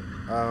more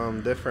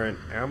different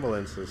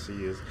ambulances to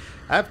use.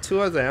 I have 2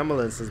 other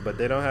ambulances, but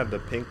they don't have the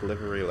pink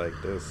livery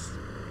like this.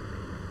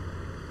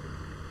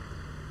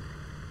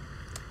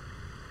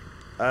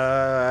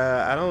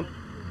 I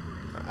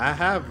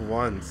have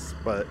once,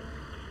 but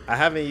I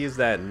haven't used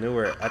that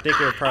newer. I think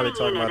you're probably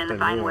talking about the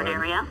new one.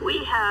 Area.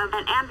 We have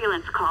an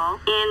ambulance call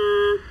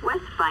in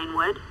West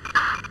Vinewood.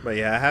 But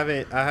yeah, I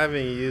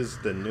haven't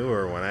used the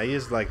newer one. I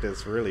used like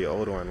this really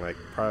old one, like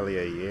probably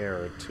a year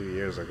or 2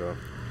 years ago.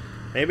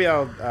 Maybe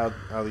I'll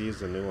use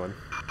the new one.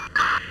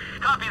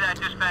 Copy that,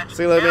 dispatch.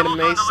 See you later,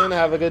 Mason.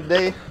 Have a good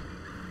day.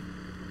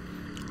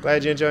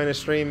 Glad you're enjoying the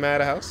stream,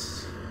 Madhouse.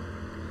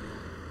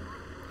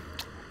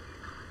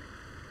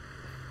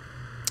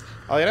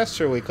 Oh yeah, that's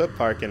true. We could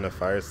park in the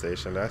fire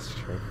station. That's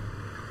true.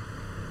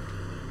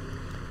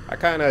 I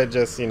kind of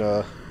just, you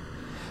know,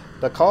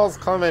 the calls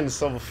come in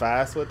so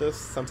fast with this.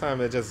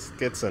 Sometimes it just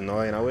gets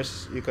annoying. I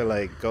wish you could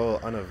like go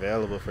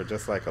unavailable for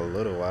just like a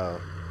little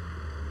while.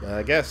 But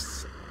I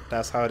guess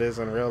that's how it is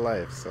in real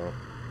life. So.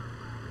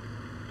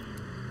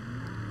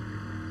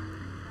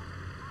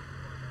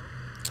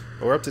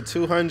 We're up to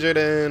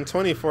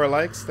 224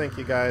 likes. Thank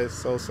you guys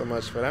so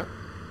much for that.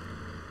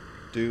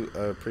 Do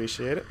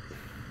appreciate it.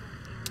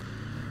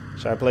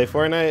 Should I play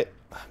Fortnite?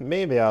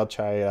 Maybe I'll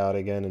try it out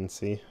again and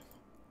see.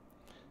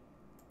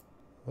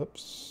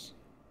 Whoops.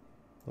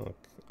 Okay.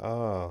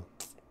 Oh,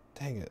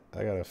 dang it.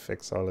 I gotta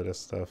fix all of this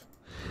stuff.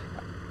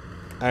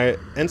 Alright,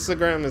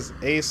 Instagram is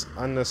ace_KUS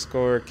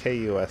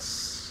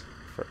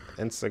for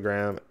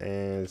Instagram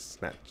and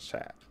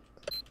Snapchat.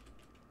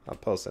 I'll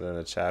post it in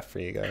the chat for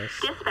you guys.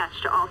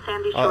 Dispatch to all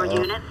Sandy Shore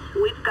units.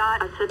 We've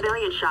got a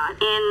civilian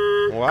shot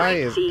in... Why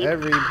is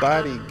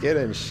everybody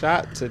getting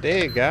shot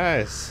today,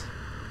 guys?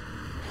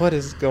 What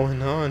is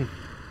going on?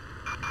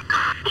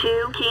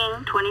 2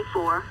 King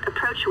 24.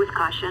 Approach with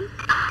caution.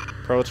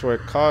 Approach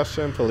with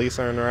caution. Police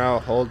are en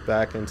route. Hold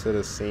back into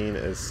the scene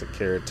is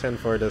secured.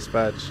 10-4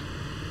 dispatch.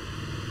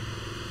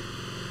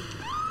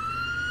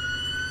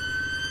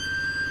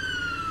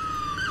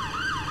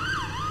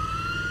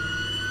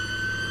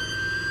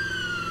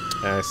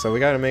 Alright, so we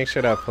gotta make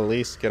sure that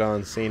police get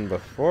on scene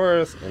before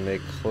us and they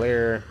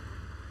clear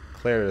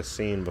the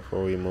scene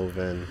before we move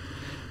in.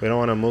 We don't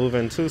want to move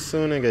in too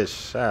soon and get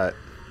shot.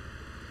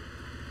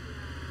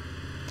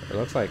 It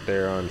looks like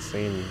they're on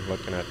scene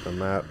looking at the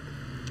map.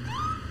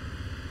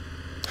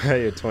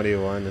 You're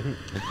 21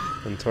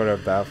 and Twitter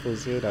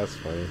baffles you? That's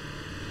funny.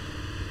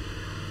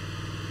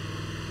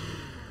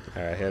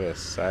 Alright, I hear the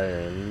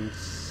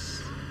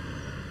sirens.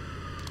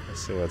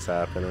 Let's see what's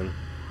happening.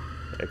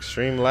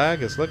 Extreme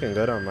lag is looking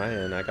good on my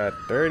end. I got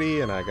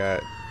 30 and I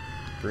got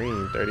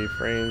green. 30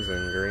 frames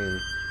and green.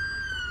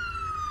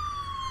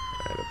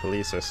 Alright, the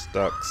police are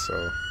stuck, so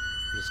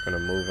I'm just gonna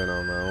move in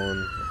on my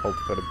own. Hope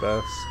for the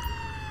best.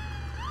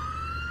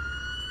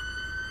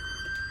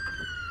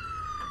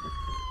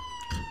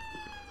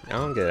 I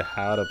don't get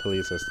how the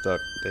police are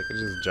stuck. They could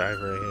just drive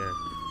right here.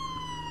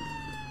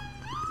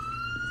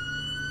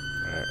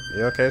 Alright,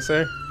 you okay,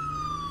 sir?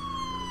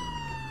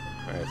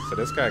 Alright, so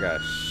this guy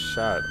got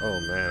shot. Oh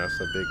man, that's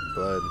a big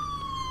blood.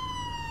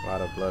 A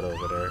lot of blood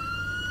over there.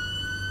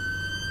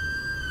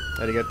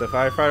 How to get the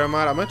firefighter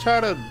mod? I'm gonna try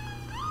to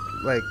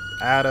like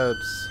add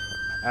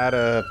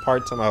a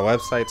part to my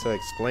website to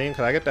explain,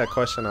 because I get that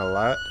question a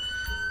lot.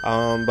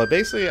 But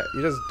basically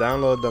you just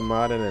download the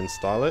mod and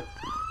install it.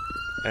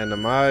 And the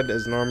mod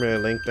is normally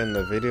linked in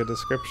the video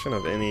description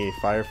of any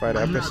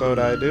firefighter episode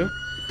I do.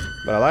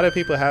 But a lot of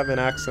people have been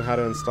asking how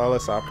to install it,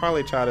 so I'll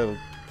probably try to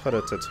put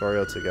a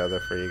tutorial together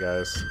for you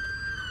guys.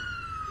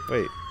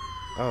 Wait.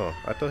 Oh,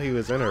 I thought he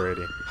was in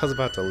already. I was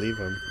about to leave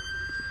him.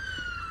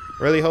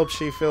 Really hope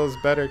she feels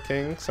better,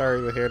 King.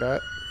 Sorry to hear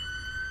that.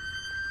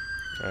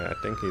 Alright,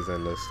 I think he's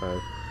in this time.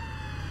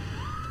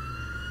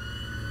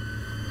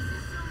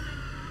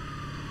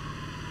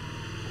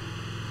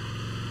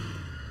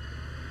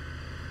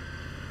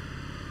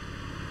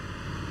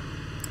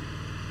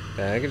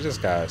 Dang, it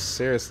just got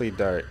seriously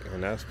dark,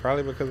 and that's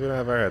probably because we don't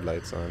have our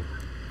headlights on.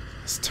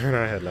 Let's turn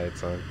our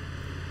headlights on.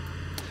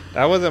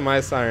 That wasn't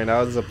my siren, that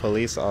was a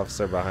police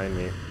officer behind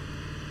me.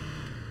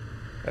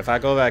 If I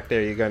go back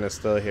there, you're gonna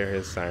still hear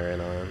his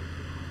siren on.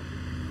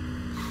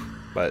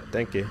 But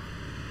thank you.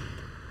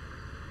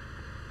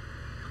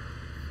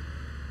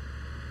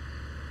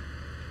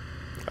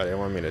 Oh, they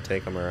want me to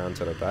take him around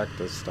to the back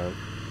this time.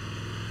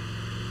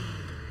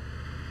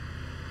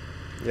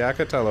 Yeah, I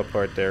could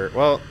teleport there.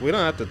 Well, we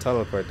don't have to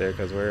teleport there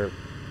because we're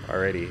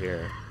already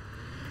here.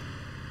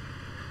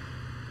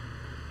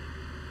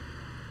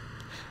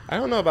 I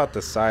don't know about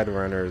the side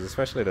runners,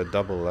 especially the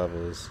double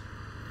levels.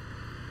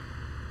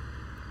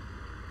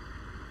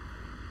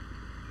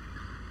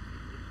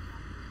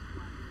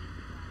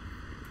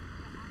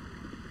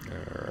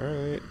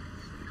 Alright.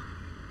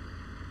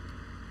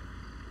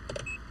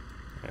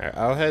 Alright,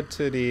 I'll head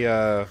to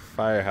the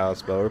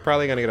firehouse, but we're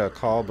probably gonna get a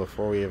call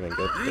before we even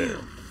get there.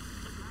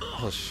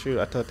 Oh shoot,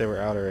 I thought they were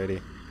out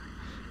already.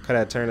 Could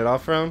I turn it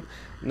off for him?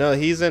 No,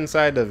 he's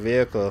inside the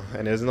vehicle,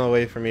 and there's no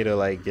way for me to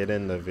like get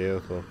in the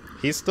vehicle.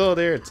 He's still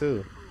there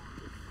too.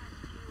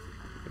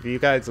 If you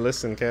guys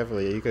listen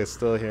carefully, you could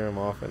still hear him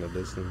off in the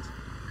distance.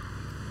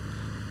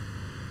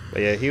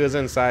 But yeah, he was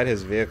inside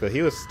his vehicle.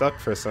 He was stuck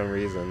for some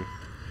reason,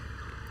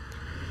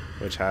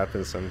 which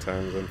happens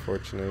sometimes,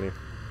 unfortunately.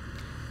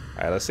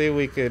 Alright, let's see if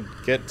we could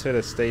get to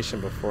the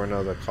station before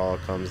another call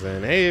comes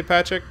in. Hey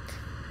Patrick,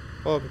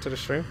 welcome to the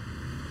stream.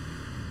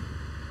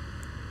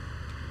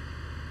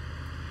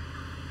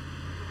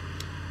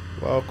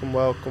 Welcome,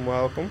 welcome,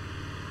 welcome.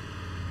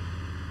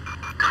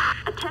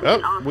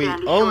 Oh, we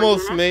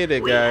almost made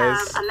it, guys. We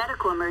have a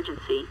medical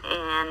emergency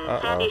in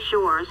Sandy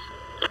Shores.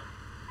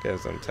 Get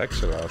some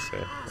texture loss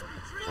here.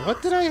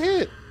 What did I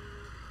hit?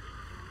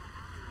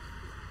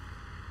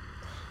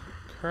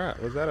 Crap,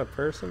 was that a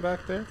person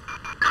back there?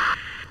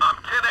 I'm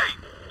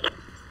 10-8.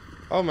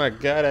 Oh my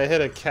god, I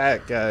hit a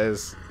cat,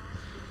 guys.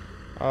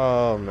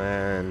 Oh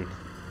man.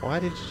 Why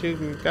did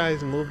you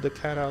guys move the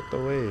cat out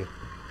the way?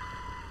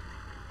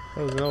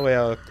 There was no way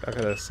I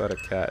could have set a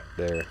cat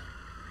there.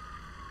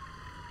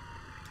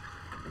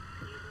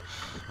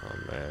 Oh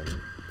man.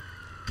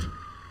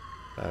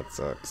 That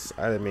sucks.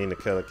 I didn't mean to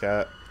kill a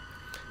cat.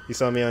 You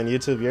saw me on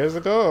YouTube years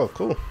ago? Oh,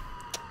 cool.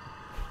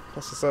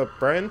 What's up,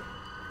 Brian?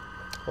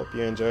 Hope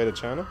you enjoy the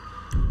channel.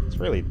 It's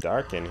really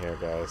dark in here,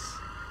 guys.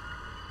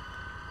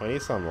 We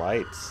need some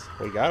lights.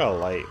 We got a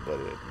light, but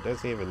it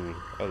doesn't even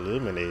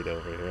illuminate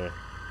over here.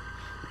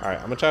 Alright,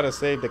 I'm gonna try to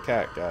save the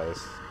cat,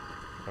 guys.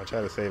 I'm gonna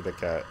try to save the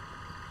cat.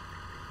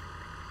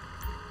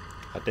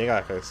 I think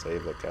I could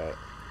save the cat.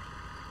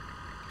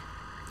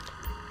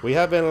 We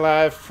have been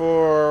live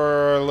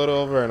for a little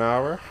over an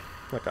hour.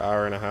 Like an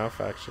hour and a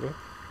half, actually.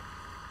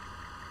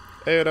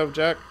 Hey, what up,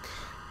 Jack?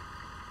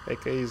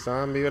 AKA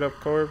Zombie, what up,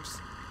 Corbs?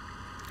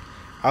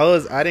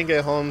 I didn't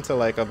get home till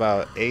like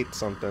about 8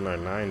 something or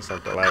 9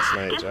 something last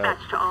night, Jack.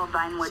 Dispatch to all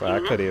Vinewood So I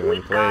units. couldn't even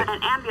We've play. got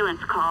an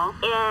ambulance call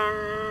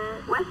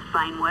in West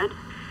Vinewood.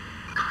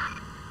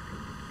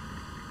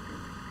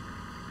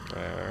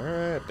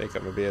 Alright, I think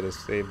I'm gonna be able to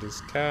save this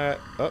cat.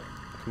 Oh,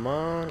 come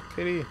on,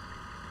 kitty.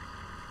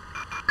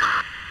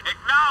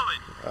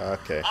 Acknowledge.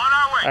 Okay. On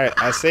our way. Alright,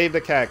 I saved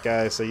the cat,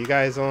 guys, so you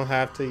guys don't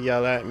have to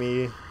yell at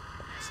me.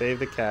 Save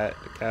the cat.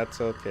 The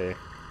cat's okay.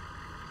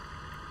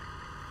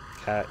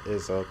 Cat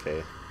is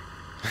okay.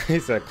 He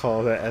said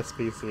call the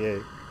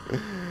SPCA.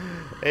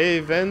 Hey,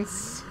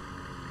 Vince.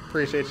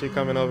 Appreciate you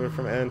coming over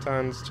from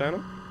Anton's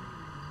channel.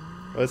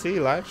 Was he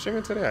live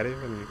streaming today? I didn't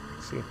even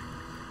see.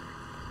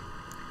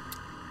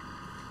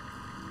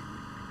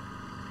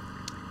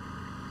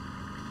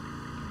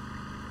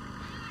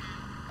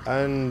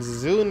 And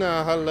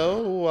Zuna,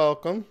 hello,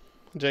 welcome.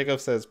 Jacob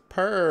says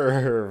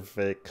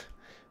perfect.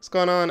 What's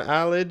going on,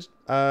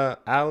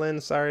 Alan?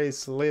 Sorry,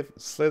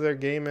 Slither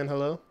Gaming.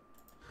 Hello.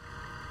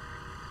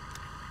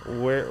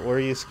 Were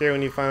you scared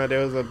when you found out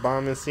there was a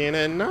bomb in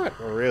CNN? Not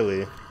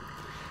really.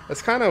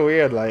 It's kind of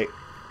weird. Like,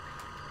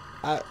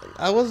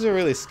 I wasn't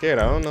really scared.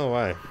 I don't know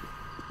why.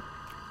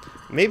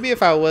 Maybe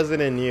if I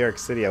wasn't in New York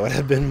City, I would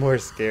have been more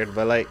scared.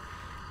 But like,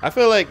 I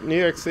feel like New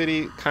York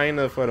City, kind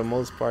of for the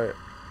most part,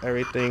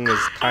 everything is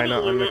kind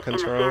of under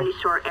control. In the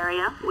Sandy Shore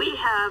area, we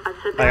have a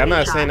Like, I'm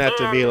not saying that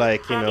to be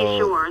like, you Sandy know,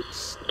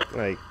 Shores.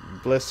 like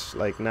bliss,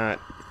 like not.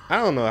 I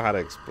don't know how to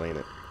explain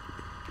it,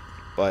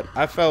 but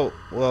I felt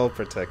well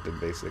protected,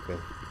 basically.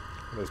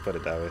 Let's put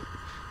it that way.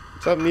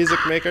 What's up, Music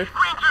Maker?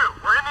 Green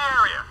 2, we're in the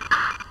area.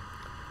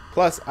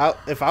 Plus,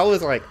 if I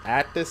was like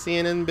at the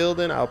CNN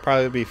building, I'll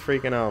probably be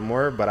freaking out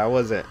more. But I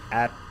wasn't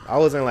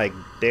like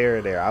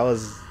there. I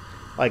was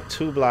like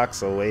 2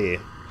 blocks away.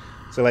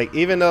 So like,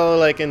 even though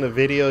like in the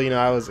video, you know,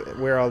 I was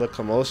where all the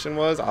commotion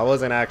was, I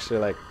wasn't actually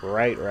like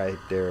right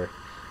there.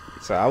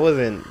 So I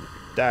wasn't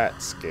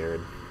that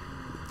scared.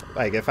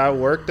 Like, if I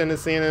worked in the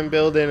CNN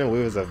building and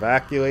we was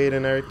evacuating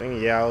and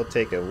everything, yeah, I'll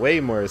take it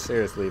way more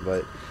seriously.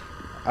 But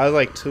I was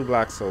like 2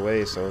 blocks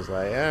away, so it was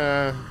like,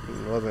 it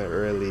wasn't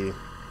really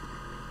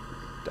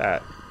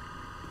that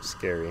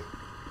scary.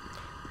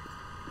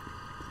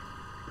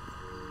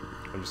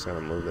 I'm just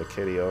gonna move the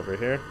kitty over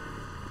here.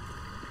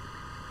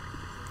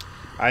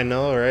 I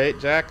know, right,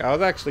 Jack? I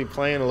was actually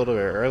playing a little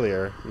bit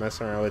earlier,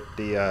 messing around with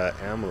the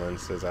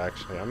ambulances,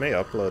 actually. I may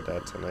upload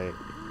that tonight.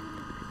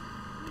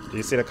 Do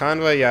you see the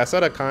convoy? Yeah, I saw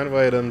the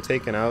convoy of them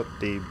taking out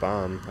the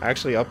bomb. I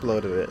actually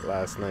uploaded it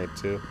last night,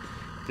 too.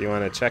 If you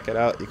want to check it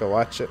out, you can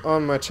watch it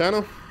on my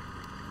channel.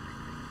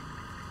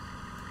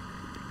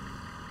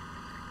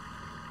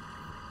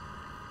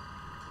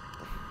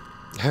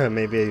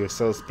 Maybe you were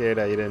so scared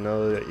that you didn't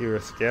know that you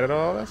were scared at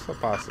all. That's a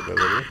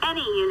possibility.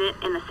 Any unit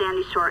in the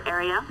Sandy Shore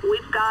area,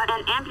 we've got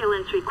an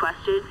ambulance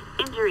requested,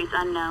 injuries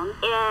unknown,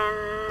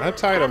 I'm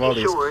tired of all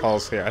these Shores.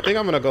 calls here. I think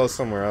I'm going to go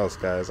somewhere else,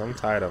 guys. I'm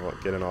tired of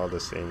getting all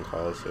the same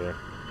calls here.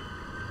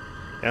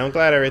 Yeah, I'm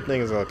glad everything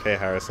is okay,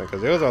 Harrison,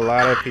 because there was a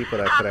lot of people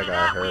that could have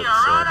got hurt. We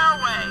are on our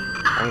way.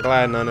 So I'm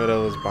glad none of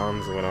those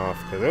bombs went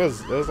off,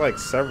 because there was like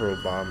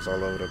several bombs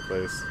all over the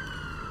place.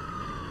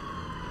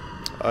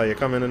 Oh, you're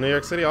coming to New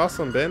York City?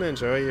 Awesome, Ben.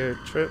 Enjoy your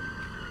trip.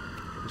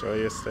 Enjoy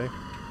your stay.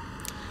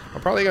 I'm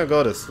probably gonna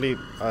go to sleep,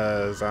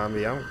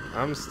 Zombie.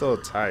 I'm still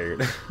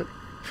tired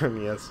from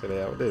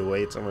yesterday. I did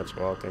way too much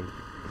walking.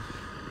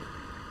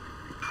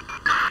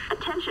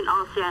 Attention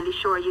all Sandy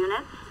Shore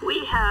units.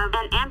 We have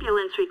an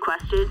ambulance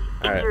requested,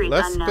 All right, injuries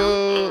let's unknown,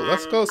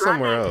 go in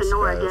somewhere Grand else,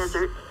 Sonora guys.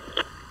 Desert.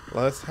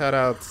 Let's head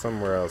out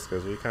somewhere else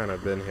because we kind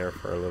of been here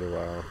for a little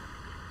while.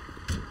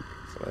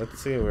 So let's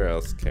see where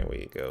else can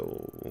we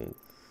go.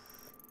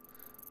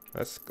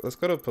 Let's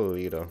go to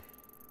Polito.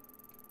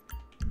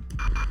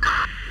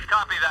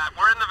 Copy that.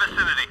 We're in the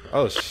vicinity.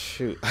 Oh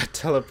shoot! I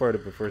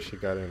teleported before she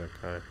got in the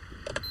car.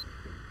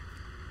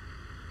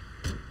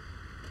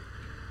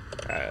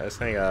 Alright, let's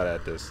hang out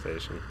at this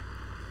station.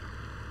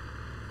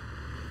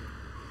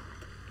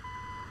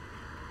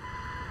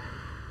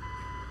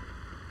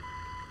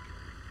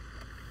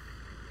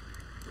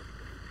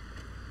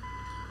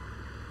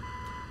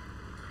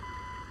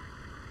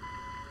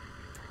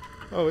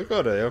 Oh, we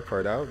go to the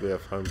airport. That would be a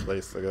fun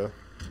place to go.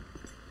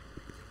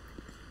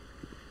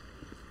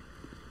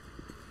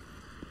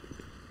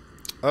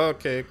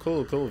 Okay,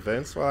 cool,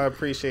 Vince. Well, I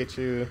appreciate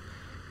you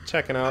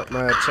checking out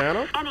my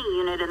channel. Any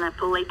unit in the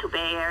Paleto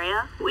Bay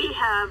area, we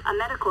have a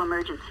medical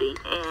emergency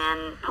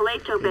in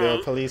Paleto Bay.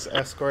 The police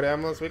escort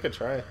ambulance, we could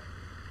try.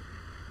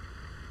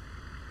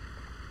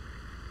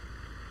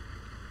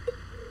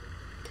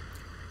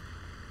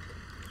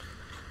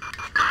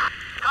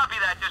 Copy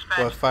that, dispatch.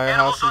 What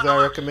firehouses do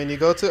I recommend you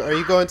go to? Are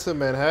you going to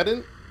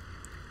Manhattan?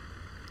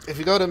 If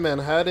you go to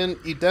Manhattan,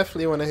 you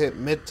definitely want to hit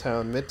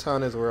Midtown.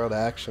 Midtown is where all the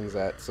action's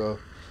at. So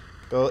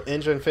go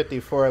Engine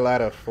 54,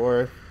 Ladder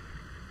 4,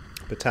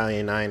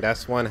 Battalion 9.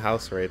 That's one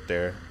house right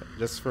there.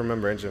 Just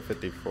remember Engine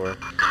 54.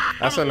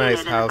 That's a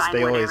nice house.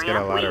 They always get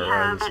a lot of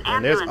runs.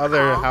 And there's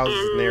other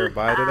houses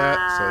nearby to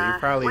that. So you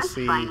probably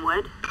see,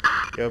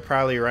 you'll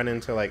probably run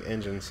into like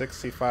Engine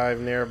 65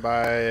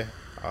 nearby.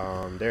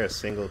 They're a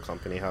single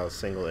company house,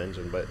 single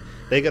engine, but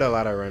they get a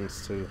lot of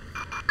runs too.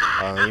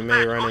 You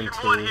may run into,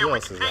 who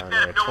else is on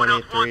there?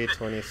 23,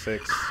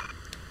 26.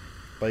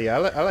 But yeah,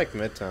 I like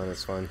Midtown.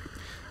 It's fun.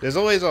 There's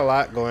always a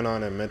lot going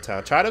on in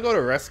Midtown. Try to go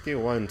to Rescue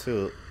 1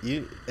 too.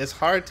 It's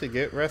hard to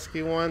get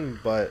Rescue 1,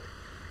 but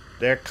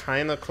they're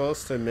kind of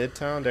close to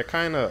Midtown. They're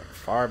kind of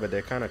far, but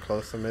they're kind of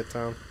close to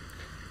Midtown.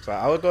 So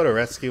I would go to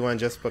Rescue 1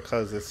 just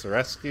because it's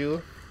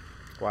Rescue.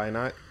 Why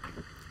not?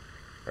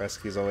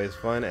 Rescue's always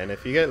fun, and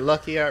if you get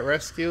lucky at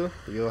Rescue,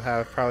 you'll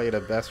have probably the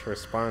best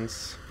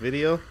response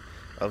video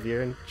of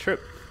your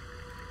trip.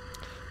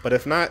 But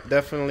if not,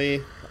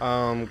 definitely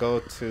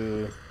go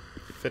to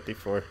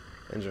 54,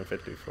 Engine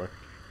 54.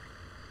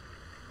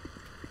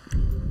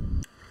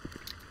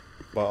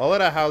 But all of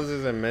the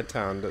houses in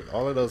Midtown,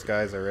 all of those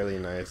guys are really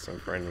nice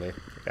and friendly.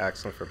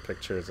 Ask them for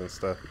pictures and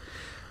stuff.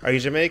 Are you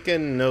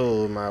Jamaican?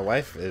 No, my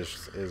wife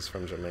is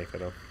from Jamaica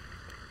though.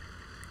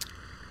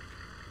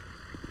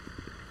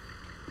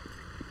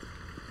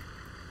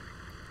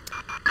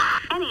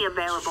 Any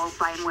available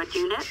Vinewood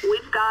unit?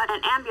 We've got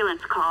an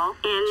ambulance call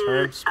in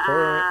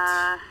Transport.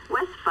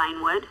 West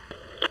Vinewood.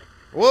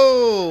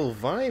 Whoa,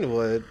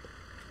 Vinewood.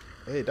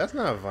 Wait, that's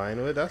not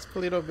Vinewood. That's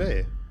Paleto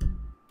Bay.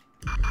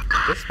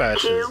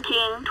 Dispatch 2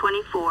 King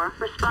 24.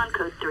 Respond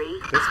code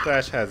 3.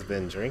 Dispatch has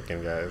been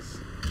drinking, guys.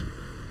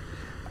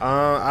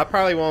 I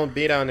probably won't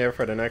be down there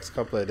for the next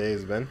couple of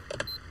days, Ben.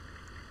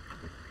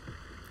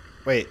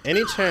 Wait,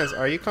 any chance,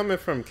 are you coming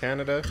from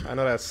Canada? I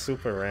know that's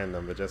super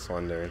random, but just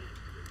wondering.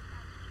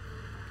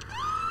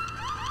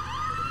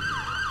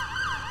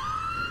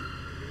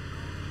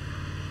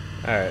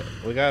 Alright,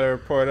 we got a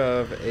report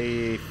of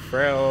a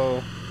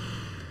frail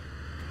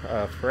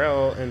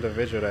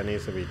individual that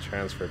needs to be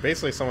transferred.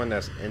 Basically someone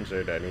that's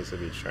injured that needs to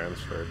be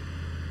transferred.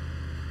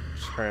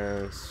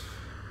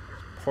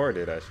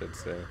 Transported, I should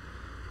say.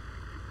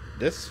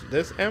 This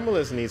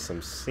ambulance needs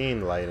some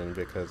scene lighting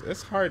because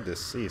it's hard to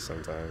see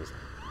sometimes.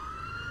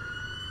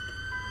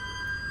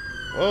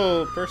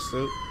 Whoa,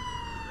 pursuit.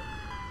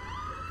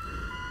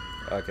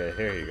 Okay,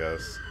 here he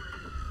goes.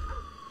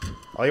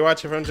 Are you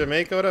watching from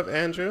Jamaica? What up,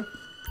 Andrew?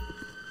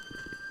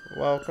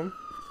 Welcome.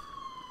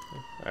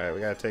 Alright, we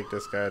gotta take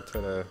this guy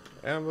to the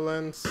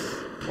ambulance.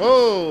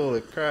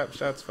 Holy crap,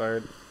 shots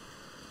fired.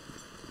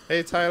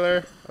 Hey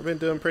Tyler, I've been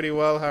doing pretty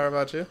well. How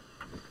about you?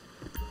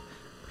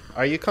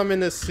 Are you coming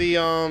to see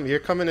you're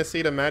coming to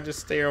see the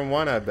Magisterium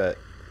 1, I bet.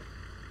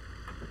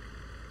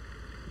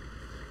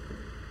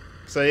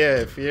 So yeah,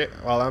 if you're,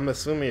 well, I'm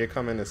assuming you're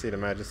coming to see the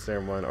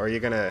Magisterium 1, or you're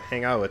gonna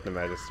hang out with the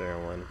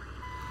Magisterium 1.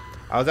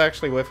 I was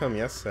actually with him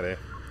yesterday.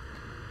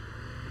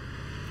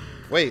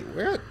 Wait,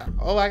 where?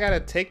 Oh, I gotta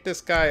take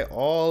this guy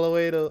all the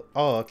way to.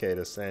 Oh, okay,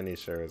 the Sandy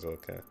Shore is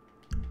okay.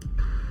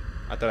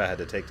 I thought I had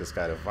to take this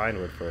guy to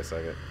Vinewood for a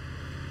second.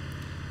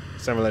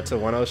 Similar to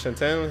One Ocean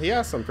 10, he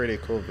has some pretty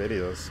cool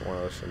videos. One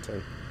Ocean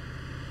 10.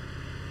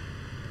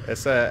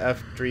 It's a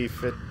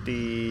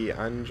F350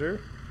 Andrew.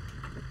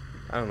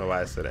 I don't know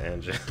why I said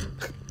Andrew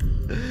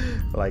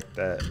like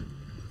that.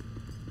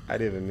 I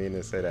didn't even mean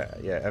to say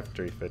that. Yeah,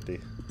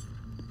 F350.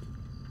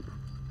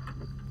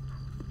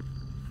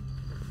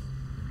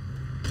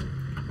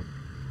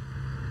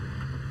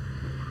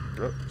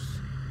 Oops.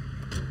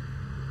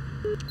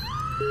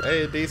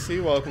 Hey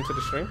DC, welcome to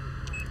the stream.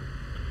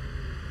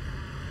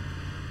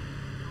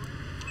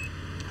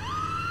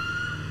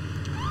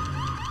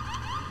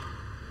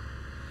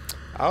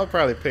 I'll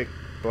probably pick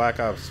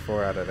Black Ops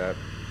 4 out of that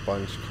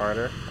bunch,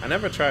 Carter. I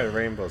never tried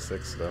Rainbow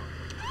Six though,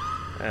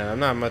 and I'm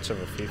not much of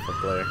a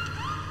FIFA player.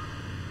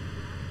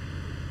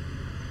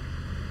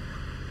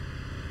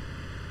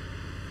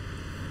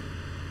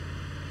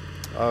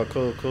 Oh,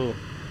 cool, cool.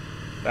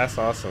 That's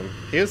awesome.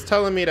 He was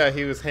telling me that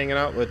he was hanging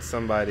out with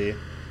somebody.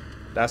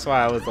 That's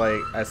why I was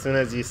like, as soon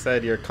as you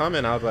said you're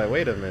coming, I was like,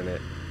 wait a minute.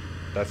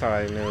 That's how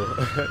I knew.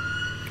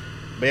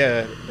 But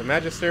yeah, the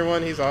Magister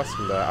one, he's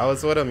awesome though. I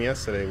was with him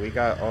yesterday. We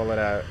got all of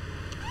that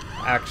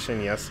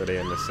action yesterday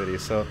in the city.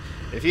 So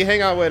if you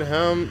hang out with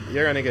him,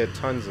 you're gonna get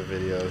tons of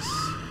videos.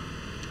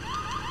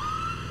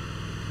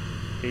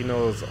 He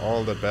knows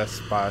all the best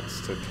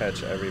spots to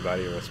catch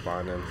everybody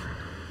responding.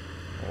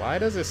 Why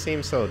does it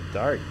seem so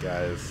dark,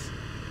 guys?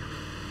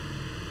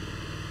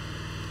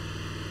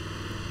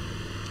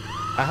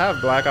 I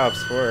have Black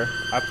Ops 4.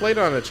 I played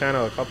it on the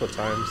channel a couple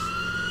times.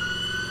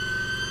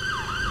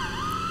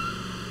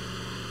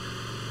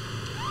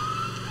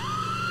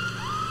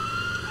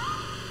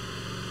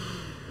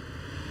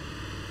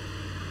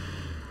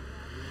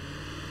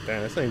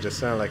 Damn, this thing just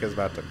sounded like it's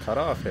about to cut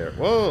off here.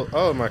 Whoa!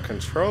 Oh, my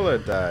controller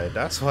died.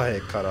 That's why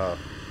it cut off.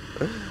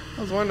 I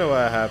was wondering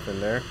what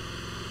happened there.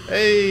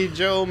 Hey,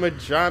 Joe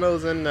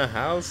Madrano's in the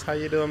house. How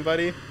you doing,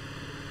 buddy?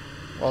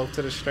 Welcome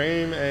to the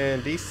stream,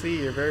 and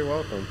DC, you're very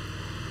welcome.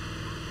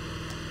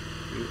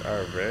 You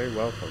are very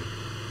welcome.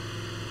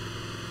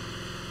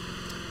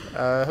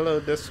 Hello,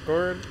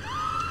 Discord.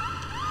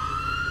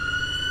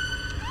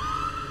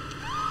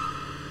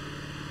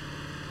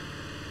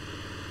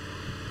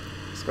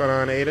 What's going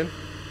on, Aiden?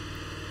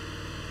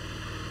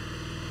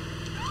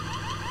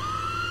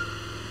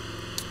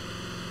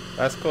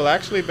 That's cool. I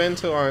actually been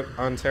to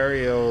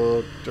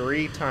Ontario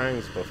 3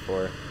 times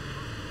before,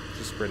 which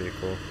is pretty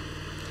cool.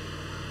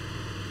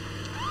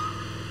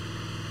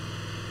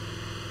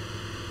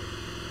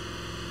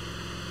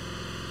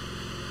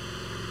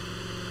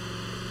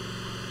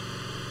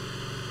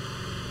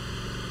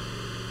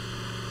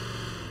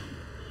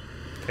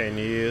 Can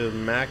you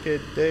Mac it,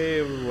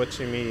 Dave? What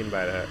you mean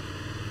by that?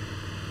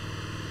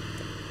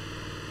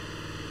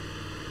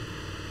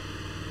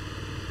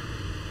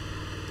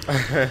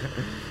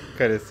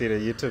 Couldn't see the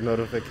YouTube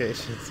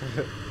notifications.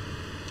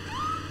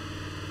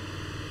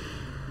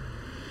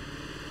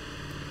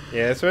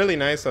 Yeah, it's really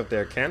nice up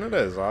there. Canada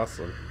is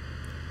awesome.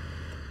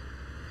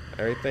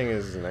 Everything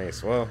is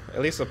nice. Well,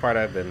 at least the part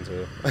I've been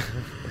to.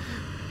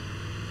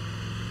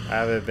 I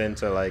haven't been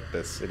to like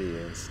the city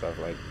and stuff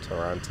like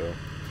Toronto.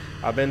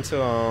 I've been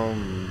to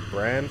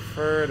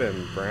Brantford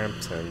and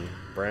Brampton.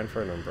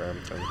 Brantford and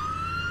Brampton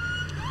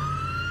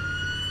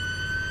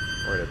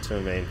were the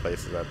two main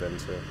places I've been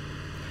to.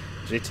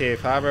 GTA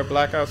 5 or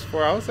Black Ops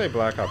 4? I would say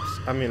Black Ops.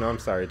 I'm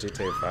sorry,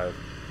 GTA 5.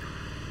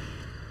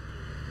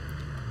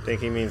 Think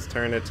he means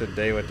turn it to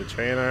day with the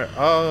trainer.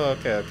 Oh,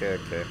 okay.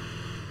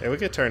 Yeah, we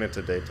could turn it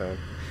to daytime.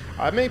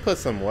 I may put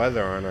some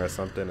weather on or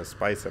something to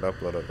spice it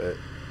up a little bit.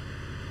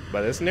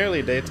 But it's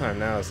nearly daytime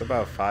now. It's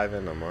about 5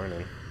 in the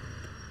morning.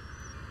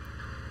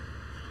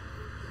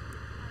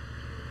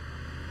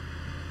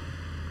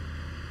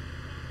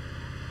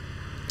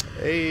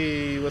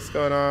 Hey, what's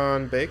going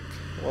on, Bake?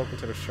 Welcome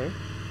to the stream.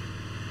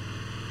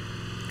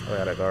 I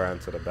gotta go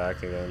around to the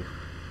back again.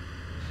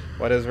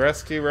 What is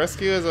rescue?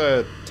 Rescue is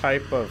a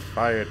type of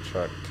fire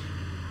truck.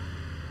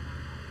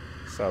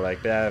 So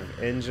like they have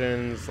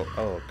engines,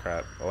 oh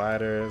crap,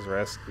 ladders,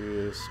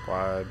 rescue,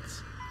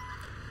 squads.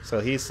 So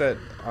he said,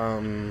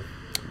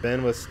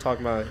 Ben was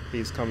talking about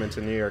he's coming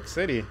to New York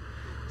City.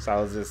 So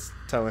I was just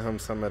telling him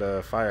some of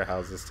the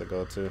firehouses to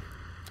go to.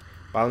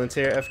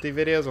 Volunteer FD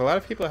videos. A lot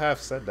of people have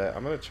said that.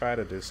 I'm going to try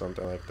to do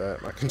something like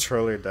that. My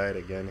controller died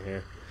again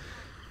here.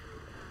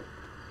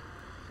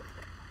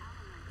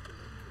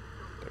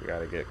 We got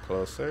to get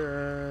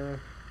closer.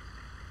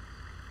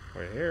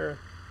 We're here.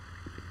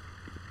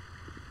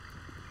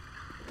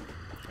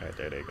 Alright,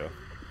 there they go.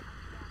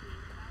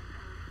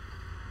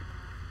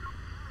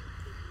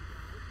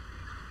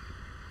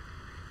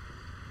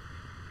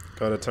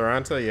 Go to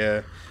Toronto?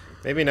 Yeah.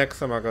 Maybe next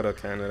time I'll go to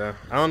Canada.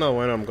 I don't know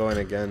when I'm going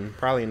again.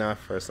 Probably not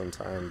for some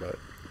time, but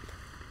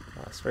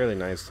it's really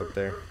nice up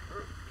there.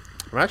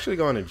 I'm actually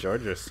going to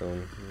Georgia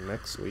soon.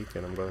 Next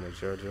weekend I'm going to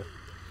Georgia.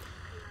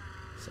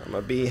 So I'm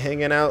going to be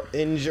hanging out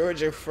in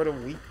Georgia for the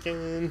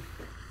weekend.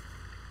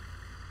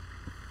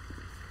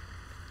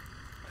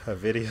 A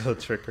video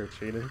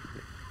trick-or-treating.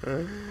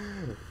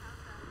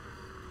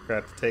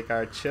 Got to take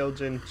our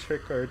children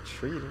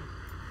trick-or-treating.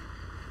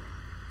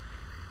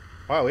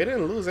 Wow, we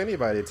didn't lose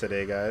anybody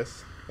today,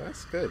 guys.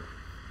 That's good.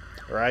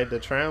 Ride the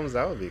trams,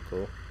 that would be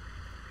cool.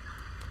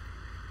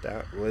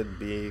 That would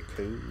be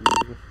cool.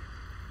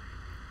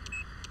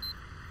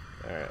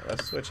 Alright,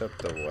 let's switch up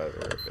the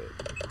weather a bit.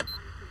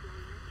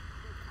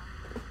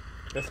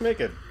 Let's make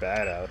it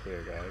bad out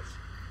here, guys.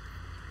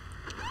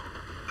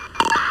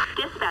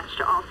 Dispatch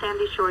to all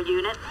Sandy Shore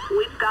units.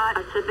 We've got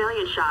a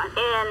civilian shot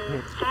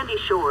in Sandy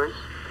Shores.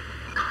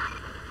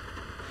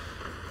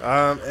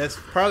 It's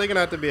probably gonna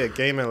have to be a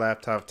gaming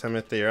laptop,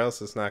 Timothy, or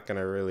else it's not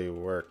gonna really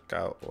work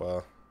out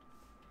well.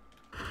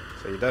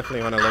 So you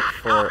definitely want to look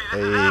for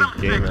a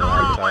gaming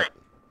laptop.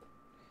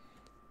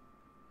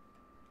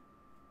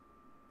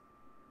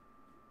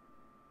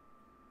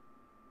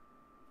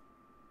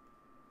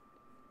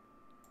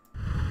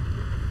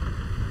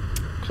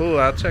 Cool,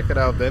 I'll check it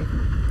out then.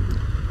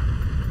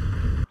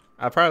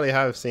 I probably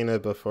have seen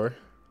it before.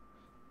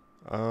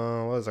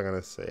 What was I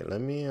gonna say?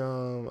 Let me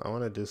I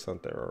want to do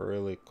something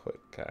really quick,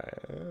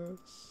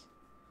 guys.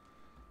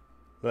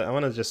 But I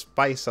want to just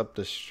spice up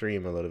the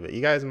stream a little bit.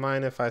 You guys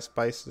mind if I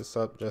spice this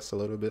up just a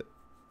little bit?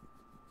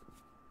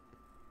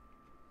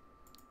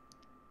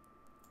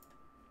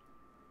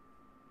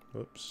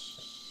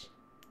 Oops.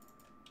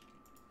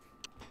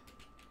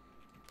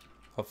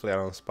 Hopefully I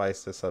don't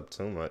spice this up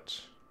too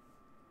much.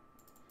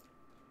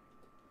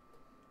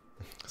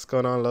 What's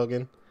going on,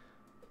 Logan?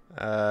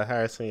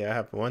 Harrison, yeah, I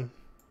have one.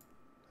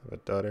 I have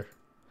a daughter.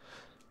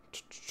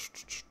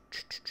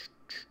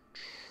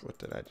 What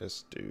did I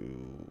just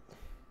do?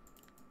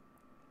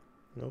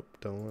 Nope,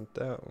 don't want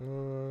that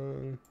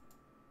one.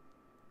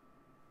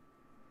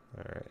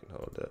 Alright,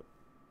 hold up.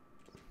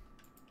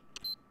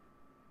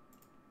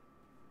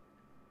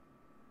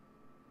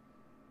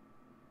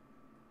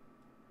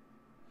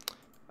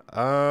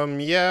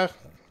 Yeah,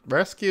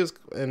 rescues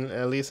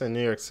at least in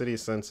New York City,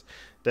 since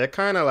they're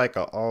kind of like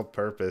an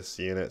all-purpose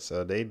unit,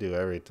 so they do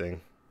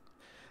everything.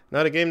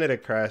 Now the game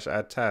didn't crash.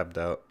 I tabbed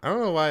out. I don't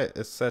know why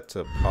it's set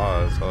to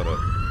pause. Hold up.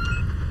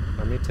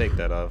 Let me take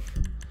that off.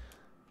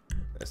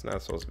 It's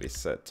not supposed to be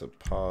set to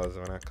pause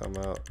when I come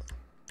out.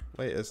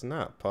 Wait, it's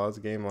not. Pause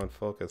game on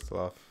focus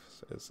off.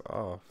 It's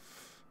off.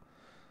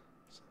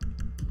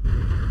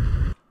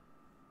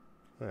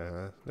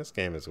 This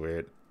game is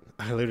weird.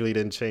 I literally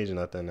didn't change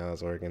nothing. Now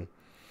it's working.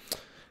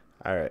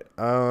 Alright.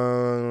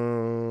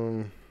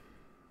 Alright,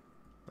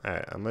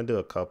 I'm gonna do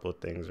a couple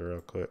things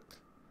real quick.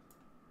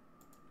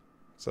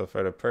 So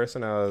for the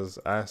person I was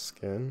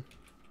asking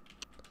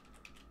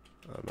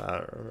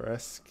about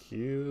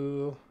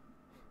rescue,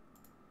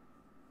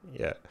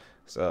 yeah.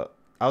 So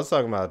I was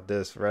talking about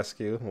this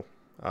rescue.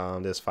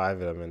 There's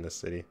 5 of them in the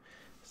city.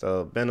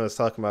 So Ben was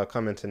talking about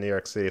coming to New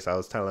York City. So I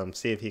was telling him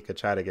see if he could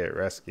try to get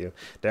rescue.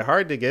 They're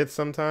hard to get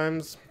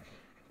sometimes,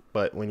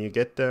 but when you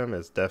get them,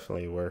 it's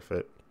definitely worth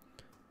it.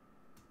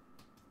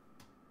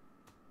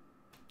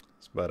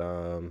 But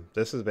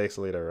this is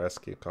basically the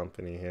rescue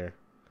company here.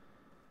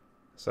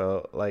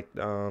 So like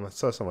I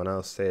saw someone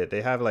else say it.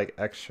 They have like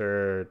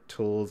extra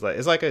tools. Like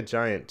it's like a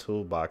giant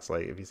toolbox.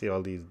 Like if you see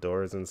all these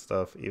doors and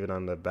stuff, even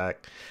on the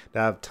back, they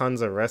have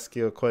tons of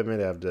rescue equipment.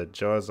 They have the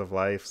Jaws of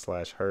Life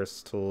 /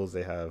 Hearst tools.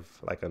 They have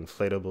like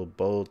inflatable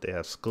boat. They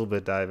have scuba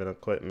diving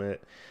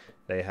equipment.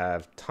 They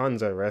have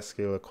tons of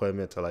rescue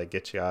equipment to like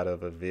get you out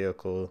of a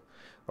vehicle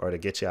or to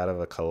get you out of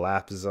a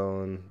collapse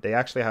zone. They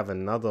actually have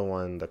another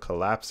one, the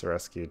collapse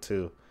rescue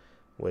too,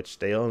 which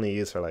they only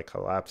use for like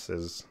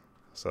collapses.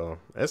 So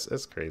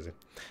it's crazy.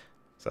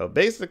 So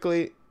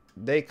basically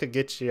they could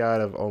get you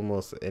out of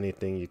almost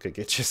anything you could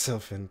get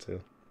yourself into,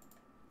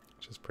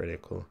 which is pretty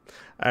cool.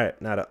 All right,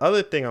 now the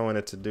other thing I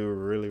wanted to do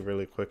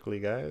really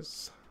quickly,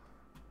 guys,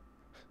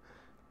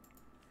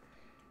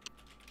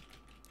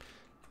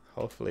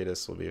 hopefully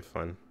this will be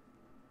fun.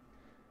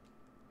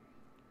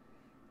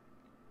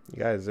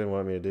 You guys didn't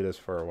want me to do this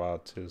for a while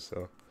too,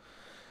 so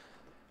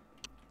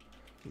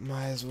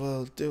might as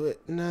well do it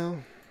now.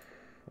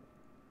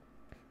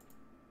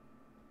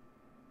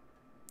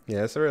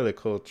 Yeah, it's a really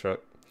cool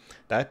truck.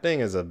 That thing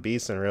is a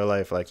beast in real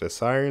life. Like the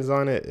sirens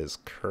on it is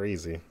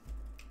crazy.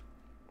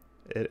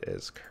 It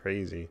is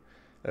crazy.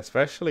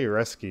 Especially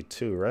Rescue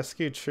 2.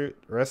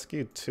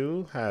 Rescue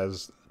 2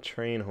 has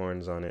train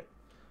horns on it.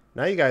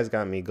 Now you guys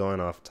got me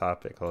going off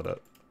topic. Hold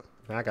up.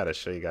 Now I gotta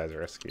show you guys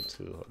Rescue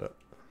 2. Hold up.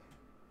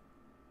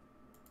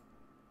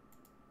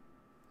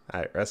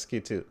 Alright,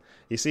 Rescue 2.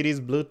 You see these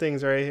blue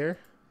things right here?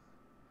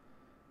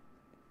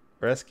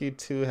 Rescue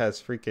 2 has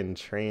freaking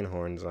train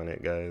horns on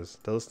it, guys.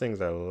 Those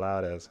things are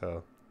loud as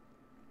hell.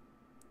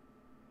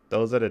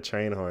 Those are the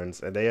train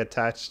horns, and they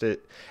attached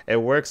it. It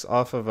works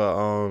off of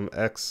a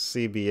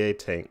XCBA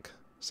tank.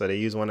 So they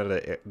use one of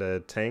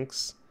the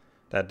tanks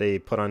that they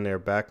put on their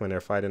back when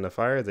they're fighting the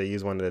fire. They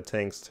use one of the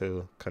tanks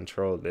to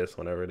control this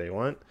whenever they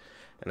want,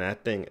 and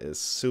that thing is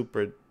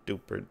super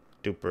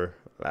duper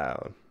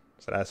loud.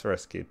 So that's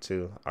Rescue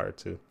 2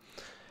 R2.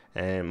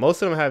 And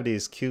most of them have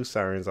these Q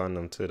sirens on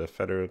them too, the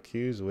federal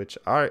Qs, which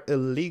are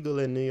illegal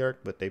in New York,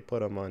 but they put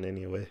them on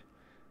anyway,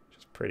 which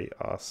is pretty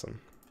awesome.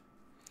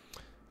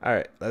 All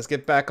right, let's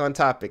get back on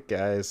topic,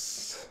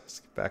 guys. Let's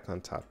get back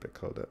on topic.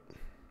 Hold up.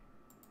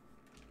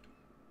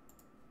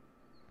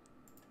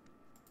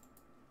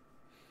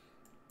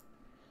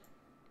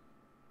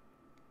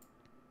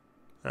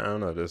 I don't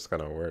know if this is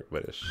gonna work,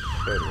 but it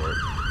should work.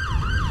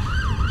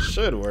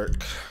 Should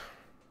work.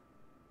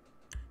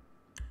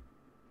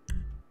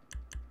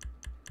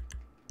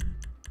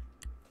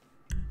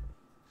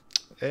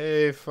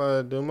 Hey,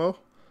 Dumo,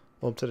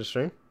 welcome to the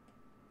stream.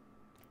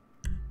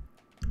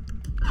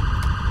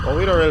 Well,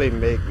 we don't really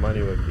make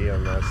money with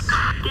EMS.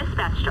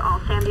 Dispatch to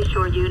all Sandy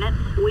Shore units.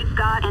 We've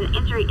got an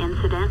injury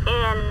incident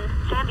in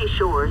Sandy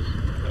Shores.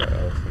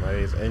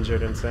 Somebody's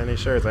injured in Sandy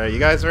Shores. All right, you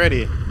guys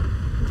ready?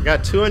 We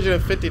got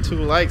 252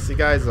 likes. You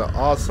guys are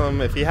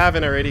awesome. If you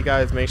haven't already,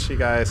 guys, make sure you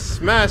guys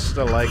smash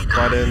the like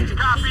button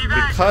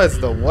because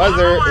the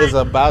weather is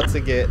about to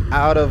get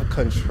out of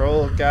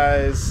control,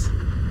 guys.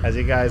 As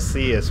you guys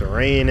see, it's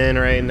raining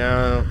right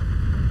now.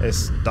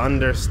 It's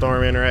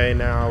thunderstorming right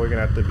now. We're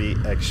gonna have to be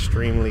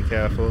extremely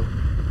careful.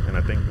 And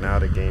I think now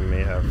the game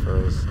may have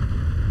froze.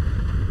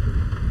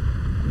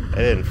 It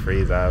didn't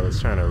freeze. I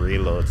was trying to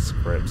reload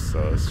scripts,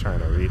 so it's trying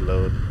to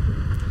reload.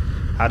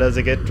 How does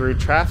it get through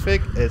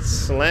traffic? It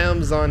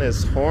slams on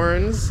its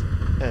horns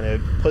and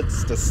it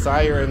puts the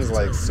sirens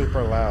like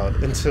super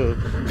loud until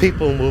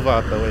people move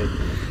out the way.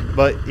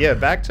 But yeah,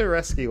 back to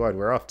Rescue 1.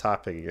 We're off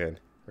topic again.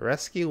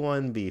 Rescue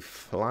 1 be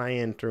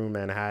flying through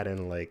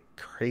Manhattan like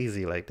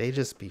crazy. Like they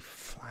just be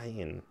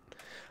flying.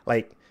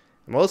 Like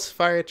most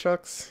fire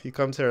trucks, you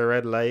come to a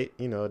red light,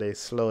 you know, they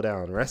slow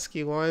down.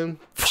 Rescue 1,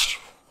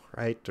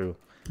 right through.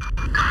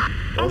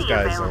 Those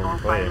guys don't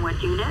play.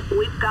 Vinewood unit.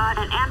 We've got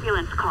an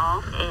ambulance call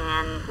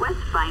in West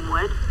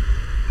Vinewood.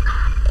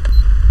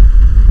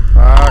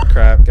 Ah,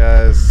 crap,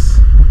 guys.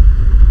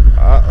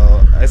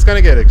 Uh-oh. It's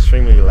gonna get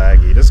extremely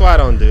laggy. This is why I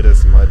don't do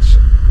this much.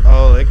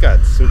 Oh, it got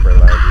super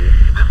laggy.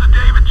 This is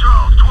David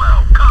Charles,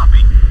 12,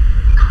 copy.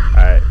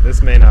 Alright,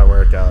 this may not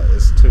work out.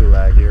 It's too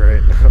laggy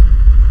right now.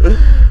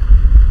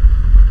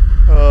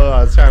 Oh,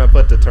 I was trying to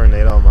put the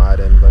tornado mod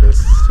in, but it's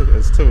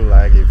too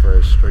laggy for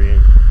a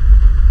stream.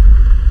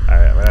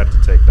 Alright, I'm gonna have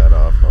to take that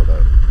off. Hold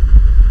up.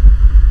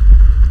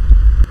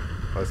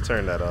 Let's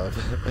turn that off.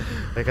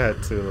 It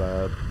got too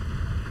loud.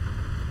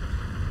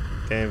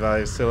 Game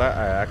value's too loud.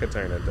 Alright, I could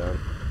turn it down.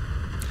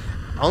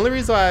 Only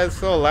reason why it's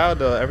so loud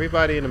though,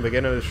 everybody in the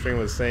beginning of the stream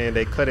was saying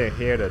they couldn't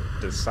hear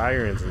the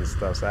sirens and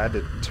stuff, so I had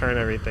to turn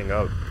everything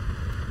up.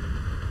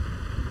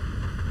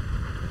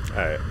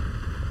 Alright.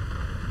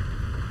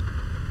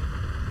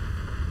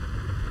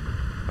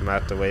 I'm gonna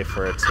have to wait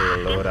for it to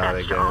load out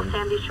again.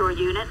 Sandy Shore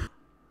unit.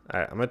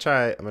 Alright, I'm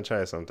gonna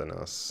try something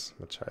else.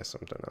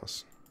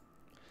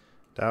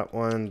 That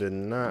one did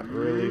not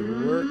really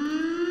work.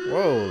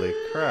 Holy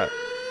crap.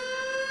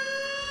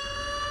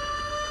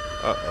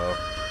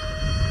 Uh-oh.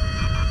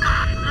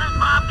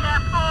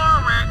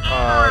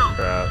 Oh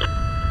crap.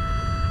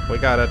 We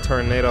got a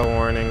tornado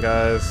warning,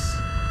 guys.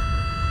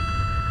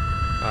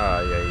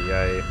 Ah,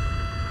 yay.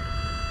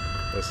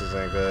 This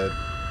isn't good.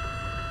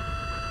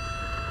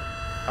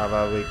 How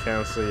about we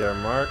cancel your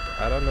mark?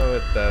 I don't know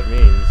what that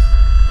means.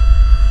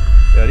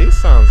 Yeah, these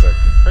sounds are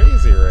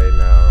crazy right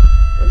now.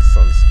 There's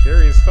some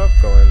scary stuff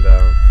going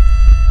down.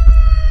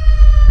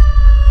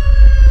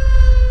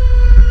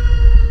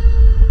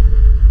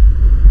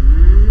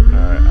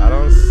 Alright, I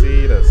don't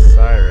see the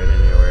siren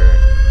anywhere.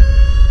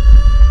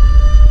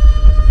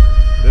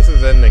 This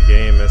is in the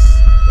game. It's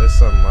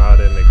some mod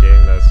in the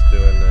game that's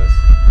doing this.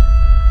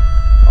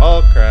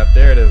 Oh crap,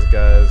 there it is,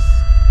 guys.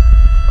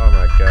 Oh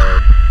my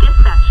god.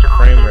 Dispatch to all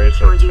Frame Sandy rates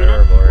Shore are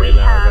terrible units. right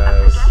now, We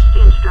have a guys.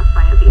 pedestrian struck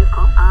by a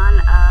vehicle on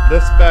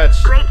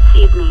Dispatch.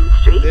 Grapeseed Main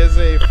Street. There's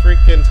a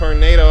freaking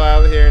tornado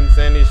out here in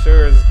Sandy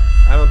Shores.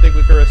 I don't think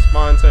we can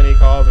respond to any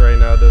calls right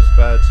now,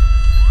 dispatch.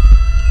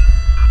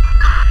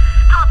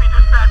 Copy,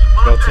 dispatch.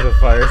 Go to the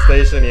fire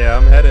station? Yeah,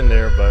 I'm heading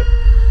there, but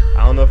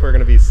I don't know if we're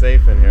gonna be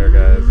safe in here,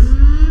 guys.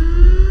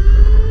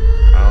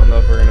 I don't know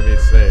if we're gonna be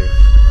safe.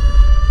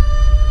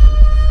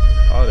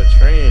 Oh, the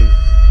train.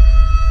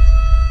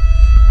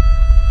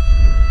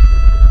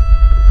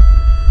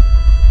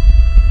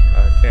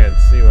 I can't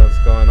see what's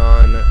going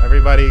on.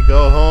 Everybody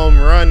go home.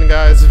 Run,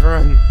 guys,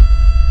 run.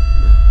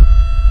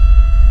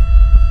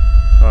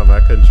 Oh,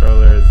 my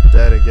controller is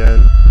dead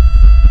again.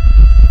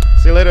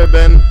 See you later,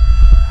 Ben.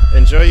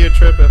 Enjoy your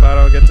trip if I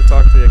don't get to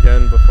talk to you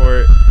again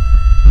before.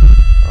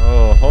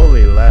 Oh,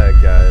 holy lag,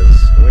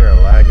 guys. We are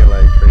lagging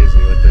like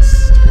crazy with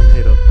this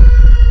tornado.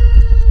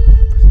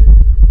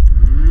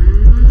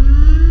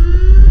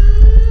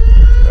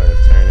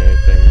 Turn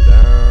anything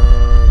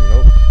down?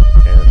 Nope,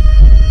 can't.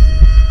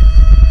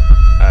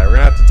 Alright, we're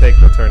gonna have to take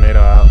the tornado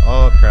out.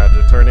 Oh crap,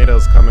 the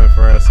tornado's coming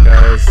for us,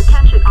 guys.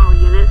 Attention all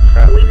units.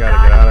 Crap, we gotta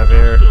get out of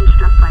here. Pedestrian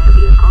struck by a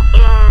vehicle in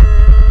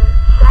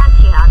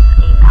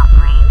Santiago Mountain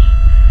Range.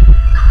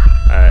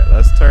 Alright,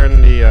 let's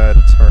turn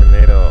the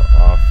tornado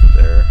off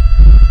there.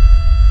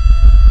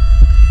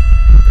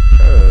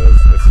 Because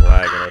it's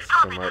lagging us too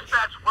Copy, much.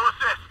 dispatch. We'll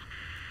assist.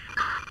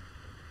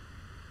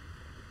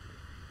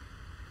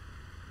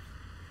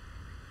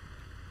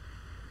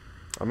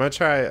 I'm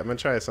gonna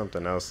try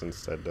something else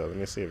instead though. Let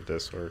me see if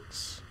this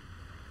works.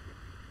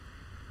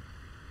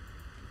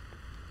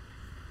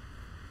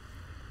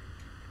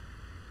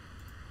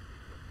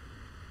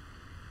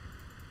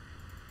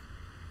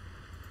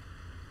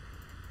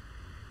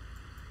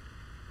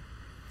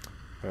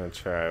 I'm gonna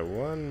try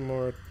one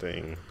more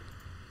thing.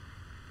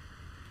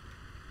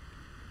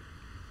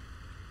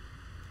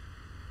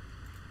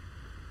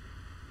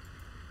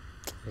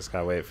 Just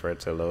gotta wait for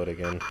it to load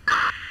again.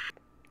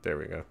 There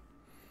we go.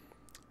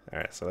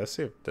 Alright, so let's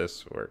see if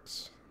this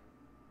works.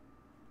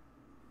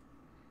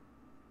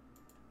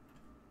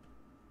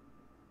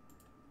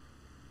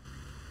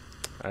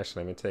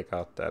 Actually, let me take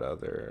out that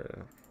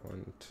other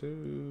 1,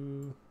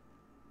 2.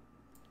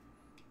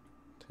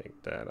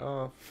 Take that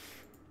off.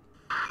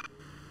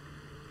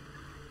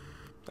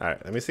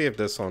 Alright, let me see if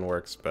this one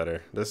works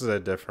better. This is a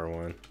different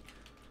one.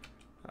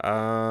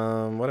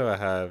 What do I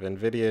have?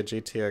 NVIDIA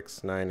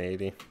GTX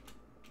 980.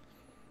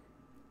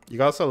 You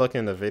can also look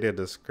in the video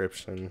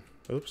description.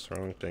 Oops,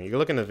 wrong thing. You can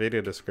look in the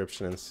video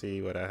description and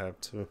see what I have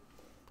too.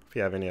 If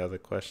you have any other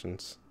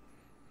questions.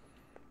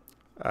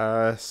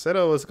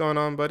 Sido, what's going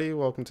on, buddy?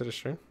 Welcome to the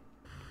stream.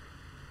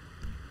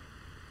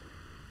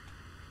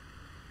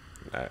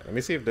 Alright, let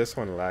me see if this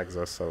one lags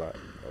us a lot.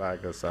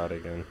 Lag us out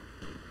again.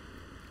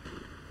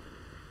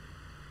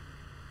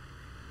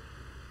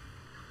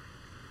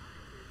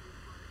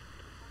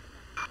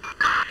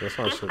 This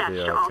one should Dispatch be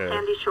to all okay.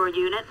 Sandy Shore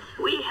units.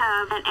 We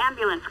have an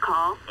ambulance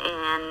call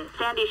in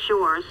Sandy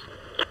Shores.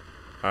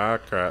 Ah,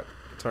 crap.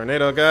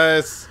 Tornado,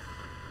 guys.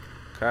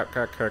 Crap.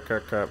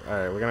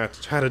 Alright, we're gonna have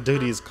to try to do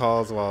these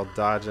calls while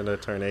dodging the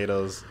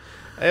tornadoes.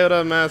 Hey, what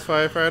up, Mass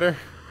Firefighter?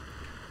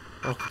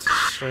 Welcome to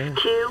the stream.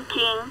 2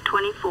 King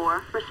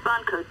 24.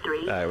 Respond code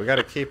 3. Alright, we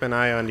gotta keep an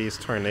eye on these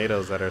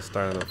tornadoes that are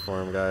starting to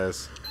form,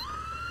 guys.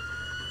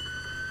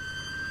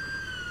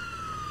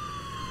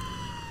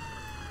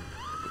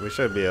 We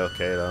should be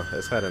okay, though.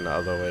 It's heading the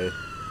other way.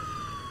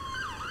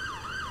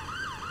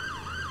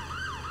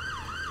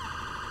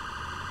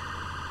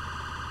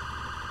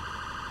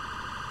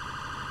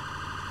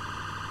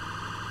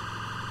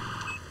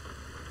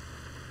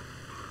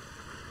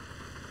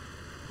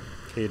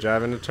 Can you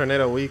drive in the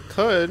tornado? We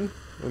could.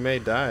 We may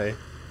die.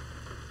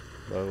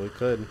 But we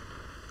could.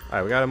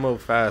 Alright, we gotta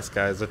move fast,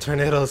 guys. The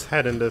tornado's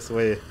heading this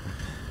way.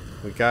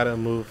 We gotta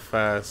move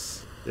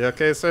fast. You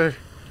okay, sir?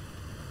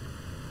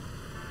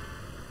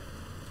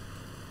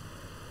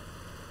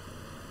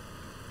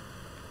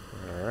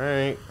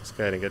 Alright, let's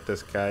go ahead and get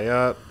this guy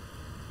up.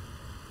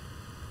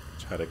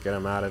 Try to get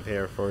him out of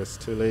here before it's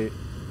too late.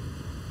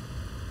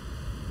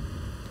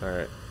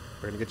 Alright,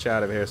 we're gonna get you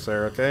out of here,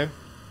 sir, okay?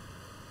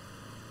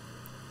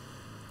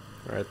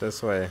 Alright,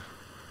 this way.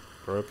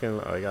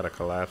 Broken. Oh, he got a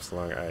collapsed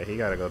lung. Alright, he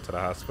gotta go to the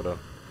hospital.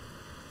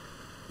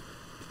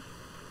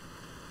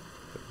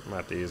 I'm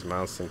about to use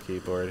mouse and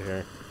keyboard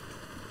here.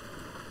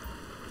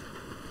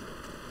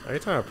 Every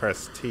time I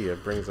press T,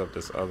 it brings up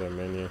this other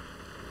menu.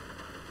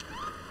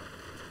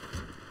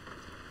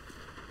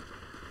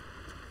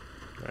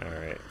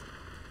 Alright.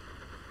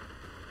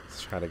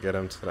 Let's Try to get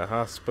him to the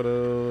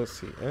hospital.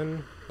 Is he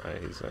in?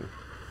 Alright, he's in.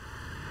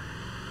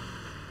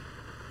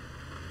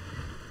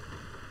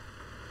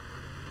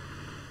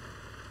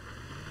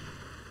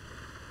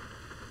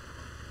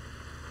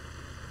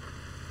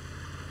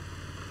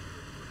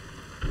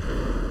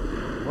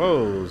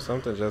 Whoa,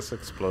 something just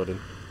exploded.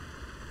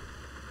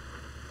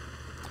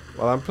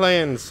 Well, I'm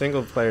playing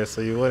single player,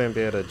 so you wouldn't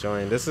be able to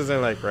join. This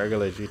isn't like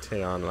regular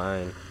GTA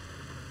Online,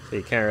 so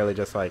you can't really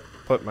just like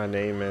put my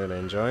name in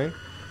and join.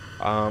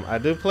 I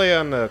do play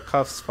on the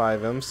Cuffs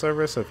 5M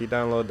server, so if you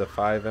download the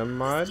 5M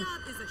mod,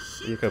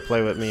 you could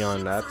play with me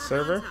on that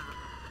server.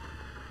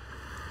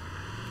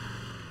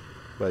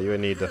 But you would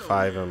need the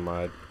 5M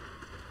mod.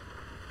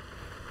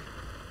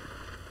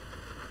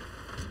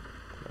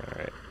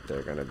 Alright,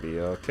 they're gonna be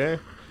okay.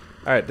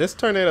 Alright, this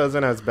tornado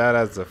isn't as bad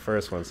as the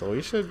first one, so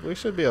we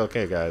should be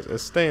okay, guys.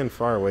 It's staying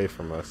far away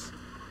from us.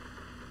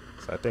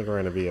 So I think we're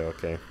gonna be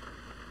okay.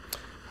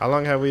 How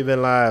long have we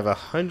been live?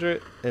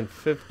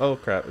 150. Oh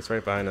crap, it's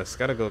right behind us.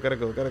 Gotta go.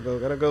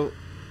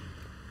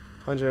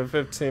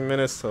 115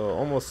 minutes, so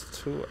almost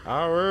 2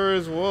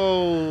 hours.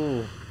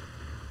 Whoa.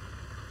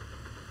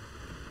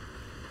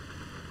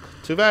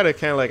 Too bad it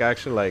can't like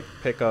actually like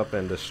pick up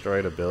and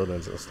destroy the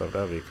buildings and stuff.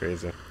 That'd be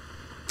crazy.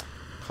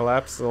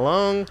 Collapse the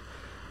lung.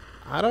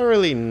 I don't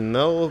really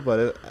know,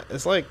 but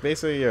it's like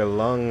basically your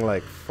lung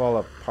like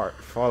falls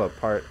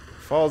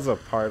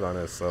apart on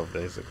itself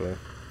basically.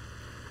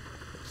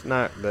 It's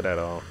not good at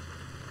all.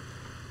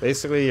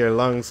 Basically your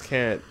lungs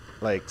can't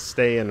like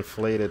stay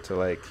inflated to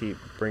like keep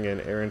bringing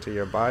air into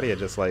your body. It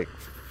just like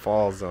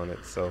falls on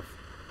itself,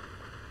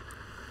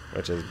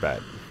 which is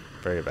bad,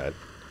 very bad.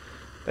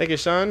 Thank you,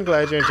 Sean.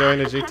 Glad you're enjoying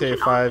the GTA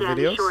 5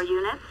 videos.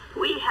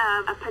 We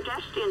have a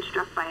pedestrian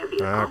struck by a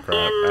vehicle crap.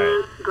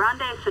 in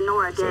Grande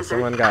Sonora So Desert.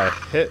 someone got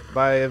hit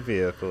by a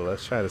vehicle.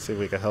 Let's try to see if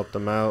we can help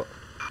them out.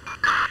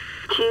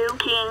 2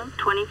 King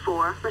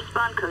 24,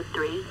 respond code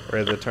 3.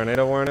 Where's the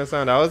tornado warning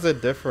sound? That was a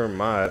different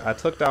mod. I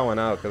took that one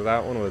out because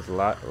that one was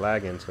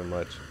lagging too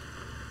much.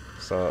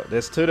 So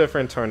there's two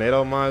different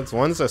tornado mods.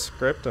 One's a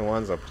script and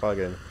one's a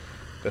plugin.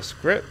 The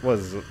script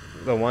was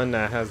the one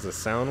that has the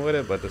sound with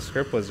it, but the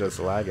script was just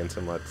lagging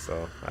too much,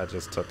 so I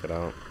just took it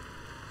out.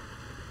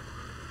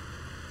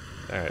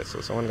 Alright,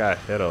 so someone got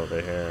hit over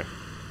here.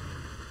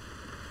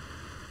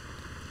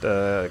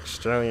 The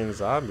Australian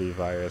zombie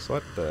virus.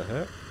 What the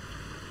heck?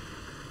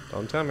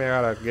 Don't tell me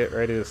I gotta get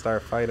ready to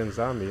start fighting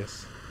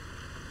zombies.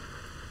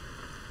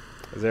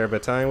 Is there a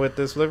battalion with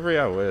this livery?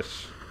 I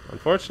wish.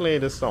 Unfortunately,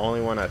 this is the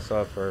only one I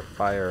saw for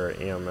fire or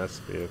EMS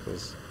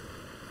vehicles.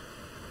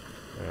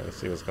 Alright, let's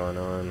see what's going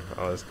on.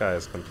 Oh, this guy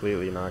is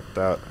completely knocked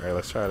out. Alright,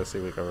 let's try to see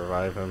if we can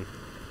revive him.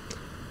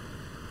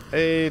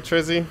 Hey,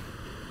 Trizzy.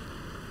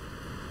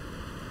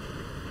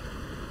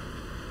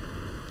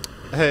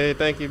 Hey,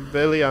 thank you,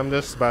 Billy. I'm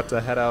just about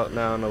to head out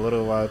now in a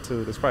little while,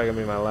 too. This is probably going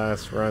to be my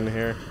last run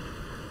here.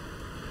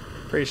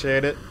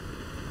 Appreciate it.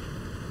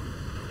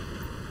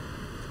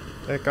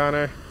 Hey,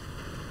 Connor.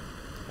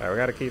 Alright, we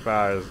got to keep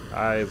our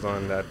eyes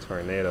on that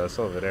tornado. It's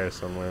over there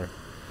somewhere.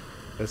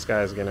 This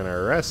guy's getting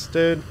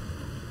arrested.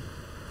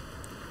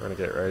 We're going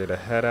to get ready to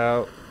head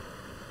out.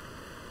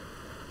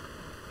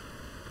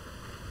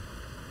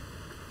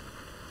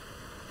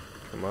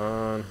 Come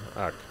on.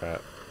 Ah,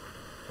 crap.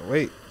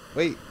 Wait,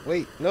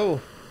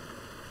 no.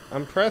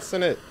 I'm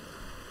pressing it.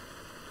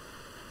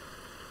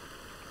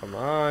 Come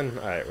on.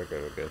 Alright, we're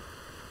good.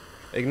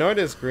 Ignore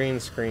this green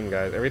screen,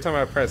 guys. Every time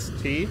I press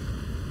T,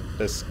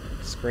 this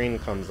screen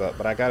comes up.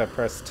 But I gotta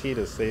press T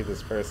to save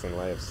this person's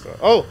life. So,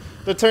 oh,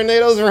 the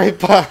tornado's right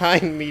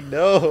behind me.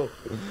 No.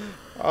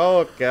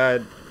 Oh,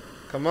 God.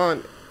 Come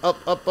on.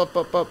 Up.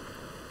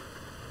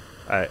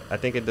 Alright, I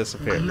think it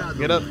disappeared.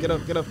 Get up.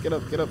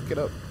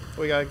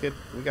 We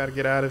gotta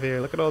get out of here.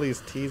 Look at all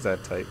these T's I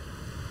typed.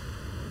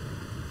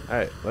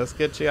 Alright, let's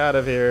get you out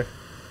of here.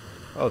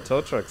 Oh,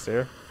 tow truck's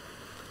here.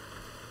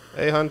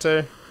 Hey,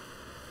 Hunter.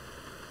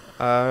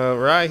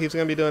 Right, he's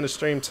gonna be doing the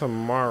stream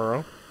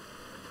tomorrow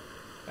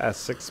at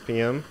 6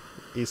 p.m.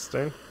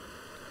 Eastern.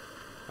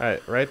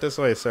 Alright, right this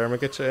way, sir. I'm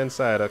gonna get you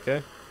inside,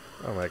 okay?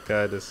 Oh my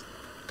God, this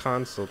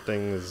console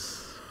thing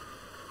is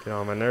getting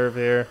on my nerve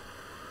here.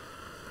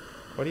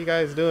 What are you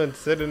guys doing?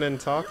 Sitting and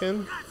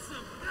talking?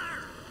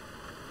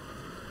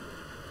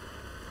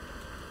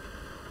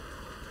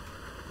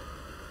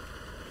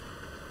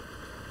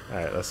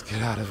 Alright, let's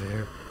get out of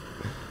here.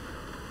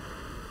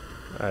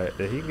 Alright,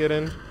 did he get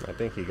in? I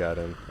think he got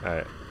in.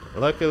 Alright.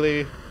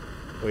 Luckily,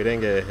 we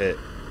didn't get hit.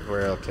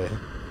 We're okay.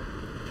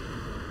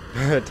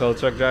 Tow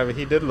truck driver,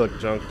 he did look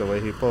drunk the way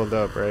he pulled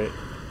up, right?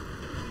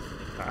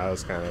 That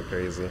was kind of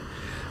crazy.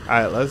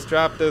 Alright, let's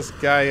drop this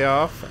guy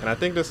off. And I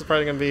think this is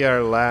probably going to be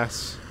our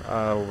last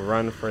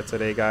run for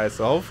today, guys.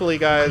 So hopefully you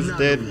guys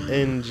did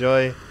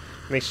enjoy.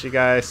 Make sure you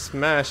guys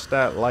smash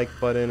that like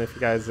button if you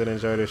guys did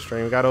enjoy the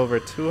stream. We got over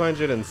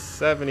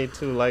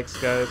 272 likes,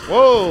 guys.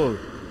 Whoa!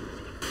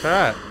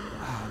 Crap.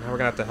 Oh, now we're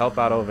gonna have to help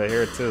out over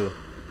here too.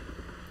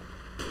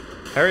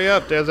 Hurry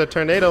up, there's a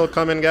tornado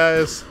coming,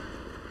 guys.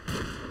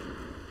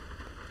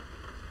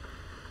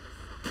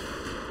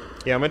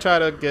 Yeah, I'm gonna try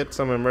to get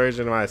some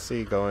immersion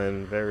IC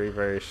going very,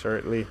 very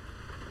shortly.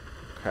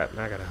 Crap,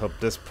 now I gotta help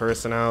this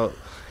person out.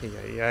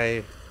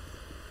 Yay.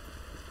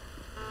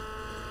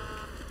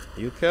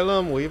 You kill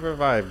him, we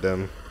revived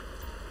him.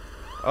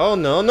 Oh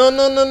no, no,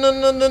 no, no, no,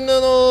 no, no, no,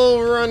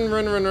 no. Run,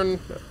 run, run, run.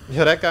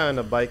 Yeah, that guy on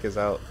the bike is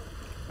out.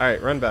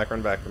 Alright, run back,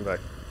 run back, run back.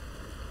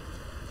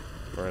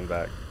 Run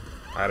back.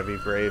 Gotta be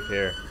brave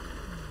here.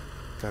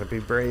 Gotta be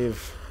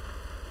brave.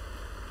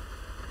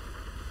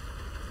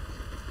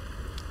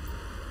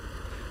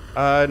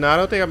 No, I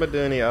don't think I'm gonna do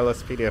any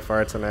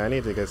LSPDFR tonight. I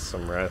need to get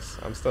some rest.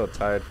 I'm still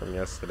tired from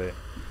yesterday.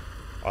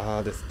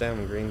 Oh, this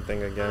damn green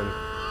thing again.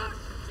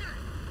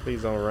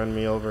 Please don't run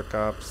me over,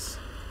 cops.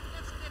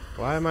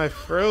 Why am I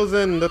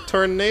frozen? The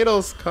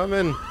tornado's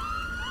coming.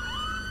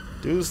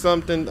 Do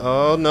something.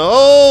 Oh,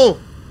 no!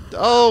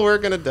 Oh, we're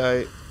gonna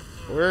die.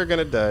 We're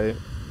gonna die.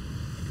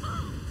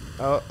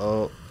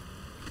 Uh-oh.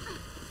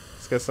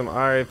 Let's get some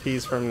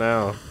RIPs from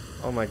now.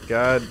 Oh, my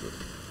God.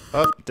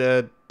 Oh,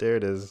 dead. There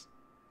it is.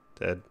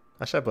 Dead.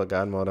 I should put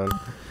God mode on.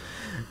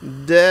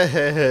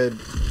 Dead.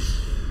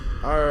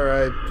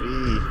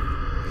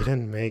 R.I.P. We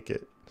didn't make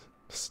it.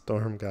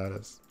 Storm got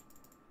us.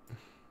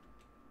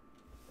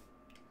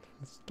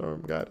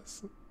 Storm got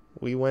us.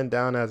 We went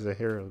down as a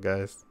hero,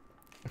 guys.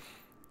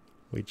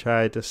 We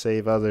tried to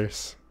save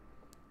others.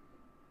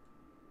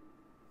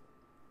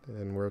 It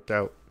didn't work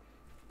out.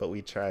 But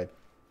we tried.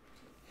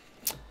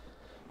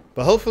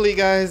 But hopefully you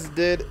guys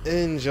did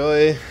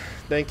enjoy.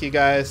 Thank you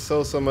guys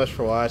so much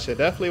for watching. It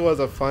definitely was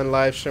a fun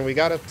live stream. We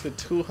got up to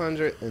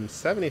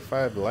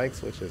 275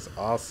 likes, which is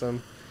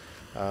awesome.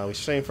 We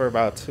streamed for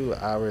about 2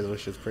 hours,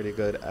 which is pretty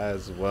good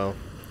as well.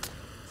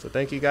 So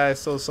thank you guys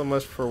so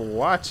much for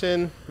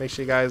watching. Make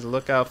sure you guys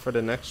look out for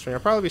the next stream.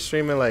 I'll probably be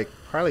streaming like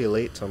probably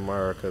late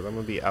tomorrow because I'm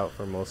gonna be out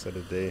for most of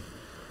the day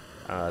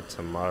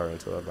tomorrow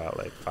until about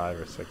like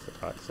 5 or 6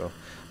 o'clock. So I'll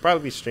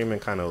probably be streaming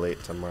kind of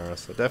late tomorrow.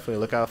 So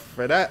definitely look out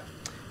for that.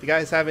 If you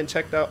guys haven't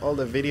checked out all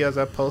the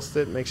videos I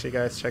posted, make sure you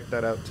guys check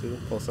that out too.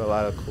 Posted a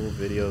lot of cool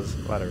videos,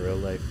 a lot of real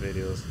life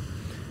videos.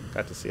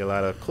 Got to see a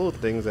lot of cool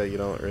things that you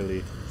don't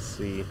really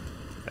see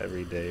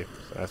every day.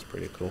 So that's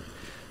pretty cool.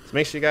 So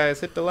make sure you guys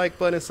hit the like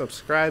button,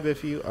 subscribe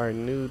if you are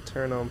new,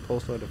 turn on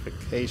post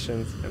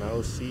notifications, and I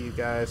will see you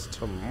guys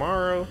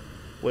tomorrow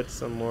with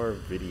some more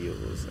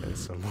videos and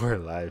some more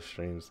live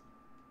streams.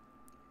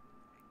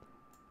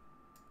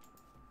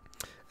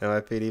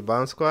 NYPD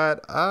Bomb Squad,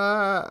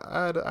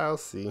 I'll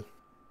see.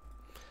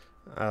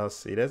 I'll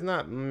see. There's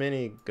not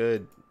many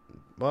good.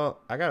 Well,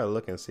 I gotta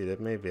look and see. There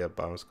may be a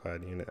Bomb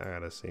Squad unit. I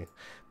gotta see.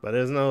 But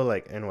there's no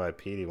like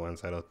NYPD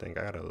ones. I don't think.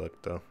 I gotta look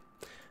though.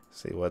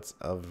 See what's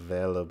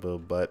available.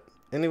 But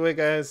anyway,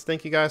 guys,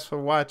 thank you guys for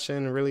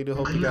watching. Really do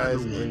hope you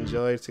guys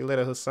enjoyed. See you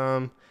later,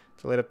 Hussam.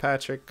 See you later,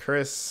 Patrick,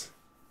 Chris,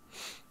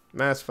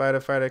 Mass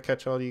Fighter.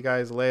 Catch all you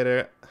guys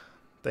later.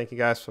 Thank you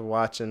guys for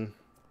watching.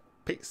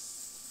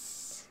 Peace.